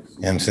 But you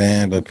know what I'm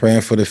saying? But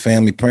praying for the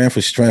family, praying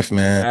for strength,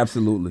 man.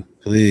 Absolutely.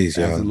 Please,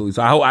 yo. Absolutely.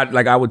 So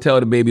I would tell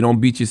the baby, don't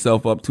beat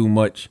yourself up too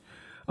much.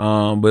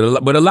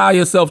 But allow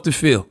yourself to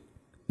feel.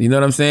 You know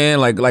what I'm saying?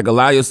 Like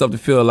allow yourself to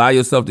feel, allow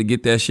yourself to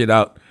get that shit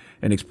out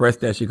and express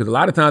that shit. Because a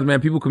lot of times,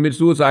 man, people commit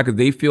suicide because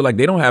they feel like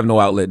they don't have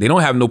no outlet. They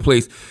don't have no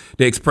place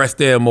to express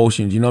their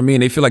emotions. You know what I mean?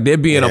 They feel like they're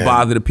being a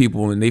bother to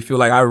people, and they feel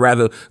like I'd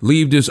rather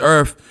leave this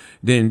earth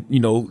than, you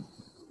know,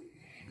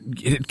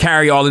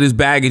 carry all of this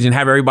baggage and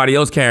have everybody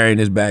else carrying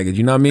this baggage.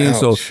 You know what I mean?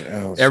 Ouch,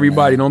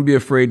 Everybody, man. don't be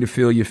afraid to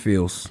feel your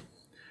feels.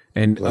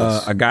 And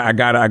I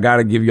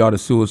gotta give y'all the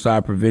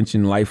suicide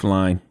prevention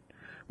lifeline.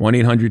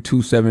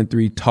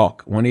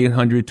 1-800-273-TALK.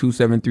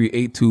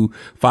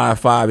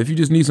 1-800-273-8255. If you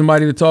just need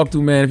somebody to talk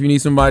to, man, if you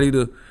need somebody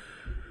to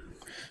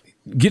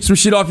get some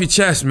shit off your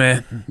chest,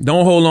 man,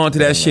 don't hold on to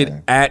that shit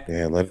at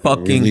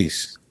fucking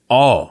release.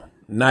 all.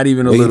 Not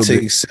even a little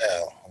bit.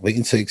 Wait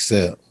until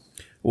excel.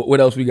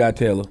 What else we got,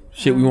 Taylor?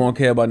 Shit we won't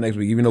care about next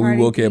week, even though we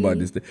will care about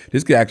this.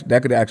 That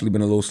could actually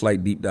been a little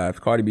slight deep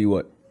dive. Cardi B,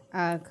 what?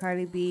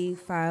 Cardi B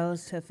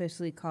files to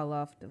officially call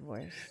off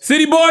divorce.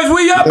 City boys,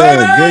 we up,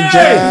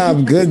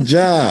 baby! Good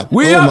job.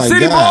 We up,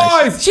 City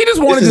boys! She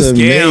just wanted to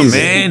scam,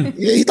 man.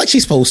 Yeah, like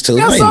she's supposed to.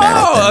 That's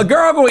all. A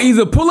girl gonna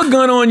either pull a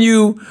gun on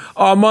you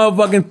or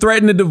motherfucking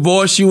threaten to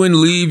divorce you and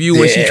leave you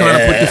when she trying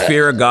to put the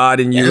fear of God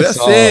in you. That's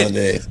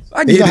it.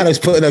 I get you know how that's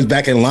putting us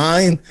back in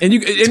line? And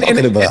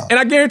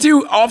I guarantee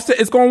you, Offset,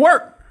 it's gonna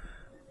work.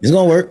 It's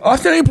gonna work.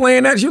 Offset ain't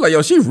playing that. She like,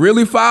 yo, she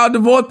really filed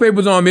divorce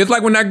papers on me. It's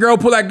like when that girl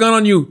pull that gun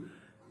on you.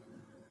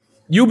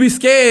 You'll be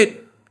scared,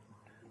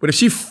 but if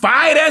she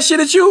fire that shit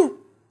at you,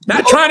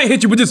 not trying to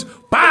hit you, but just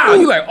bow,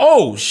 you like,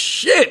 oh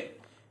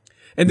shit.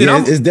 And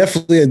then it's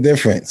definitely a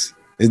difference.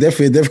 It's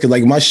definitely a difference. Cause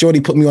like my shorty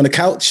put me on the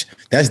couch,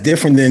 that's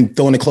different than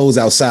throwing the clothes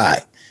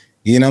outside.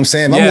 You know what I'm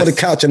saying? If I'm on the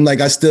couch, I'm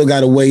like, I still got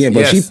to weigh in.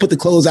 But if she put the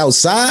clothes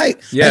outside,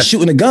 that's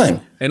shooting a gun.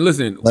 And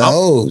listen, like,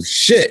 oh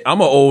shit.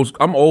 I'm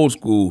old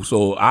school,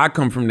 so I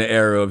come from the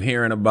era of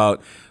hearing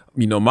about,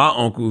 you know, my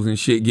uncles and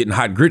shit getting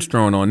hot grits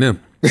thrown on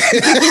them. You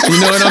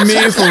know what I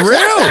mean? For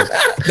real.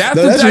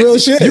 That's real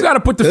shit. You got to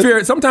put the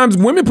fear. Sometimes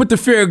women put the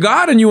fear of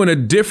God in you in a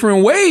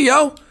different way,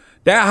 yo.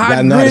 That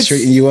hot grits,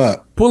 straighten you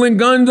up, pulling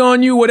guns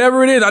on you,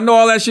 whatever it is. I know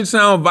all that shit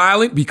sound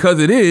violent because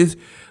it is.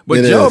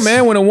 But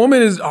man, when a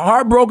woman is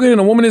heartbroken and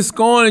a woman is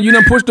scorned and you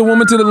done push the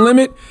woman to the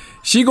limit,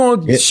 she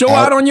gonna show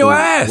out on your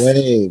ass.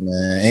 Wait,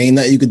 man. Ain't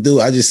nothing you could do.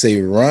 I just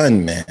say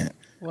run, man.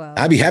 Wow.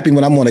 I be happy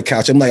when I'm on the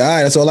couch. I'm like, all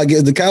right, that's all I get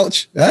is the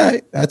couch. All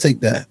right, I take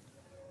that.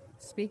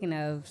 Speaking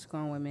of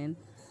scorned women,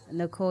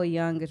 Nicole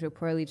Young is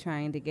reportedly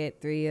trying to get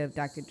 3 of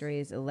Dr.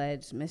 Dre's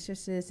alleged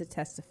mistresses to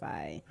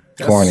testify.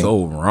 That's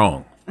so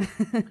wrong.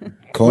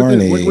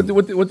 Corny.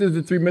 What does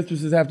the 3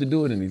 mistresses have to do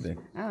with anything?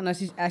 I don't know.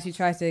 She actually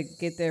tries to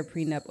get their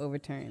prenup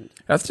overturned.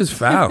 That's just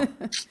foul.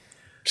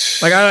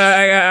 Like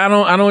I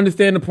don't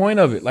understand the point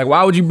of it. Like,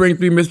 why would you bring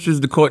 3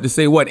 mistresses to court to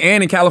say what?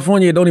 And in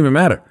California, it don't even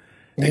matter.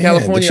 In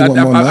California, and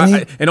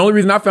the only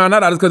reason I found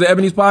that out is because of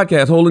Ebony's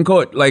podcast, Holding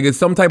Court. Like, it's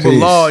some type of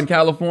law in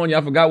California.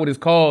 I forgot what it's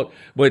called,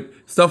 but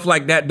stuff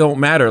like that don't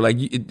matter. Like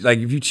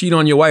if you cheat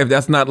on your wife,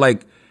 that's not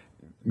like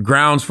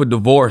grounds for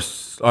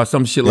divorce or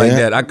some shit like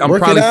that. I'm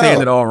probably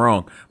saying it all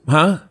wrong,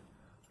 huh?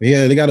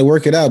 Yeah, they got to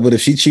work it out. But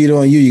if she cheated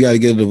on you, you got to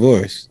get a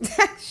divorce.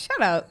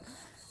 Shut up.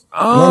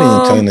 I'm not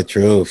even telling the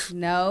truth.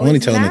 No, I'm only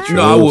telling the truth.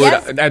 No, I would.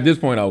 Yes. At this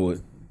point, I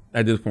would.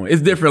 At this point,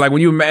 it's different. Like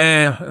when you're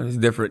man, it's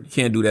different. You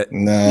can't do that.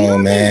 No, you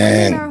don't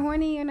man. Think women are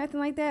horny or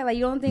nothing like that. Like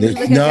you don't think we look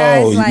at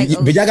guys like?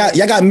 But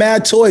y'all got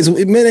mad toys.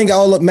 Men ain't got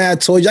all up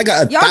mad toys. Y'all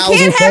got 1,000 toys. Y'all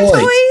can't have toys.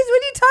 What are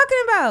you talking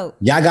about?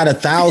 Y'all got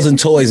 1,000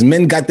 toys.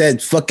 Men got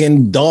that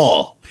fucking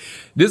doll.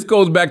 This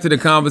goes back to the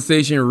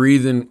conversation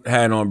Reason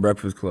had on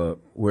Breakfast Club,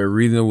 where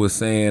Reason was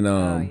saying,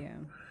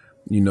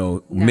 you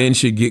know, men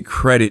should get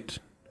credit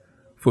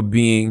for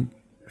being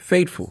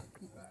faithful.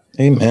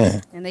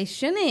 Amen. And they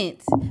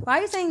shouldn't. Why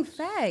are you saying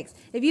facts?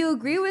 If you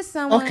agree with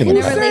someone in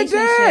a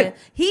relationship,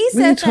 he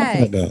said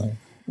facts.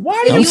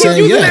 Why do you keep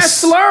using that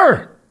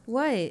slur?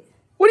 What?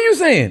 What are you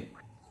saying?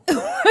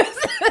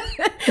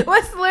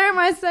 What slur am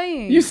I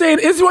saying? You saying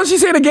is what she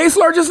said a gay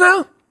slur just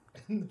now?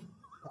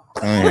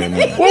 I don't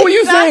know. What were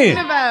you saying?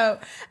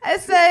 About? I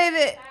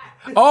said.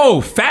 Oh,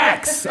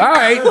 facts. All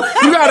right,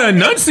 you gotta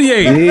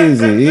enunciate.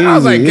 Easy, I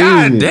was like,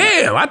 God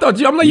damn! I thought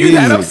I'm like, you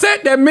that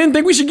upset that men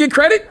think we should get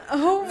credit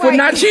for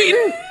not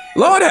cheating?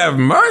 Lord have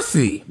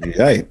mercy.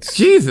 Yikes.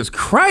 Jesus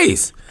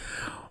Christ.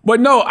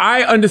 But no,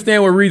 I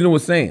understand what Reason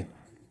was saying.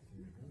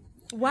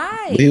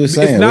 Why? He was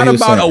saying, it's not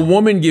about a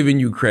woman giving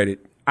you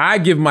credit. I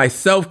give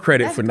myself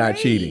credit for not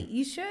cheating.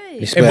 You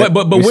should.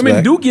 But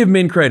women do give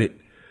men credit.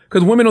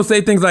 Because women will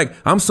say things like,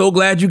 I'm so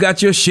glad you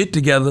got your shit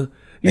together.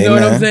 You know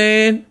what I'm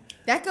saying?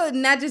 That could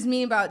not just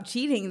mean about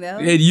cheating, though.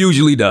 It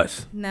usually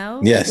does. No.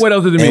 Yes. What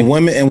else does it mean? And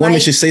women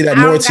Like, should say that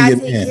more to your I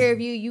don't man. take care of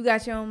you. You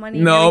got your own money.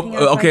 No, and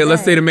everything else okay, like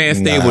let's that. say the man's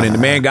stable then. The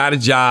man got a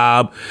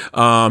job.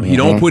 He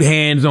don't put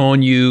hands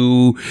on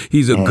you.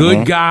 He's a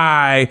good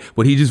guy,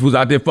 but he just was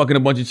out there fucking a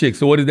bunch of chicks.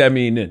 So what does that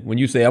mean then? When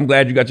you say, I'm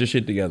glad you got your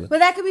shit together. But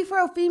that could be for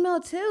a female,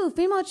 too.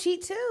 Female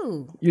cheat,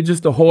 too. You're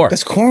just a whore.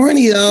 That's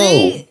corny, though.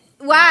 See,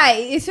 why?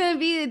 It shouldn't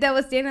be a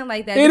double standard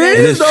like that. It Because-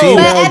 is, though. female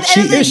But at the end of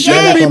cheating the shit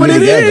day- up on but it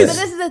together. is. But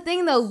this is the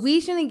thing, though. We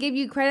shouldn't give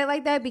you credit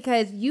like that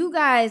because you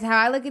guys, how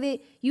I look at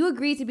it, you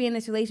agreed to be in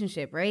this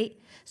relationship, right?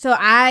 So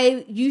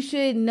you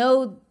should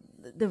know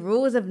the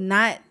rules of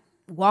not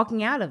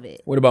walking out of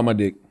it. What about my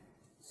dick?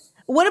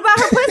 What about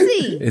her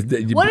pussy?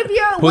 what if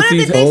the Pussy's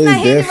dick's totally not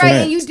hitting right different.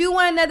 and you do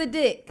want another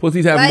dick?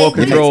 Pussies have Like, more what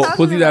are you control. talking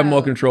Pussies have about?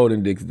 more control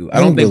than dicks do. I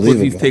don't think pussies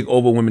Unbelievable. take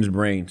over women's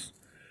brains.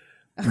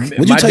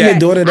 Would you tell your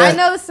daughter I that?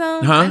 know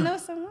some. Huh? I know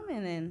some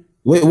women, and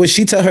Would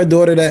she tell her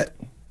daughter that?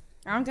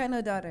 I don't got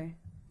no daughter.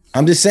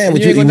 I'm just saying.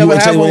 Would You ain't gonna never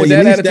wouldn't have tell one your with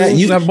that niece attitude.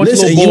 You have a bunch of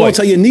listen, little you won't boys.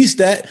 tell your niece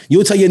that.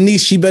 You'll tell your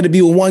niece she better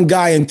be with one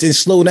guy and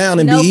slow down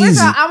and No, be first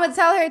easy. of all, I'm gonna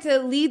tell her to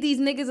leave these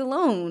niggas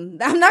alone.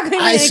 I'm not gonna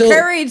Alright, so-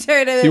 encourage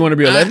her to. You want to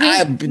be a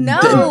lesbian?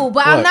 No,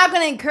 but I'm What? not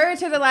gonna encourage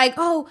her to like,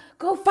 oh,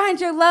 go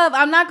find your love.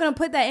 I'm not gonna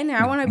put that in there.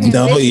 I want her to be. in a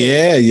No, relationship.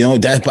 yeah, you know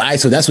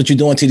so that's what you're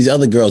doing to these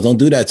other girls. Don't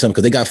do that to them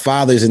because they got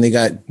fathers and they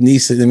got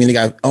nieces. I mean, they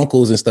got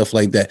uncles and stuff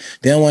like that.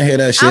 They don't want to hear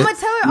that shit. I'm gonna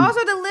tell her also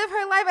to live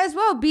her life as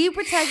well. Be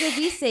protected,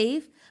 be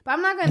safe. But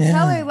I'm not gonna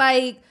tell her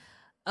like,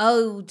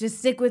 oh, just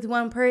stick with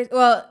one person.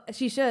 Well,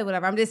 she should,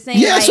 whatever. I'm just saying.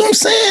 Yeah, like, that's what I'm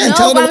saying. No,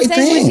 Tell her but the I'm right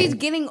saying when thing. she's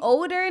getting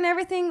older and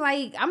everything,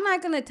 like, I'm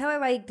not gonna tell her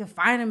like to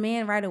find a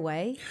man right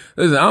away.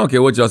 Listen, I don't care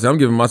what y'all say. I'm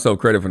giving myself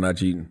credit for not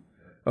cheating.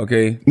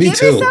 Okay? Me Give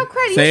too. yourself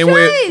credit. Same You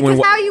way should. when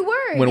That's how you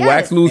work. When yes.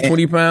 Wax lose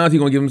 20 pounds, he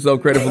gonna give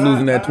himself credit for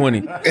losing that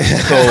 20. So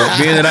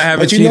being that I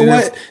haven't But you cheated, know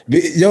what?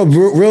 Yo,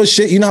 real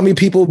shit. You know how many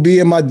people be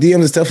in my DMs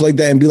and stuff like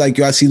that and be like,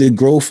 yo, I see the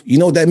growth. You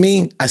know what that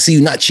mean? I see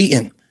you not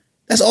cheating.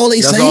 That's all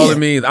they that's saying. all it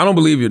means. I don't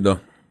believe you though.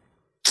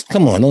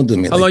 Come on, don't do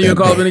me How like long that. you and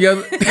Carl been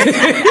together?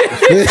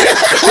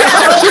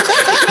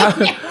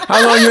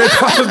 How long you and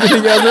Carl been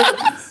together?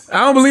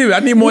 I don't believe it. I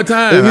need more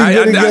time.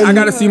 I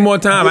gotta see more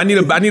time. I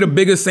need a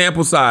bigger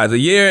sample size. A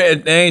year,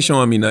 they ain't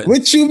showing me nothing.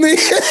 What you mean?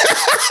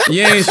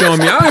 You ain't showing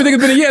me. I don't even think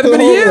it's been a year. It's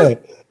been a year.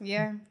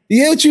 Yeah.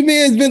 Yeah, what you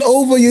mean? It's been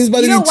over. It's about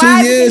to You know be 2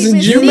 why? years Because in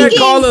he's You been June. met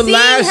Carla seeing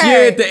last her.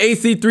 year at the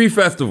AC3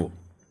 festival,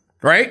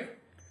 right?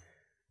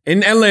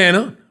 In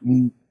Atlanta.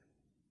 No,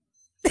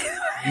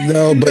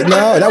 but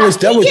no, that was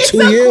 2 so years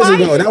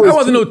quiet. ago. That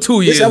wasn't no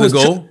 2 years that was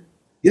ago.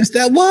 Yes,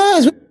 that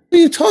was. What are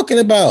you talking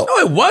about? No,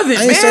 it wasn't,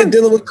 I ain't man. started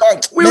dealing with Carl.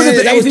 We was at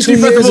the that was 2 AC3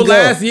 years festival ago.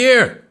 last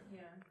year.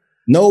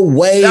 No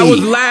way. That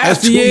was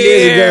last 2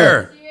 years year.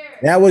 ago.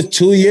 That was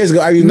 2 years ago.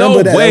 I remember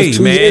No that. way, that was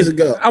 2 man. years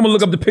ago. I'm gonna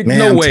look up the picture. Man,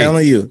 No I'm way.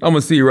 telling you. I'm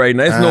gonna see right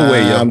now. It's no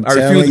way, yo. I'm I refuse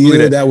telling to believe you,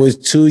 that. that was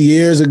 2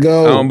 years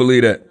ago. I don't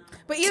believe that.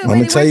 But either I'ma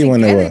way, they tell were you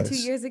when it together was. 2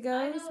 years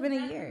ago. It's been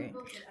a year.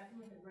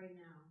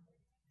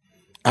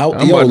 I'm about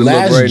to look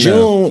Last right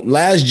June,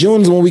 last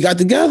June's when we got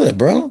together,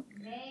 bro.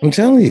 I'm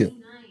telling you.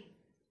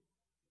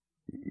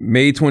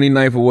 May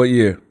 29th of what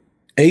year?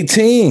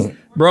 18.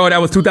 Bro, that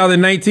was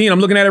 2019. I'm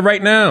looking at it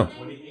right now.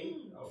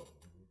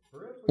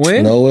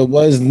 When? No, it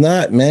was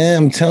not,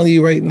 man. I'm telling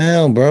you right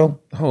now, bro.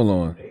 Hold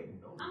on.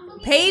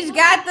 Paige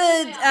got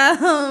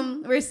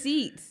the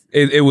receipts.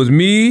 It was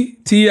me,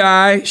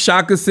 T.I.,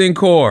 Shaka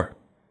Sincor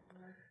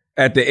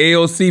at the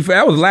AOC.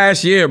 That was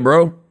last year,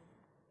 bro.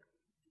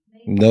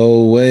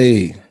 No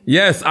way.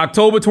 Yes,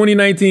 October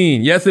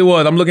 2019. Yes, it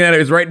was. I'm looking at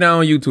it. It's right now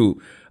on YouTube.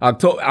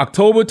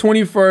 October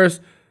 21st,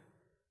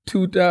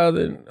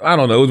 2000. I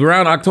don't know. It was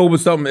around October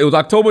something. It was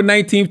October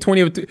 19th,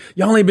 20th.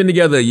 Y'all ain't been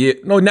together a year.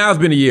 No, now it's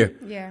been a year.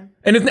 Yeah.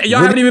 And y'all What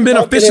haven't are even you been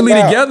talking officially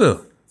about? together.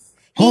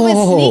 He was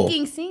Oh.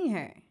 sneaking seeing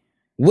her.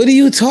 What are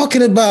you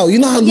talking about? You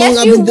know how long Yes,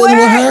 I've you been dealing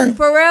with her? were.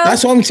 For real?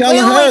 That's what I'm telling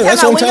Wait, her.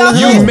 That's what I'm time telling out.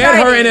 When her. y'all You met her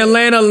started. in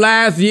Atlanta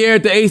last year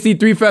at the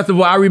AC3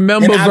 festival. I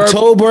remember In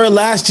October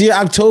last year,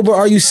 October.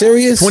 Are you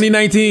serious?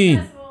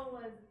 2019.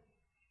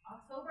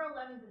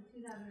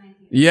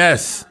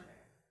 Yes.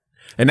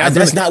 And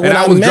That's not what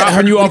I I was meant.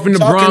 dropping you What off you in the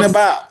talking Bronx.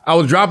 about? I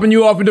was dropping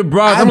you off in the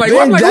Bronx. I'm I've like,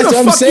 been- who that's the what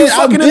I'm fuck saying. you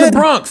fucking I've in the been-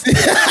 Bronx? Like,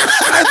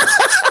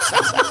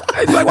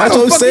 why That's the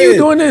what I'm fuck are you saying.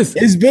 doing this?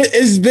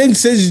 It's been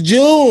since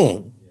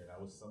June.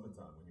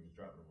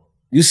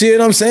 You see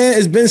what I'm saying?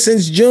 It's been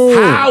since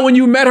June. How when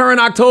you met her in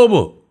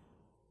October?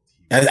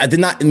 I did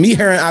not meet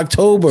her in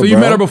October. So you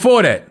bro. met her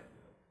before that?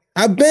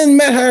 I've been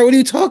met her. What are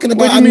you talking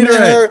about? Where'd you meet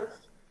her at?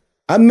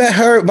 I met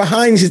her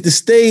behind the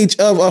stage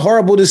of a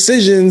Horrible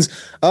Decisions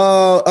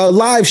a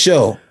live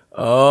show.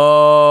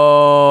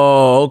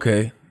 Oh,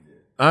 okay.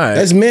 All right.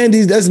 That's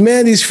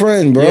Mandy's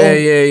friend, bro. Yeah.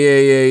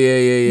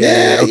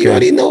 Yeah, Okay. you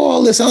already know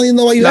all this. I don't even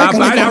know why you Nah, acting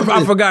like all I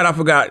this.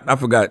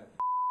 forgot.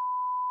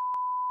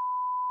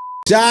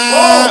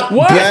 Stop.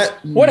 What? Brett.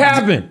 What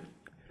happened?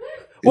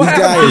 What This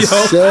guy happened, is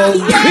yo? so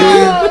good.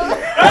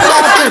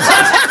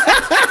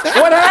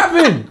 What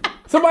happened?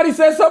 Somebody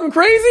said something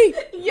crazy?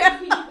 Yeah.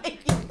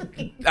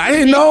 I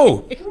didn't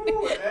know.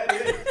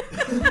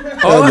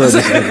 Oh, look,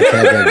 this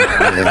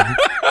nigga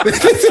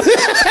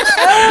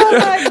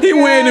He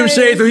wearing them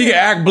shades so he can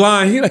act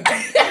blind. He like.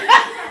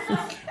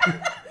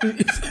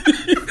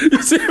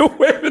 You see him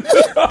waving.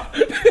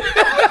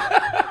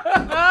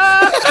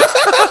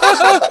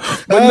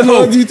 But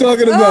no, what are you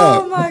talking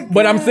about? Oh my God.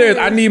 But I'm serious.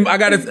 I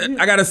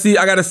gotta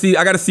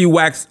see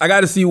Wax. I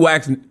gotta see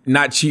Wax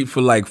not cheat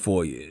for like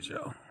 4 years,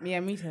 yo. Yeah,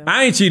 me too.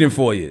 I ain't cheating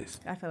 4 years.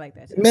 I feel like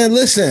that too. Man,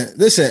 listen.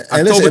 October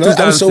I'm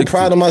so 2016.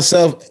 proud of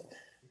myself.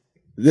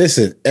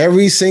 Listen,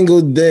 every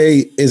single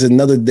day is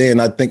another day,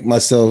 and I think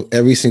myself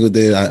every single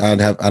day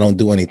I don't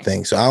do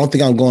anything. So I don't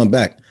think I'm going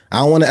back. I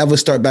don't want to ever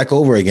start back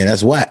over again.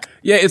 That's whack.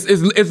 Yeah, it's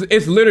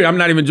literally. I'm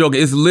not even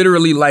joking. It's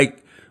literally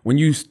like when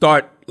you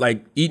start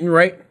like eating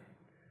right.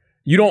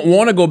 You don't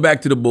want to go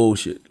back to the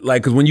bullshit.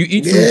 Like, cause when you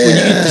eat when you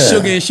eat the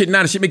sugar and shit,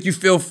 now the shit make you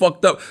feel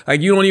fucked up.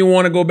 Like you don't even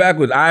want to go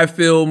backwards. I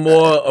feel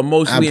more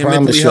emotionally and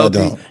mentally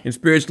healthy and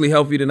spiritually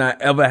healthy than I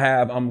ever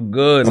have. I'm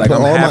good. Like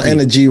I'm all happy. my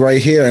energy right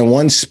here in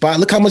one spot.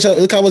 Look how much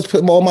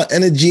putting all my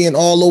energy in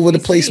all over the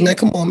place, man.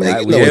 Come on,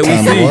 man. You know what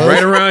time it was.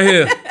 Right around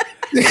here.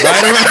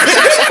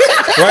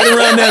 Right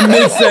around that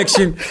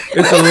midsection.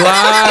 It's a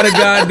lot of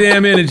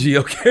goddamn energy,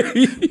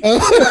 okay?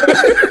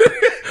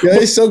 Yeah,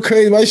 it's so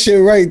crazy. My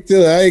shit right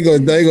too. I ain't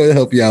gonna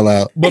help y'all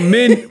out. But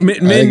men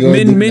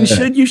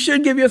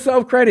should give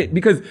yourself credit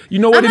because you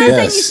know what I'm it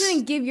not is. saying you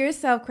shouldn't give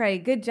yourself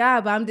credit. Good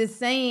job. I'm just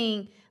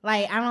saying,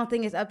 like, I don't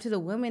think it's up to the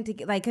women to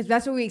get, like, because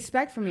that's what we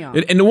expect from y'all.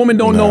 And the woman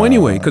don't know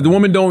anyway, because the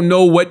woman don't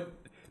know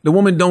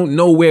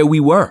where we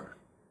were.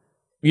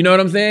 You know what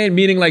I'm saying?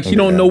 Meaning like she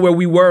don't know where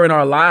we were in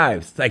our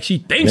lives. Like she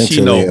thinks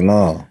she knows.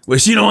 But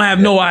she don't have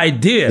no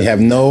idea. You have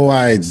no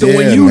idea. So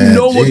when you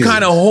know what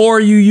kind of whore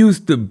you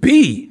used to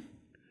be,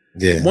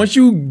 once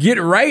you get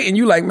right and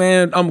you like,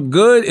 man, I'm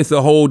good, it's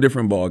a whole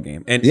different ball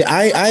game. And yeah,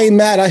 I ain't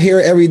mad. I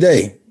hear it every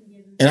day.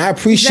 And I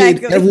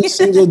appreciate every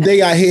single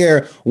day I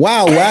hear,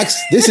 wow,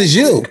 Wax, this is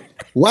you.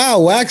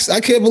 Wow, Wax, I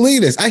can't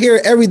believe this. I hear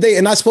it every day,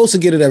 and I'm supposed to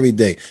get it every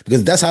day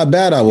because that's how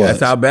bad I was. That's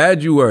how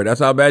bad you were.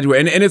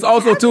 And it's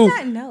also too,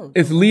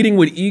 it's leading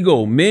with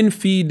ego. Men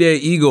feed their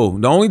ego.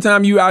 The only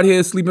time you out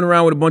here sleeping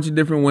around with a bunch of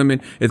different women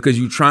is because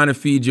you're trying to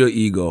feed your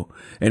ego.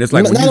 And it's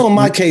like not on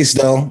my case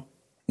though.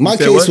 My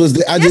case was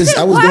that I was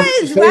doing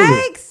it for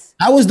favors.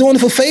 I was doing it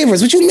for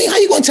favors. What you mean? How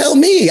you gonna tell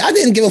me? I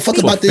didn't give a fuck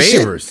about this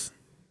shit.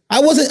 I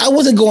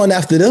wasn't going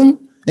after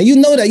them, and you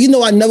know that. You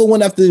know I never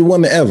went after the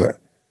woman ever.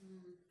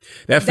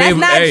 That favor,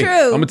 that's not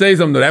true. I'm gonna tell you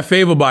something though. That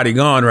favor body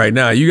gone right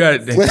now. You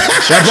got that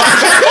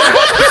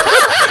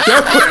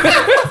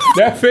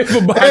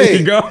favor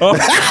body gone.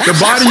 The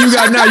body you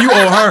got now, you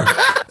owe her.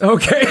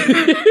 Okay.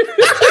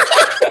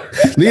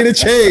 Need a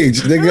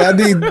change, nigga. I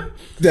need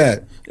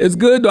that. It's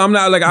good though. I'm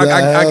not like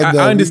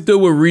I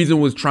understood what Reason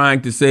was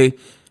trying to say,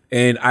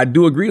 and I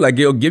do agree. Like,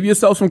 yo, give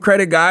yourself some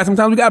credit, guys.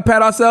 Sometimes we gotta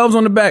pat ourselves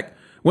on the back.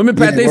 Women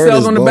pat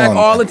themselves on the back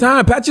all the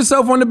time. Pat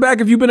yourself on the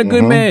back if you've been a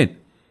good man.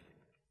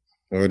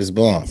 Word is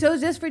born. So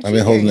it's just for cheaters. I've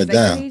been holding it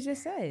down. What you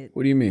just said.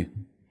 What do you mean?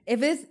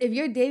 If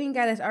you're dating a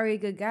guy that's already a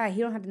good guy,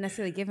 he don't have to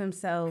necessarily give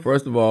himself.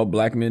 First of all,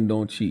 black men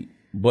don't cheat,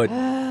 but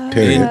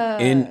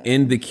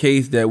in the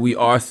case that we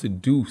are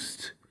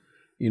seduced,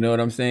 you know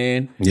what I'm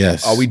saying?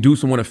 Yes. Or we do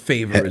someone a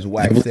favor, as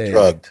Wax said.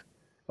 Drugged.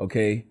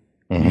 Okay.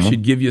 You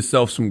should give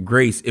yourself some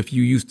grace if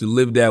you used to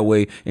live that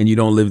way and you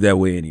don't live that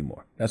way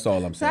anymore. That's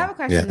all I'm saying. So I have a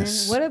question. Then.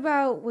 What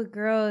about with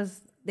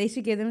girls? They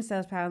should give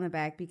themselves a pat on the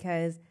back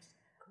because.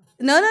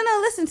 No.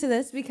 Listen to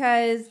this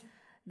because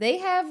they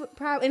have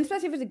problems,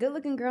 especially if it's a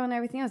good-looking girl and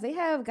everything else. They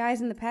have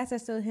guys in the past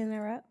that still hitting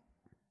her up.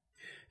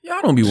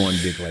 Y'all don't be wanting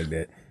dick like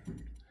that.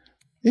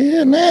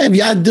 Yeah, man. If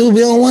y'all do,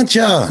 we don't want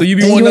y'all. So you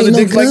be wanting other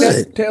dicks like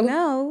that, Taylor?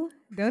 No,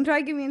 don't try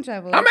to get me in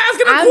trouble. I'm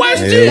asking a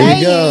question. There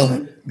we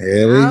go.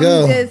 There we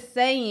go. I'm just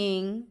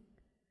saying.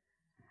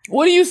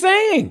 What are you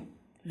saying?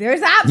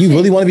 There's options. You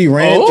really want to be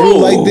ran through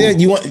like that?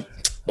 You want?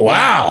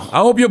 Wow. I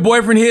hope your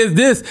boyfriend hears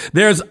this.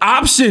 There's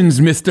options,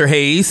 Mr.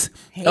 Hayes.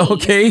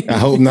 Okay. I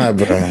hope not,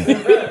 bro. All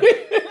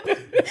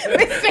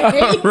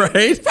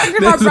right. Talking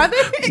to my brother?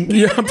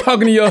 Yeah, I'm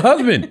talking to your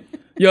husband.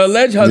 Your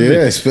alleged husband.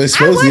 Yeah, it's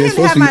supposed I want to him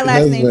to have my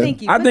last name.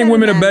 Thank you. I think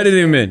women are better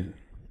than men.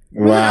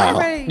 Wow.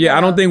 Yeah,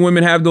 I don't think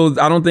women have those.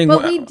 I don't think.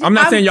 I'm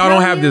not saying y'all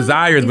don't have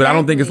desires, but I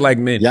don't think it's like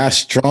men. Y'all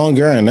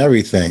stronger and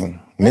everything.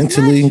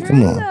 Mentally,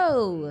 come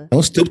on.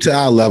 Don't stoop to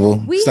our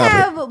level. We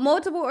have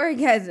multiple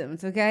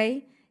orgasms,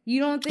 okay? You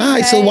don't think all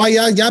right, so why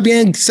y'all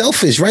being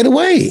selfish right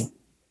away?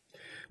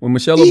 When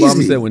Michelle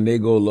Obama said when they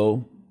go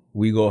low,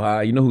 we go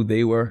high, you know who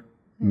they were?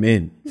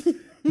 Men.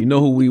 You know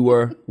who we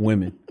were?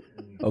 Women.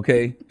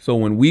 Okay? So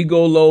when we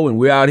go low and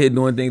we're out here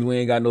doing things we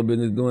ain't got no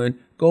business doing,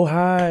 go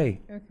high.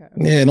 Okay.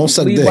 Yeah, don't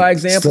suck dick. By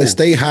example.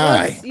 Stay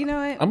high. Well, you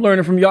know what? I'm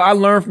learning from y'all. I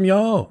learned from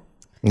y'all.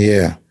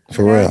 Yeah,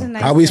 for real.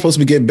 Nice how we supposed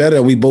to get better?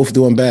 Are we both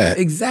doing bad?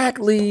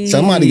 Exactly.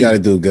 Somebody got to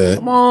do good.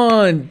 Come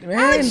on, man.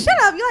 Alex,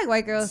 shut up. You like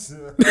white girls.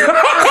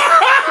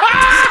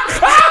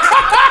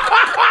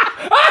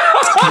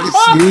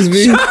 Excuse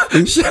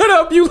me? Shut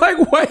up, you like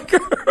white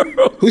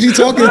girls. Who's he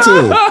talking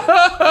to?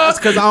 That's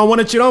because I don't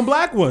want to cheat on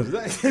black ones. Ooh,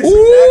 that's a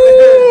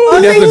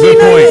good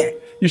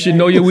point. You should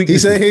know your He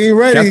weaknesses. said he ain't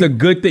ready. That's a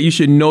good thing. You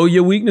should know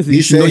your weaknesses. He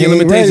You should know said your he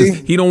ain't limitations.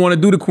 ready. He don't want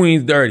to do the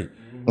queens dirty.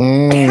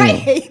 I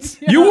hate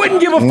you. You wouldn't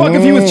give a fuck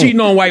if he was cheating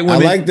on white I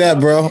women. like that,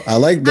 bro. I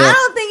like I that.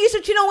 don't think you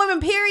should cheat on women.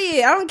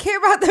 Period. I don't care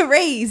about the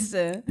race.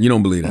 You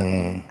don't believe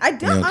that. I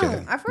don't.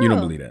 Okay. I You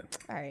don't believe that.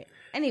 All right.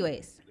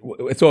 Anyways,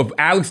 So if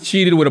Alex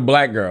cheated with a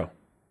black girl,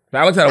 if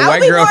Alex had a I would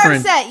white be more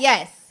girlfriend, upset.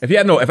 Yes. if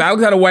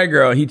Alex had a white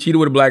girl, he cheated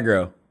with a black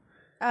girl.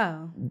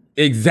 Oh.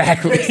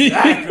 Exactly.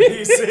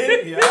 You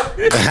see?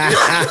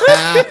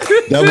 Yeah.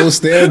 Double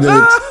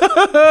standards.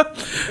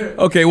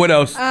 Okay, what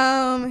else?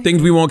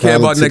 Things we won't care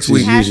about next Politics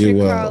week. is Pastor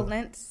usual. Carl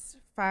Lentz,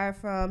 fired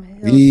from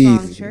Hillsong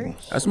Easy.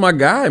 Church That's my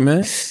guy,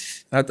 man. He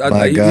My was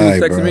guy,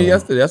 texting bro. me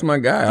yesterday. That's my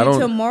guy. due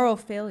to moral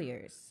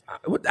failures.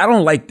 I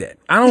don't like that.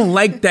 I don't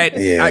like that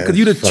Yeah, because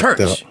you the it's fucked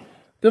church. up.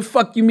 The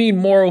fuck you mean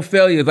moral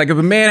failures? Like if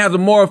a man has a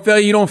moral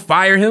failure, you don't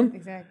fire him.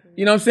 Exactly.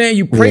 You know what I'm saying?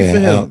 You pray Yeah, for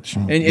him, ouch.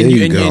 and There you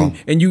you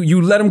and, go.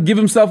 you let him give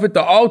himself at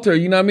the altar.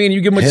 You know what I mean?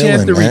 You give him a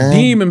chance to Healing, man.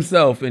 redeem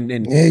himself and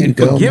There you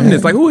go, forgiveness.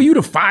 man. Like who are you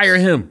to fire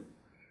him?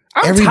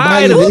 I'm Everybody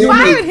tired of there. Who him.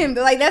 fired him?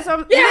 Like that's what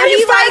I'm. Yeah, and you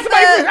he's fired like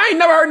somebody. the- I ain't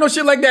never heard no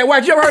shit like that.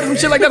 Watch, you ever heard some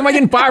shit like that? Somebody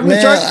getting fired from the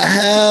Man, church?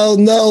 hell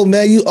no,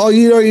 man. You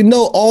already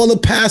know all the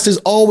pastors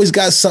always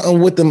got something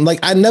with them. Like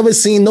I never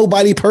seen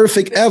nobody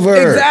perfect ever.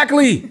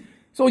 Exactly.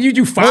 So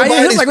you fire him?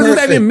 Nobody's Like what does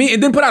that even perfect. mean?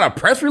 And then put out a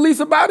press release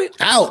about it?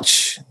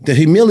 Ouch. The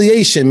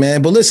humiliation,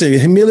 man. But listen,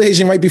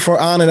 humiliation right before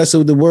honor. That's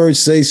what the words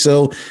say.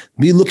 So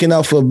be looking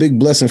out for a big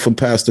blessing from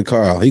Pastor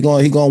Carl. He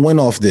gonna win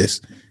off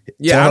this.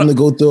 Yeah, Tell him to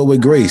go through it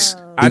with grace.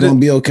 He's gonna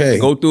be okay.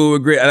 Go through it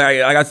with great.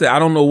 Like I said, I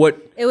don't know what.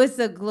 It was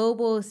the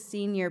global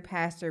senior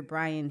pastor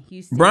Brian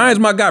Houston. Brian's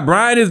my guy.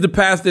 Brian is the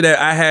pastor that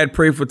I had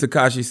pray for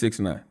Tekashi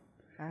 6ix9ine.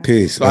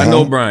 Peace. So I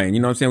know Brian. You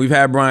know what I'm saying? We've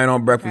had Brian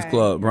on Breakfast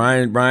Club.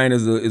 Brian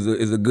is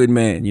a good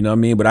man. You know what I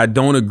mean? But I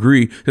don't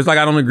agree. Just like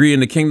I don't agree in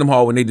the Kingdom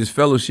Hall when they just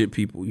fellowship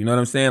people. You know what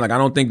I'm saying? Like I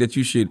don't think that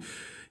you should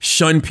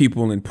shun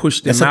people and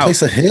push them That's a out.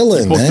 place of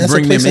healing, You're supposed man. to That's a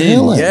bring place them of in.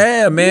 healing.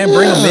 Yeah, man,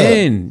 bring them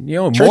in. You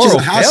know, Church moral is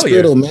a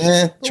hospital, failure.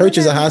 man. But Church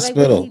is a what that- like,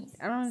 hospital.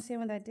 I don't understand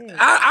what that did.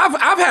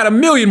 I've had a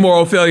million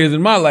moral failures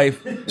in my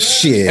life,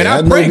 Shit. and I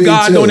know pray me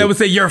God too. don't ever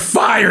say you're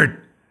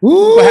fired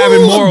Ooh, for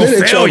having moral I've been in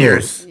trouble.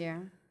 failures. Yeah.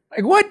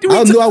 Like what do we?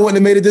 I knew I wouldn't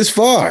have made it this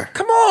far.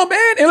 Come on,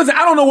 man. And listen,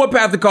 I don't know what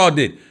Pastor Carl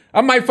did.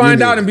 I might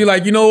find out and be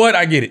like, you know what?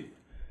 I get it.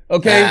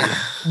 Okay.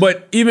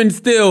 But even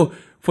still,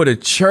 for the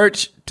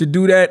church to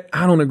do that,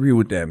 I don't agree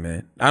with that,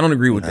 man. I don't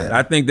agree with that.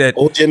 I think that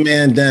Hold your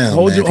man down.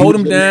 hold man.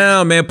 him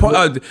down,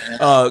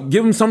 man.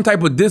 Give him some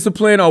type of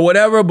discipline or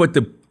whatever. But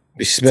to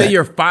Respect. say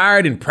you're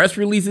fired and press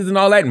releases and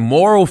all that, and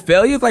moral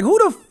failures, like who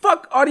the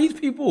fuck are these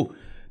people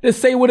that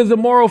say what is a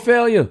moral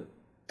failure?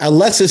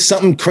 Unless it's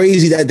something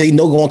crazy that they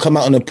know going to come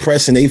out in the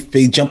press and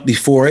they jump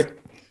before it.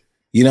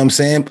 You know what I'm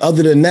saying?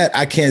 Other than that,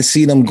 I can't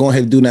see them going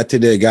ahead and doing that to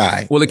their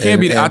guy. Well, it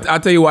can't be. I'll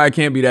tell you why it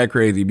can't be that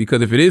crazy.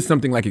 Because if it is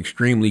something like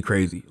extremely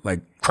crazy,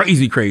 like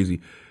crazy,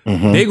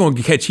 they're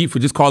gonna catch heat for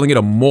just calling it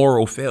a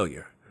moral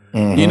failure.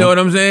 You know what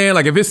I'm saying?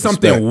 Like if it's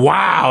something Respect.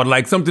 wild,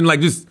 like something like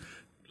just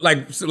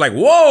like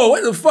whoa,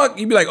 what the fuck?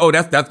 You'd be like, oh,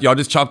 that's y'all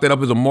just chalk that up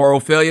as a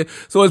moral failure.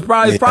 So it's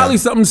probably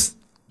something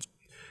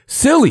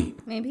silly.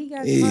 Maybe he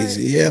got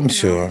Easy. Yeah, I'm caught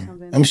sure. or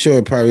something. I'm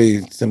sure probably.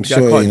 I'm Got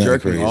sure caught you're not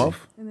jerking crazy.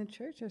 off. in the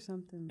church or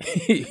something.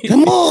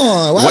 Come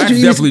on. Why Wax would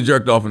you definitely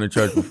jerked off in the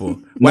church before.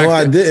 No, Wax,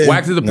 I didn't.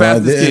 Wax is a No, I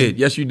pastor's didn't. kid.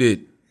 Yes, you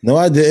did. No,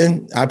 I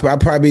didn't. I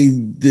probably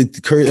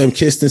did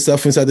kissed and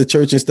stuff inside the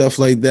church and stuff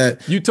like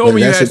that. You told But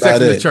me you that's had sex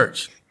about in the it.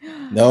 church.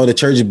 No, the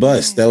church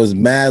bus. That was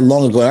mad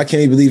long ago. I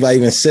can't even believe I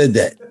even said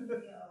that.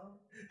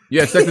 You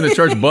had sex in the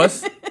church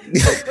bus.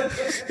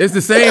 It's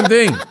the same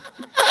thing.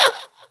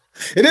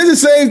 It is the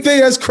same thing.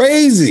 That's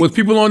crazy. Was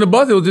people on the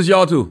bus? It was just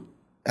y'all two.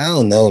 I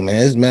don't know,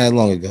 man. It's mad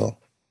long ago.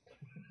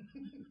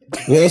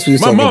 What else we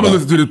was My talking mama about?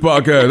 listens to this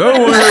podcast. I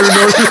don't want her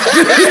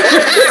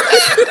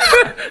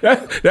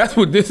to know. That's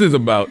what this is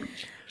about.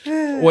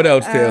 What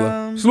else,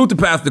 Taylor? Salute to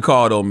Pastor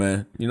Carl, though,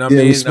 man. You know what I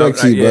Yeah, mean? respect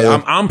to you,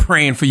 brother. I'm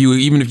praying for you,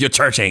 even if your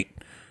church ain't.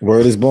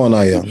 Word is born,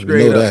 I am. You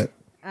Straight know up.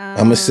 that.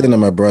 I'm a sinner,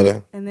 my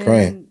brother. And then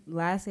Praying.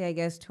 lastly, I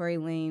guess Tory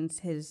Lanez,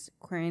 his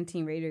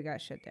quarantine radio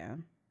got shut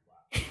down.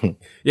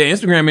 Yeah,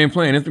 Instagram ain't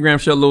playing. Instagram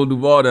shut Lil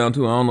Duval down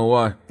too. I don't know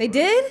why. They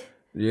did?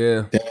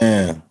 Yeah,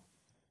 Damn.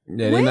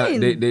 yeah,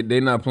 When? they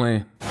not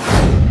playing.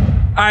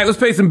 All right, let's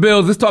pay some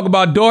bills. Let's talk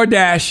about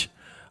DoorDash.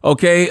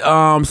 Okay,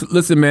 so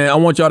listen, man, I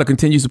want y'all to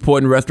continue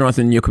supporting restaurants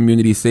in your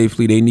community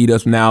safely. They need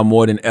us now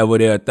more than ever.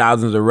 There are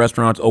thousands of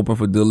restaurants open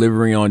for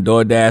delivery on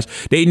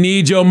DoorDash. They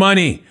need your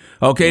money.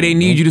 Okay, they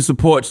need you to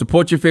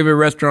support your favorite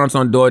restaurants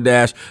on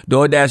DoorDash.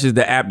 DoorDash is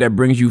the app that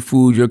brings you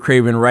food you're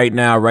craving right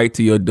now, right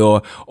to your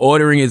door.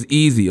 Ordering is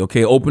easy.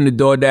 Okay, open the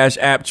DoorDash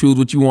app, choose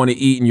what you want to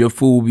eat, and your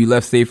food will be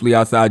left safely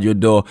outside your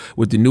door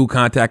with the new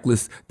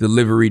contactless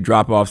delivery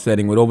drop-off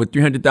setting. With over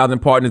 300,000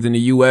 partners in the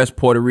U.S.,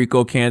 Puerto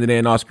Rico, Canada,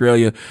 and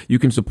Australia, you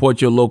can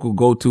support your local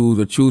go-tos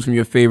or choose from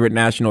your favorite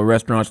national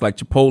restaurants like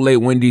Chipotle,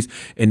 Wendy's,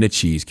 and the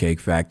Cheesecake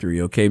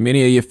Factory. Okay,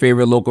 many of your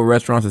favorite local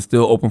restaurants are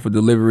still open for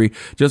delivery.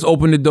 Just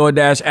open the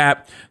DoorDash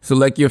app,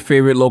 select your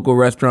favorite local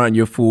restaurant, and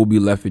your food will be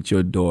left at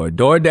your door.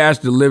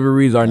 DoorDash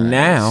deliveries are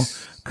now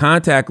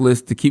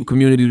contactless to keep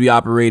communities we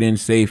operate in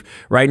safe.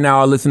 Right now,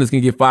 our listeners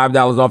can get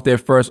 $5 off their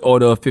first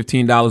order of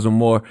 $15 or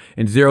more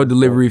and 0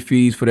 delivery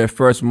fees for their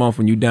first month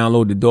when you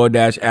download the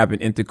DoorDash app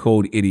and enter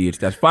code IDIOTS.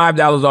 That's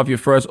 $5 off your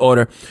first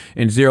order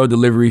and 0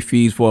 delivery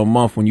fees for a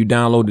month when you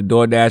download the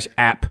DoorDash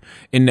app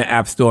in the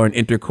App Store and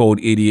enter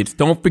code IDIOTS.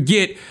 Don't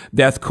forget,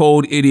 that's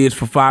code IDIOTS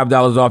for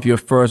 $5 off your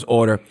first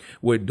order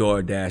with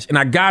DoorDash. And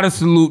I gotta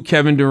salute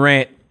Kevin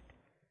Durant.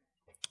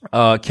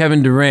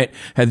 Kevin Durant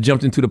has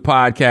jumped into the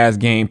podcast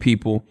game,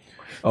 people.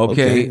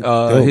 Okay.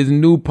 His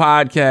new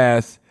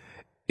podcast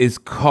is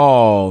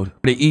called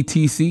The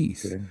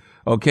ETCs.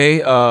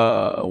 Okay.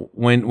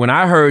 When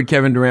I heard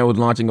Kevin Durant was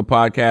launching a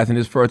podcast and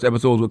his first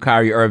episode was with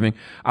Kyrie Irving,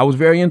 I was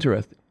very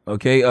interested.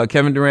 Okay.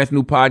 Kevin Durant's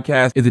new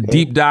podcast is a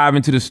deep dive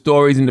into the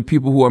stories and the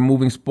people who are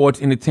moving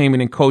sports,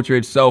 entertainment, and culture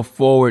itself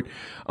forward.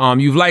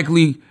 You've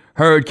likely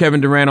heard Kevin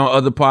Durant on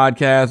other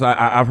podcasts.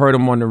 I've heard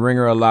him on The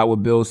Ringer a lot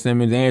with Bill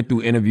Simmons and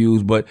through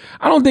interviews, but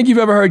I don't think you've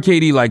ever heard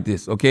KD like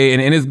this, okay?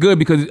 And it's good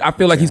because I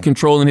feel like he's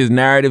controlling his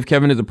narrative.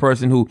 Kevin is a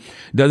person who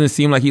doesn't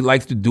seem like he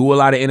likes to do a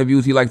lot of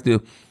interviews. He likes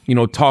to,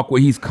 talk where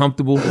he's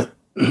comfortable.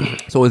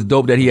 So it's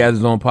dope that he has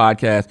his own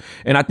podcast.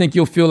 And I think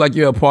you'll feel like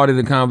you're a part of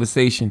the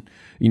conversation,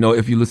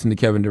 if you listen to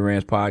Kevin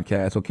Durant's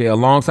podcast, okay?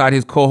 Alongside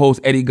his co-host,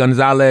 Eddie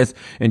Gonzalez,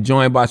 and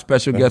joined by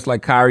special guests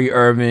like Kyrie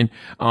Irving,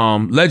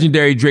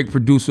 legendary Drake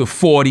producer,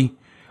 40.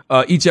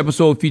 Each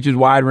episode features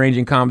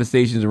wide-ranging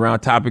conversations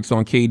around topics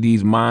on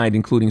KD's mind,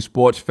 including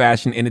sports,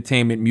 fashion,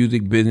 entertainment,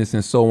 music, business,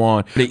 and so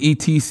on. The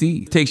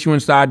ETC takes you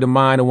inside the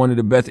mind of one of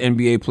the best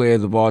NBA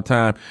players of all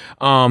time.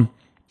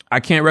 I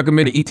can't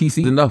recommend the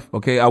ETC enough,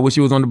 okay? I wish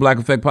it was on the Black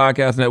Effect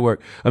Podcast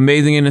Network.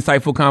 Amazing and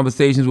insightful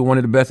conversations with one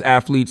of the best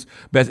athletes,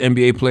 best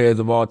NBA players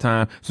of all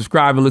time.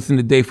 Subscribe and listen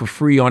today for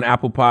free on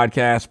Apple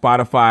Podcasts,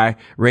 Spotify,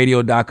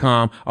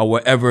 radio.com, or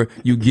wherever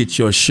you get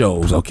your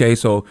shows, okay?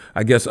 So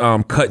I guess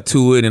cut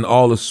to it, and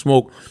all the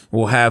smoke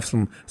will have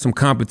some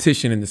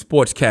competition in the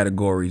sports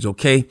categories,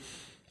 okay?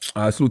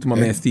 Salute to my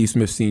man Steve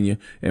Smith Sr.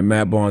 and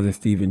Matt Barnes and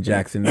Steven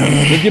Jackson. Now,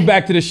 let's get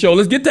back to the show.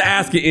 Let's get to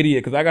Ask an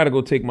Idiot, because I got to go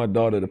take my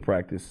daughter to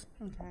practice.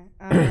 Okay.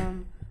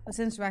 Well,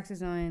 since Wax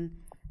is on,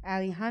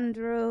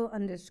 Alejandro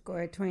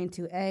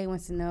 _22A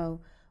wants to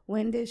know,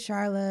 when did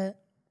Charlotte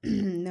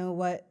know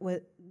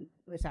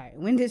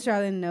when did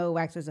Charlotte know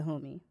Wax was a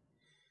homie?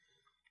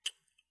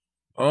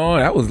 Oh,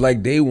 that was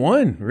like day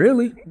one,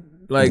 really.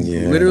 Like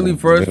literally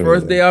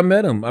first day I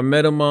met him.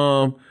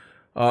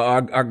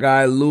 Our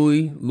guy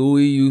Louis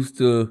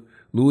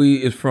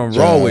is from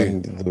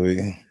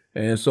Rahway.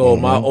 And so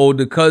my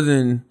older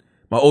cousin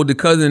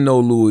know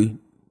Louis.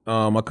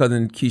 My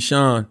cousin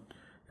Keyshawn,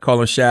 call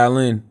him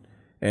Shaolin,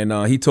 and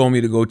he told me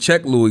to go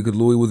check Louis because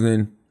Louis was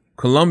in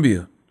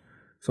Colombia.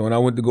 So when I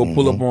went to go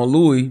pull up on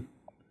Louis,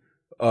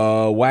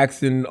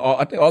 Wax and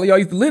I think all of y'all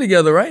used to live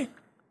together, right?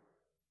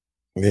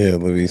 Yeah,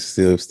 Louis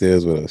still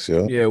upstairs with us,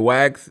 yo. Yeah,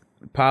 Wax,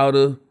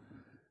 Powder,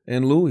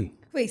 and Louis.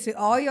 Wait, so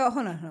all y'all,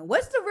 hold on.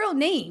 What's the real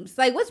names?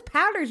 Like, what's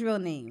Powder's real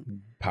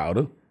name?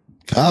 Powder.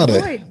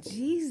 Lord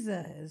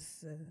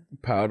Jesus.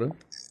 Powder.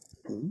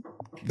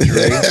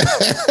 Dre.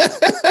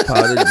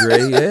 Powder,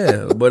 Dre,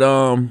 yeah. But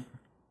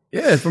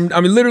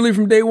literally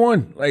from day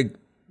one. Like,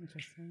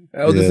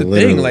 that was just a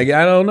thing. Like,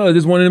 I don't know,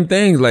 just one of them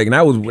things. Like, and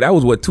that was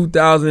what,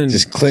 2000?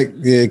 Just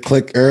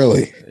click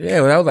early.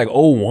 Yeah, well, that was like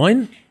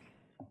 01?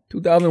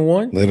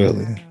 2001?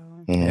 Literally. Wow.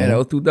 Yeah, that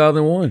was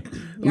 2001.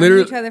 Y'all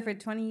knew each other for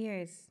 20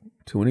 years.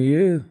 20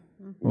 years.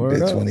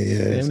 20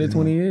 years. Damn,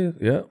 20 years.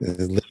 Yeah. It's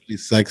literally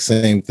like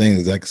same thing,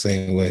 exact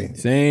same way.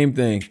 Same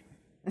thing.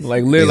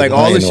 Like like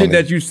all the shit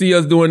that you see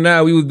us doing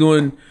now, we was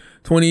doing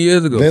 20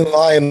 years ago. Been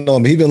lying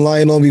on me. He been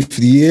lying on me for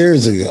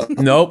years ago.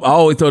 Nope, I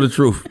always tell the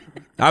truth.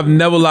 I've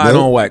never lied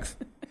on Wax.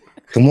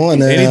 Come on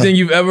now. Anything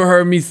you've ever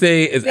heard me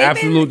say is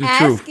absolutely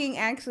true. Asking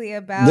actually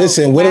about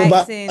Listen, what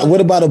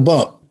about a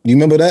bump? You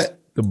remember that?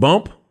 The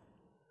bump?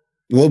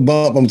 What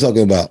bump I'm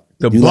talking about?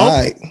 The you bump?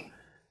 Lied.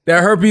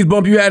 That herpes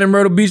bump you had in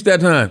Myrtle Beach that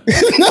time.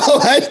 No,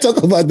 I ain't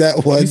talking about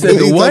that one. You said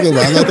the what? I'm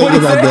not talking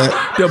about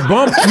that. The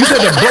bump? You said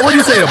the bump? What did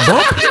you say, the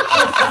bump?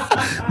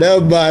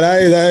 Never mind. I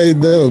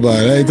ain't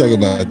talking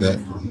about that.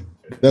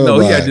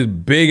 He had this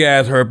big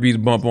ass herpes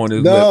bump on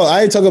his lip.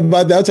 I ain't talking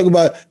about that. I'm talking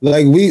about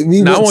like we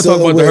I want to talk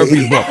about the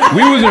herpes bump.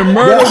 We was in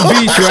Myrtle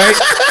Beach, right?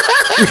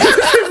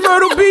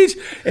 Myrtle Beach,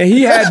 and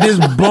he had this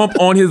bump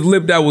on his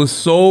lip that was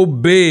so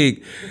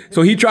big.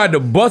 So he tried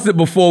to bust it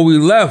before we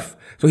left.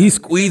 So he's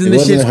squeezing It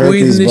this shit, wasn't a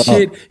squeezing this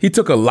herpes shit. He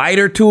took a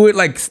lighter to it,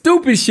 like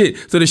stupid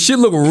shit. So the shit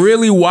looked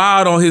really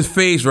wild on his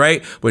face,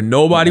 right? But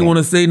nobody want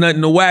to say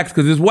nothing to Wax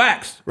because it's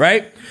Wax,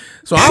 right?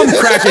 So I'm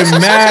cracking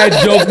mad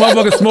jokes.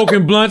 Motherfuckers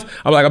smoking blunts.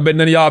 I'm like, I bet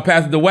none of y'all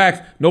pass it to Wax.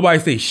 Nobody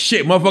say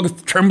shit.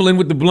 Motherfuckers trembling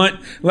with the blunt.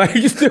 Like,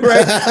 you still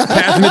right?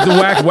 Passing it to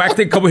Wax. Wax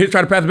take a couple hits,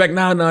 try to pass it back.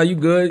 Nah, you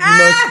good. You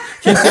know,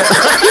 keep that.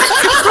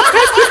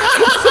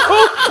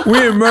 So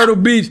we in Myrtle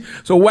Beach.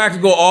 So Wax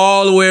go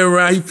all the way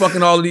around. He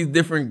fucking all of these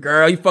different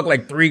girls. He fucked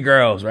like 3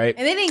 girls, right?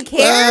 And they didn't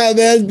care?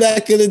 That's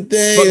back in the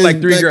day. Fucked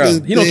like 3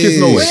 girls. He don't kiss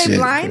no way. Were they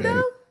blind,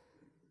 though?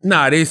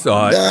 Nah, they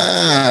saw it.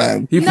 Nah.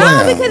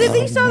 No, because if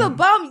he saw the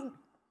bum...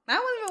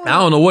 I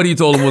don't know what he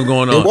told him was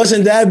going on. It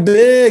wasn't that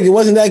big. It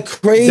wasn't that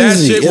crazy. That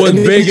shit was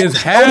big as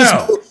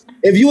hell.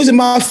 If you was in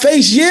my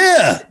face,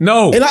 yeah.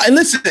 No. And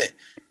listen,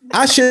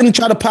 I shouldn't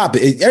try to pop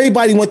it.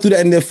 Everybody went through that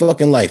in their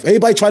fucking life.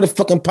 Everybody tried to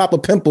fucking pop a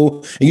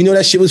pimple, and you know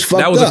that shit was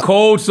fucked up. That was a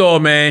cold sore,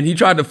 man. He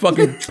tried to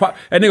fucking pop.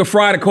 That nigga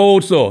fried a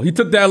cold sore. He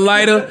took that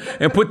lighter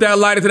and put that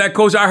lighter to that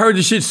cold sore. I heard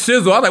the shit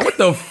sizzle. I was like, what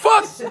the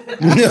fuck?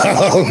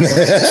 No,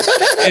 man.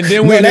 And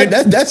then when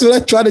that's when I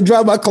tried to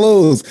dry my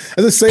clothes.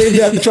 That's the same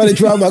day I tried to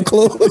dry my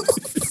clothes.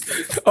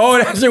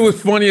 Oh, that shit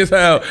was funny as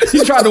hell.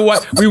 He tried to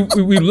wash.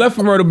 We left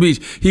from Myrtle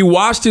Beach. He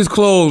washed his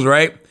clothes,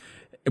 right?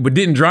 But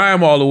didn't dry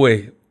them all the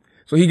way.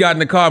 So he got in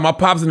the car. My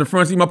pop's in the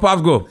front seat. My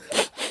pops go,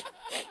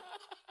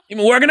 you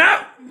been working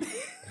out?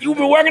 You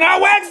been working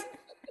out, Wax?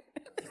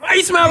 Why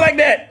you smell like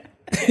that?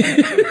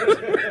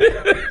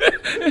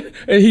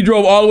 And he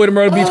drove all the way to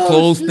Myrtle Beach.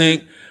 Clothes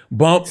stink,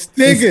 bump.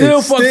 He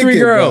still fucked 3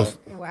 girls.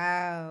 Bro.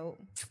 Wow.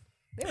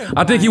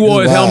 I think he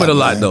wore his helmet a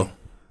lot, though.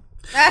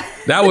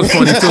 That was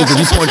funny, too, because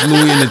he punched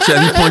Louis in the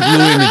chest. He punched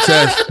Louis in the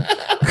chest.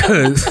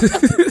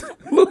 Because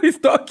Louis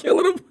started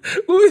killing him.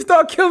 Louis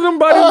started killing him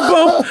by his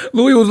bump.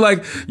 Louis was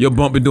like, your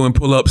bump been doing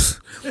pull-ups.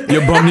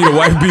 Your bump need a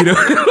wife beater.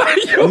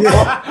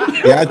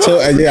 I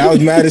was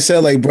mad as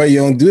hell. Like, bro, you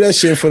don't do that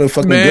shit in front of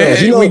fucking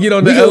girls. You know, we get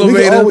on the elevator.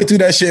 We always do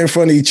that shit in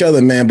front of each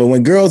other, man. But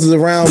when girls is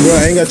around, bro,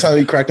 I ain't got time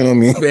to be cracking on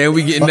me. Man,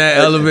 we get in that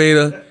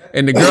elevator,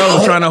 and the girls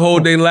was trying to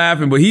hold they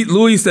laughing, but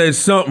Louis said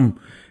something,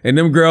 and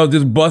them girls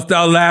just bust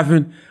out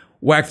laughing.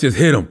 Wax just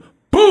hit him.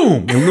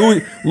 Boom! And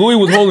Louis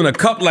was holding a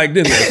cup like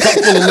this, a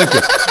cup full of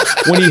liquor.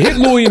 When he hit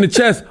Louis in the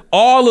chest,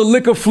 all the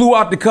liquor flew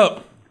out the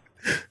cup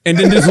and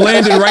then just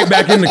landed right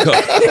back in the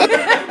cup.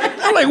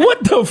 I'm like,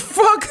 what the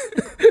fuck?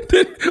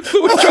 Then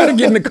Louis trying to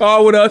get in the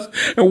car with us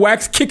and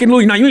Wax kicking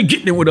Louis. Nah, you ain't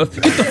getting in with us.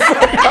 Get the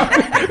fuck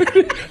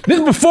out. This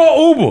is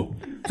before Uber.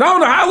 So I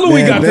don't know how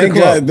Louis got to the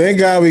club. Thank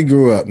God we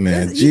grew up,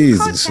 man.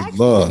 Jesus,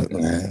 Lord,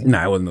 man.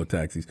 Nah, it wasn't no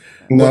taxis.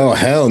 No,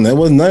 hell no. There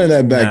was none of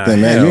that back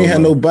then, man. You ain't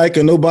had no bike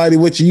or nobody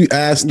with you. You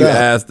asked out.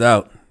 Asked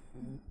out.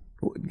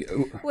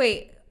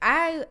 Wait,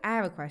 I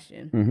have a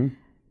question. Mm-hmm.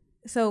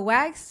 So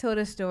Wax told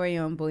a story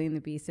on Bullying the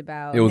Beast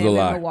about it was him a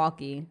lie. in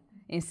Milwaukee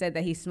and said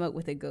that he smoked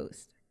with a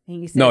ghost. And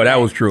he said no, that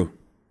was true.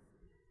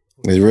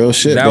 It's real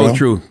shit, That was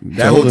true.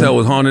 That hotel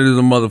was haunted as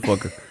a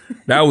motherfucker.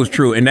 That was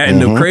true. And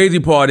the crazy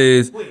part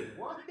is,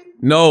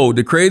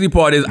 the crazy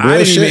part is I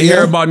didn't even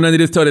hear about none of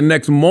this till the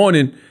next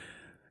morning.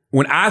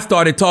 When I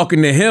started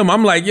talking to him,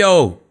 I'm like,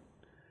 yo,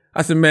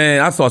 I said,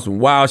 man, I saw some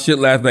wild shit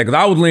last night. Because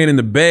I was laying in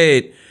the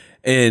bed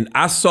and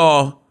I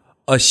saw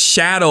a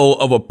shadow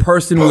of a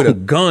person with a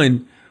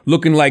gun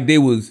looking like they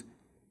was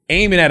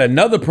aiming at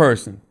another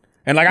person.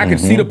 And like I could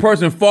see the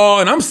person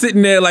fall, and I'm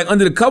sitting there like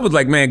under the covers,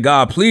 like, man,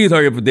 God, please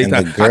hurry up for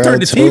daytime. I turned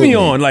the TV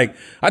on, like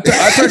I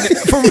turned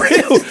for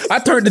real. I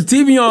turned the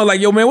TV on, like,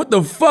 yo, man, what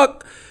the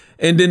fuck?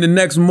 And then the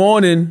next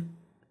morning,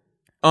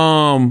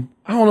 I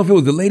don't know if it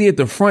was the lady at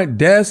the front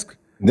desk.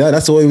 Yeah,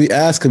 that's the way we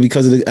asked her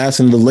because of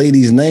asking the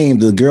lady's name,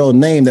 the girl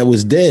name that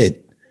was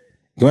dead.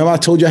 Remember I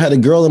told you I had a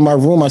girl in my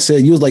room. I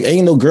said, you was like,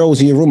 ain't no girl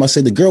was in your room. I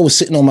said, the girl was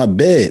sitting on my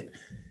bed.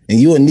 And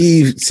you and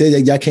Neve said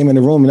that y'all came in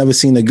the room and never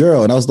seen the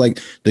girl. And I was like,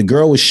 the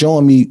girl was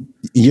showing me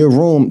your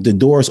room, the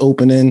doors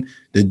opening,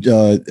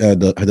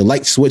 the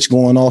light switch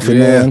going off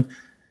and on.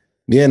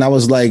 Yeah, and I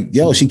was like,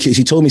 yo, she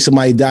told me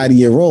somebody died in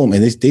your room.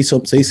 And they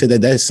said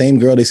that same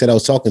girl they said I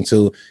was talking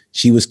to,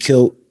 she was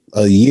killed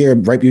a year,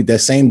 right that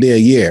same day a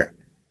year.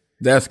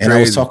 That's crazy. And I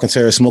was talking to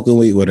her, smoking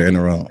weed with her in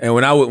the room. And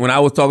when I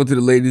was talking to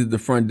the ladies at the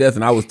front desk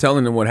and I was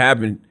telling them what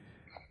happened,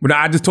 but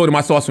I just told them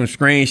I saw some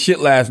strange shit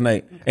last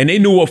night. And they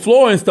knew what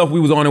floor and stuff we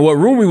was on and what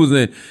room we was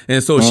in.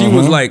 And so she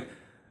was like,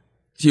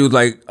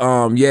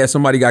 yeah,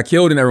 somebody got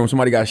killed in that room.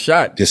 Somebody got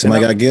shot. Just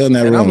somebody got killed in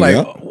that room. And I'm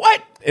like,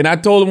 what? And I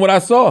told them what I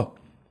saw.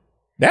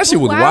 That shit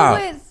was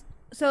wild.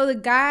 So the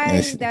guy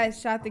that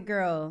shot the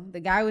girl, the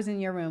guy was in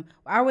your room.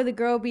 Why would the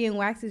girl be in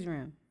Wax's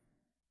room?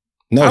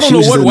 No, I don't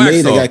know what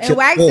Wax saw. And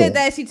Wax said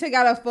that she took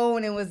out her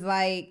phone and was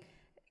like,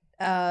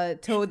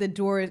 told the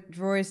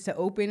drawers to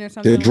open or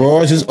something. The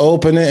drawers is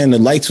opening and the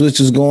light switch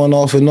is going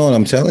off and on.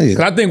 I'm telling you.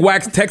 I think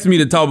Wax texted me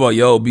to talk about,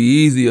 yo, be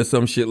easy or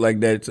some shit like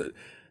that.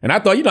 And I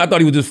thought he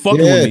was just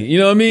fucking with me. You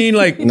know what I mean?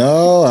 Like,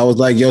 no, I was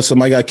like, yo,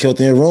 somebody got killed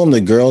in your room.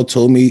 The girl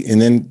told me,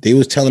 and then they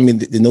was telling me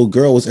that no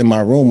girl was in my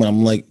room. And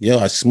I'm like, yo,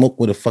 I smoked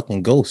with a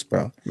fucking ghost,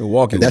 bro.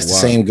 Milwaukee. And that's the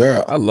same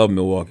girl. I love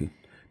Milwaukee.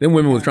 Them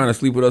women was trying to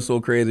sleep with us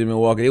so crazy in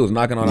Milwaukee. They was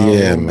knocking on our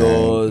room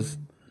doors.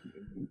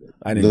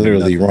 I didn't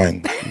literally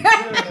run.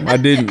 I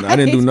didn't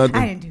do nothing.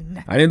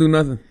 I didn't do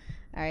nothing.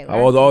 All right,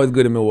 I was always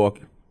good in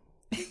Milwaukee.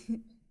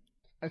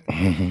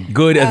 Okay.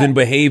 Good as in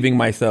behaving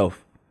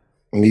myself.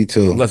 Me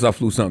too. Unless I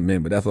flew something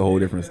in, but that's a whole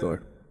different story.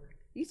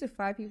 You used to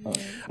fly people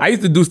in. I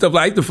used to do stuff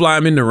like I used to fly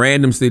them into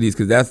random cities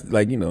because that's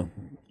like,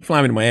 fly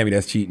them into Miami,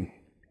 that's cheating.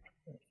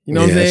 You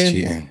know what I'm saying? That's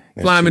cheating.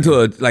 Fly them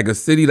into a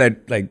city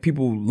that like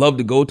people love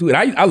to go to. And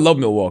I love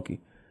Milwaukee.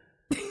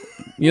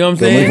 You know what I'm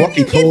saying?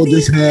 Milwaukee cold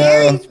as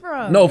hell.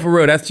 No, for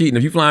real, that's cheating.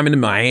 If you fly them into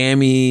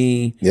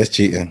Miami, That's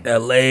cheating.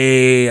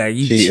 LA,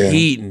 you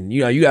cheating.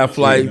 You got to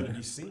fly.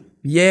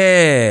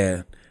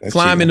 Yeah.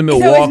 Fly them into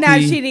Milwaukee. So it's not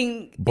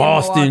cheating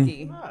Boston.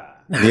 in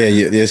Milwaukee.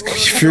 Yeah,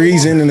 it's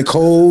freezing in the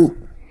cold.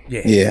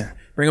 Yeah.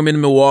 Bring them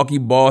into Milwaukee,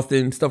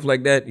 Boston, stuff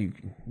like that. You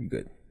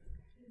good.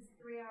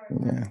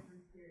 Yeah.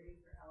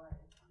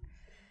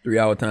 3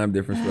 hour time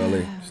difference for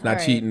LA. It's not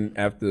cheating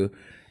after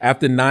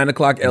 9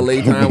 o'clock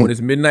LA time when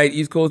it's midnight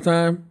East Coast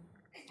time.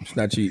 It's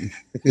not cheating.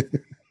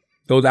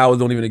 Those hours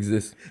don't even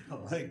exist. I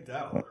like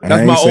that one.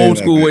 That's my old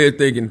school way of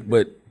thinking,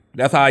 but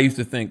that's how I used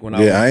to think when I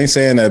was. I ain't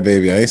saying that,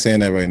 baby. I ain't saying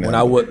that right now.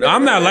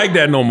 I'm not like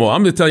that no more.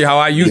 I'm just telling you how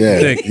I used to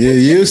think. Yeah,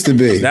 you used to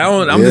be.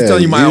 I'm just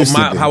telling you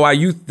how I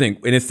used to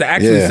think, and it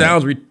actually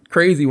sounds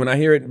crazy when I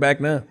hear it back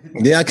now.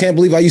 Yeah, I can't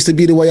believe I used to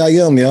be the way I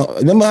am, yo.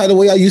 Remember how the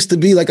way I used to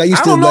be? Like I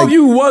used to. I don't know if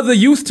you was a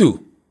used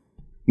to.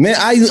 Man,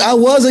 I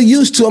was a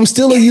used to. I'm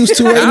still a used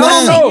to right now.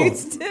 I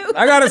don't know.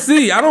 I gotta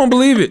see. I don't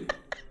believe it.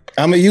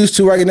 I'm a used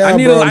to right now, I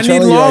need bro.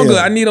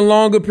 I need a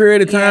longer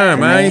period of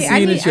time. I ain't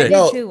seen it yet.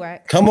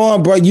 Right? Come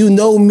on, bro. You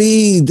know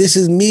me. This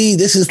is me.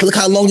 Look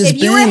how long it's been.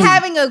 If you were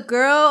having a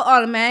girl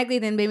automatically,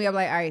 then maybe I'm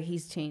like, all right,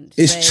 he's changed.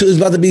 It's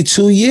about to be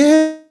 2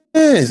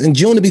 years. In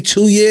June, it'll be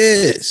 2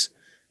 years.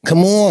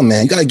 Come on,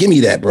 man. You gotta give me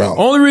that, bro.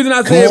 Only reason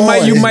I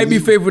say you might be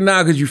faithful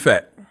now because you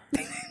fat.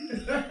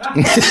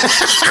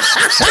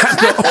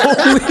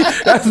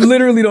 That's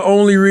literally the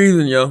only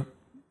reason, yo.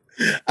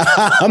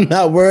 I'm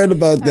not worried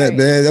about that,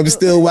 man. I'm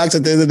still wax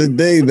at the end of the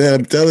day, man.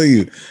 I'm telling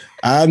you.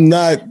 I'm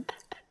not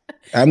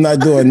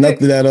doing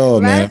nothing at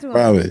all, man. I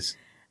promise.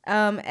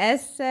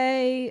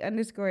 Essay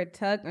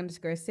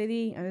 _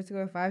 city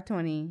 _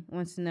 520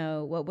 wants to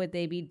know what would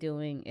they be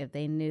doing if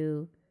they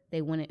knew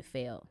they wouldn't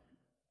fail.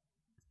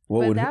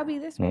 But that'll be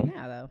this right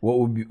now, though.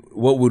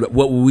 What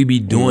would we be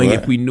doing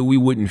if we knew we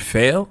wouldn't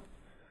fail?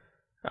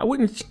 I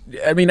wouldn't.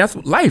 I mean, that's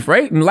life,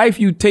 right? In life,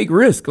 you take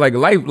risk.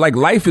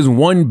 Life is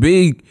one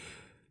big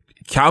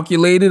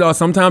calculated or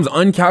sometimes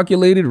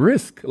uncalculated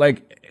risk.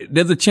 Like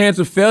there's a chance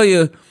of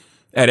failure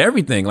at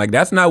everything. Like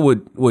that's not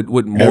what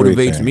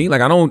motivates me.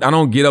 Like I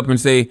don't get up and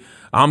say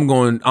I'm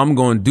going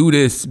to do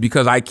this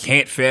because I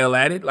can't fail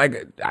at it.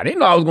 Like I didn't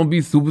know I was going to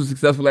be super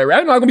successful at it. I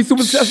didn't know I was going to be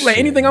super successful at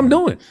anything I'm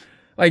doing.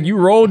 Like you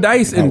roll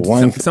dice and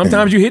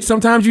sometimes you hit,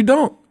 sometimes you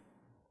don't.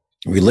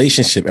 Every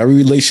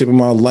relationship in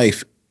my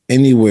life,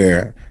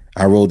 anywhere,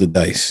 I roll the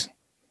dice.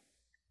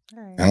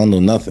 I don't know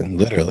nothing,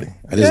 literally.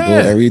 I just go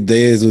every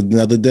day is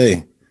another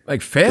day.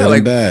 Like fail,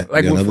 like bad.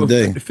 Like another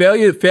day.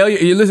 Failure.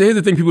 Listen, here's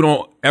the thing: people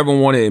don't ever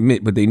want to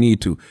admit, but they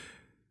need to.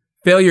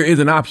 Failure is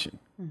an option.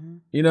 Mm-hmm.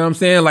 You know what I'm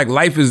saying? Like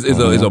life is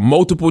a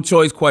multiple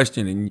choice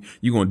question, and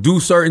you're gonna do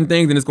certain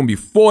things, and it's gonna be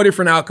 4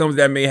 different outcomes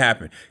that may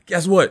happen.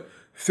 Guess what?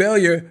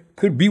 Failure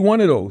could be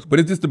one of those, but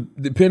it just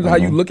depends on how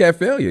you look at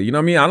failure. You know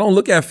what I mean? I don't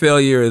look at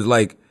failure as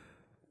like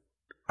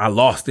I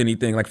lost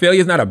anything. Like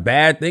failure is not a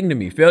bad thing to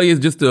me. Failure is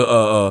just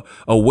a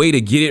way to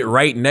get it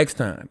right next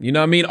time. You know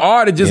what I mean?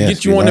 Or to just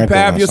get you on the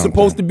path you're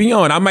supposed to be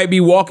on. I might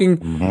be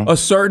walking a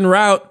certain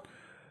route,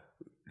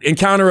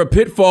 encounter a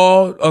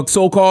pitfall, a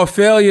so-called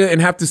failure,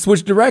 and have to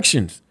switch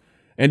directions.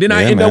 And then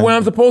I end up where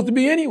I'm supposed to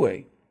be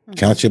anyway.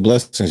 Count your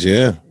blessings,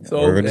 yeah.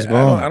 So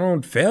I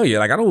don't failure.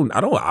 Like I don't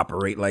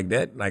operate like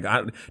that. Like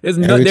there's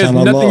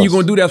nothing you're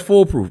gonna do that's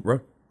foolproof, bro.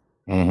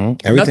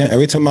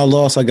 Every time I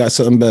lost, I got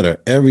something better.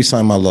 Every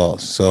time I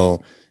lost,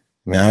 so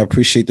man, I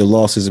appreciate the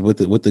losses with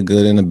the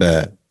good and the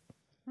bad.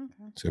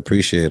 So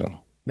appreciate them.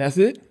 That's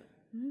it.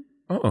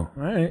 Oh, all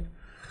right.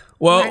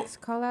 Well, Wax,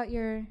 call out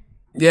your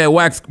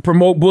Wax,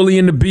 promote Bully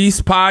and the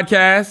Beast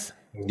podcast.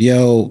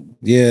 Yo,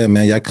 yeah,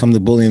 man, y'all come to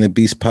Bully and the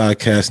Beast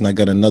podcast, and I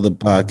got another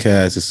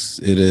podcast.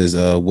 It is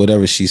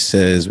Whatever She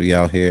Says. We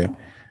out here,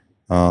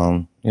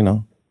 I'm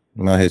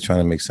out here trying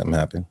to make something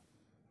happen.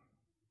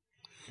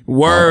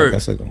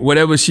 Word,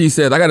 Whatever She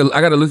Says. I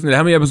gotta listen to that.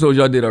 How many episodes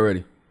y'all did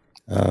already?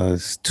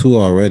 It's 2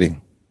 already.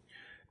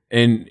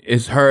 And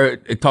it's her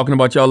talking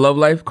about y'all love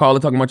life. Carla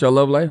talking about y'all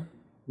love life.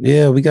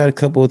 Yeah, we got a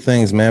couple of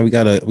things, man. We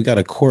got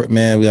a court,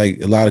 man. We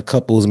like a lot of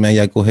couples, man.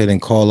 Y'all go ahead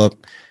and call up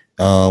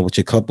with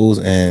your couples,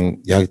 and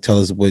y'all tell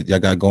us what y'all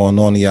got going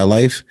on in y'all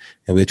life,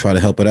 and we'll try to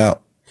help it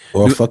out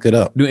or fuck it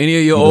up. Do any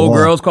of your old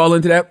girls call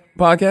into that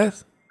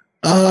podcast?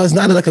 It's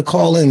not like a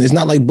call in. It's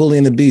not like Bully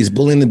and the Beast.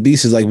 Bully and the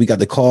Beast is like we got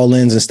the call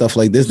ins and stuff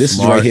like this. This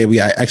is right here. We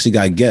actually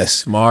got guests.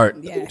 Smart.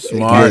 Yeah.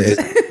 Smart.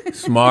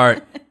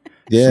 Smart.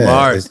 Yeah.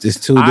 Smart. It's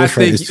two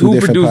different. It's two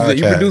different podcasts.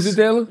 You produce it,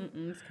 Taylor?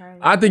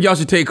 I think y'all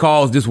should take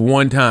calls just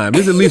one time.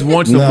 This is at least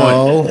once a month.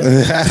 No,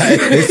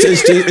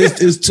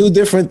 it's two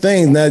different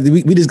things. Now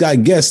we just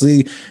got guests.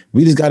 We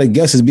just got to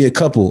guess is be a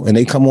couple, and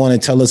they come on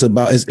and tell us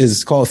about.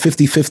 It's called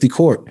 50-50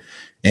 Court,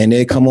 and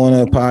they come on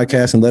a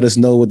podcast and let us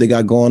know what they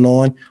got going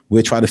on.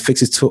 We'll try to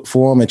fix it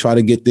for them and try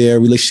to get their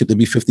relationship to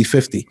be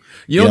 50-50.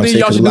 You don't think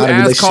y'all should do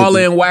ask, call,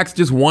 and wax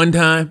just one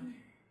time?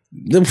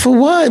 For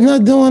what? I'm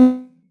not doing.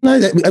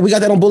 We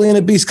got that on Bully and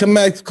the Beast. Come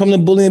to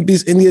Bully and the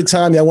Beast any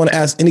time. Y'all want to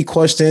ask any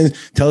questions,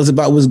 tell us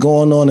about what's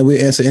going on, and we'll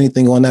answer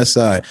anything on that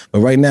side. But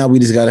right now, we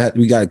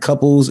got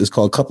couples. It's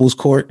called Couples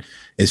Court.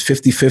 It's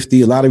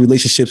 50-50. A lot of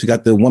relationships, we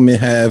got the woman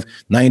have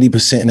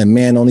 90% and the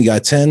man only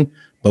got 10.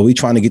 But we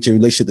trying to get your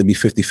relationship to be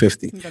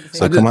 50-50.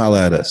 So come holler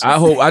at us.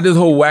 I just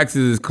hope Wax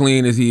is as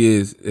clean as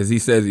he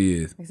says he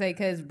is. I say,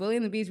 because Bully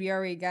and the Beast, we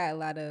already got a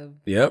lot of.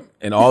 Yep.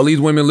 And all these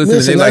women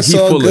listening, they like, he's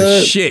full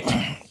of shit.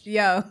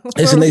 Yo.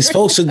 Listen, they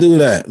supposed to do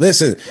that.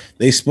 Listen,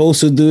 they supposed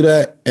to do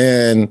that.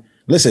 And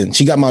listen,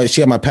 she got my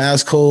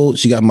passcode.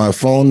 She got my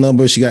phone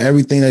number. She got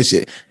everything that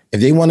shit.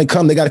 If they want to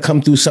come, they got to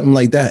come through something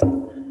like that.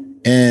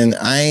 And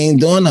I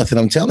ain't doing nothing.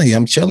 I'm telling you,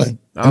 I'm chilling.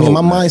 I mean,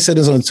 my mindset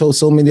is on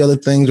so many other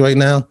things right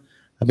now.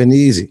 I've been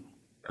easy.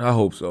 I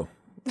hope so.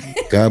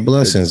 God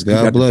blessings.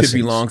 God bless.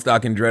 Pippi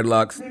Longstock and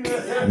dreadlocks.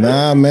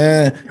 Nah,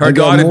 man. Her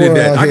daughter did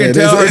that. I can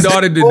tell her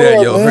daughter did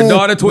that, yo. Her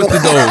daughter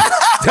twisted those.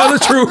 Tell the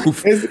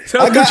truth.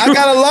 I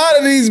got a lot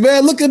of these,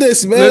 man. Look at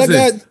this, man.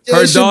 Listen,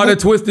 her daughter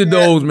twisted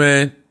those,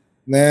 man.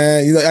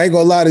 Man, I ain't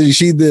gonna lie to you.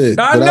 She did.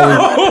 I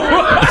know.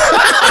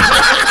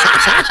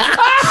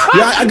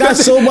 Yeah, I got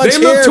so much hair,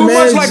 They look too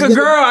man. much like a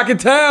girl, I can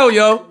tell,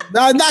 yo.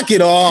 Nah, knock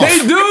it off. They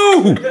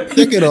do. Knock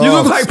it off. You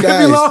look like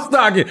Pippi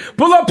Longstocking.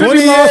 Pull up Pippi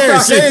 20 years,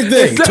 Longstocking. same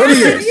thing. 20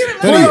 years.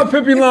 Pull up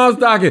Pippi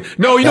Longstocking.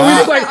 No, you know,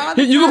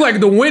 you look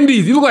like the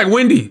Wendy's. You look like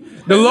Wendy.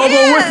 The logo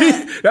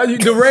Wendy.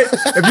 The red.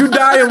 If you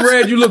dye in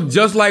red, you look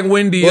just like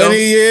Wendy. 20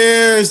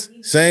 years,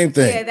 same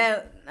thing.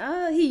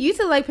 Yeah, he used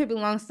to like Pippi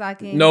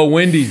Longstocking. No,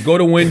 Wendy's. Go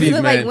to Wendy's, you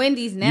look man. like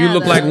Wendy's now. You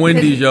look like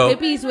Wendy's, yo.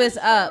 Pippi's was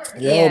up.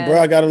 Yo,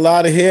 bro, I got a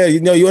lot of hair. You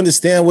know, you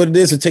understand what it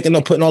is of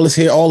putting all this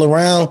hair all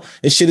around.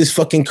 This shit is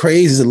fucking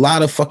crazy. It's a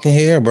lot of fucking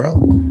hair, bro.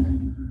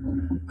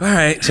 All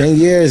right. 10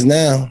 years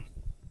now.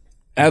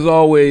 As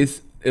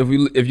always, if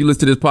you listen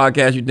to this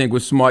podcast, you think we're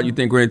smart, you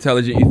think we're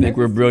intelligent, you think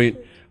we're brilliant.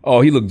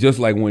 Oh, he looked just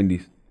like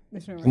Wendy's.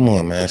 Come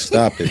on, man.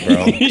 Stop it,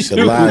 bro. It's a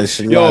lie.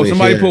 Yo,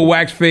 somebody put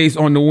wax face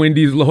on the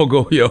Wendy's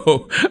logo, yo.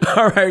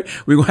 All right.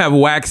 We're going to have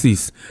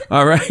waxies.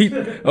 All right.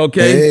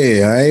 Okay.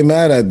 Hey, I ain't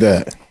mad at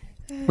that.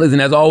 Listen,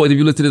 as always, if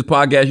you listen to this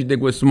podcast, you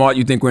think we're smart,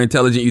 you think we're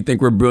intelligent, you think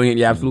we're brilliant,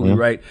 you're absolutely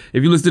right.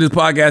 If you listen to this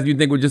podcast, you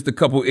think we're just a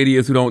couple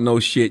idiots who don't know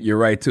shit, you're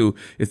right, too.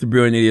 It's the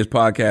Brilliant Idiots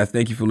Podcast.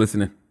 Thank you for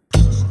listening.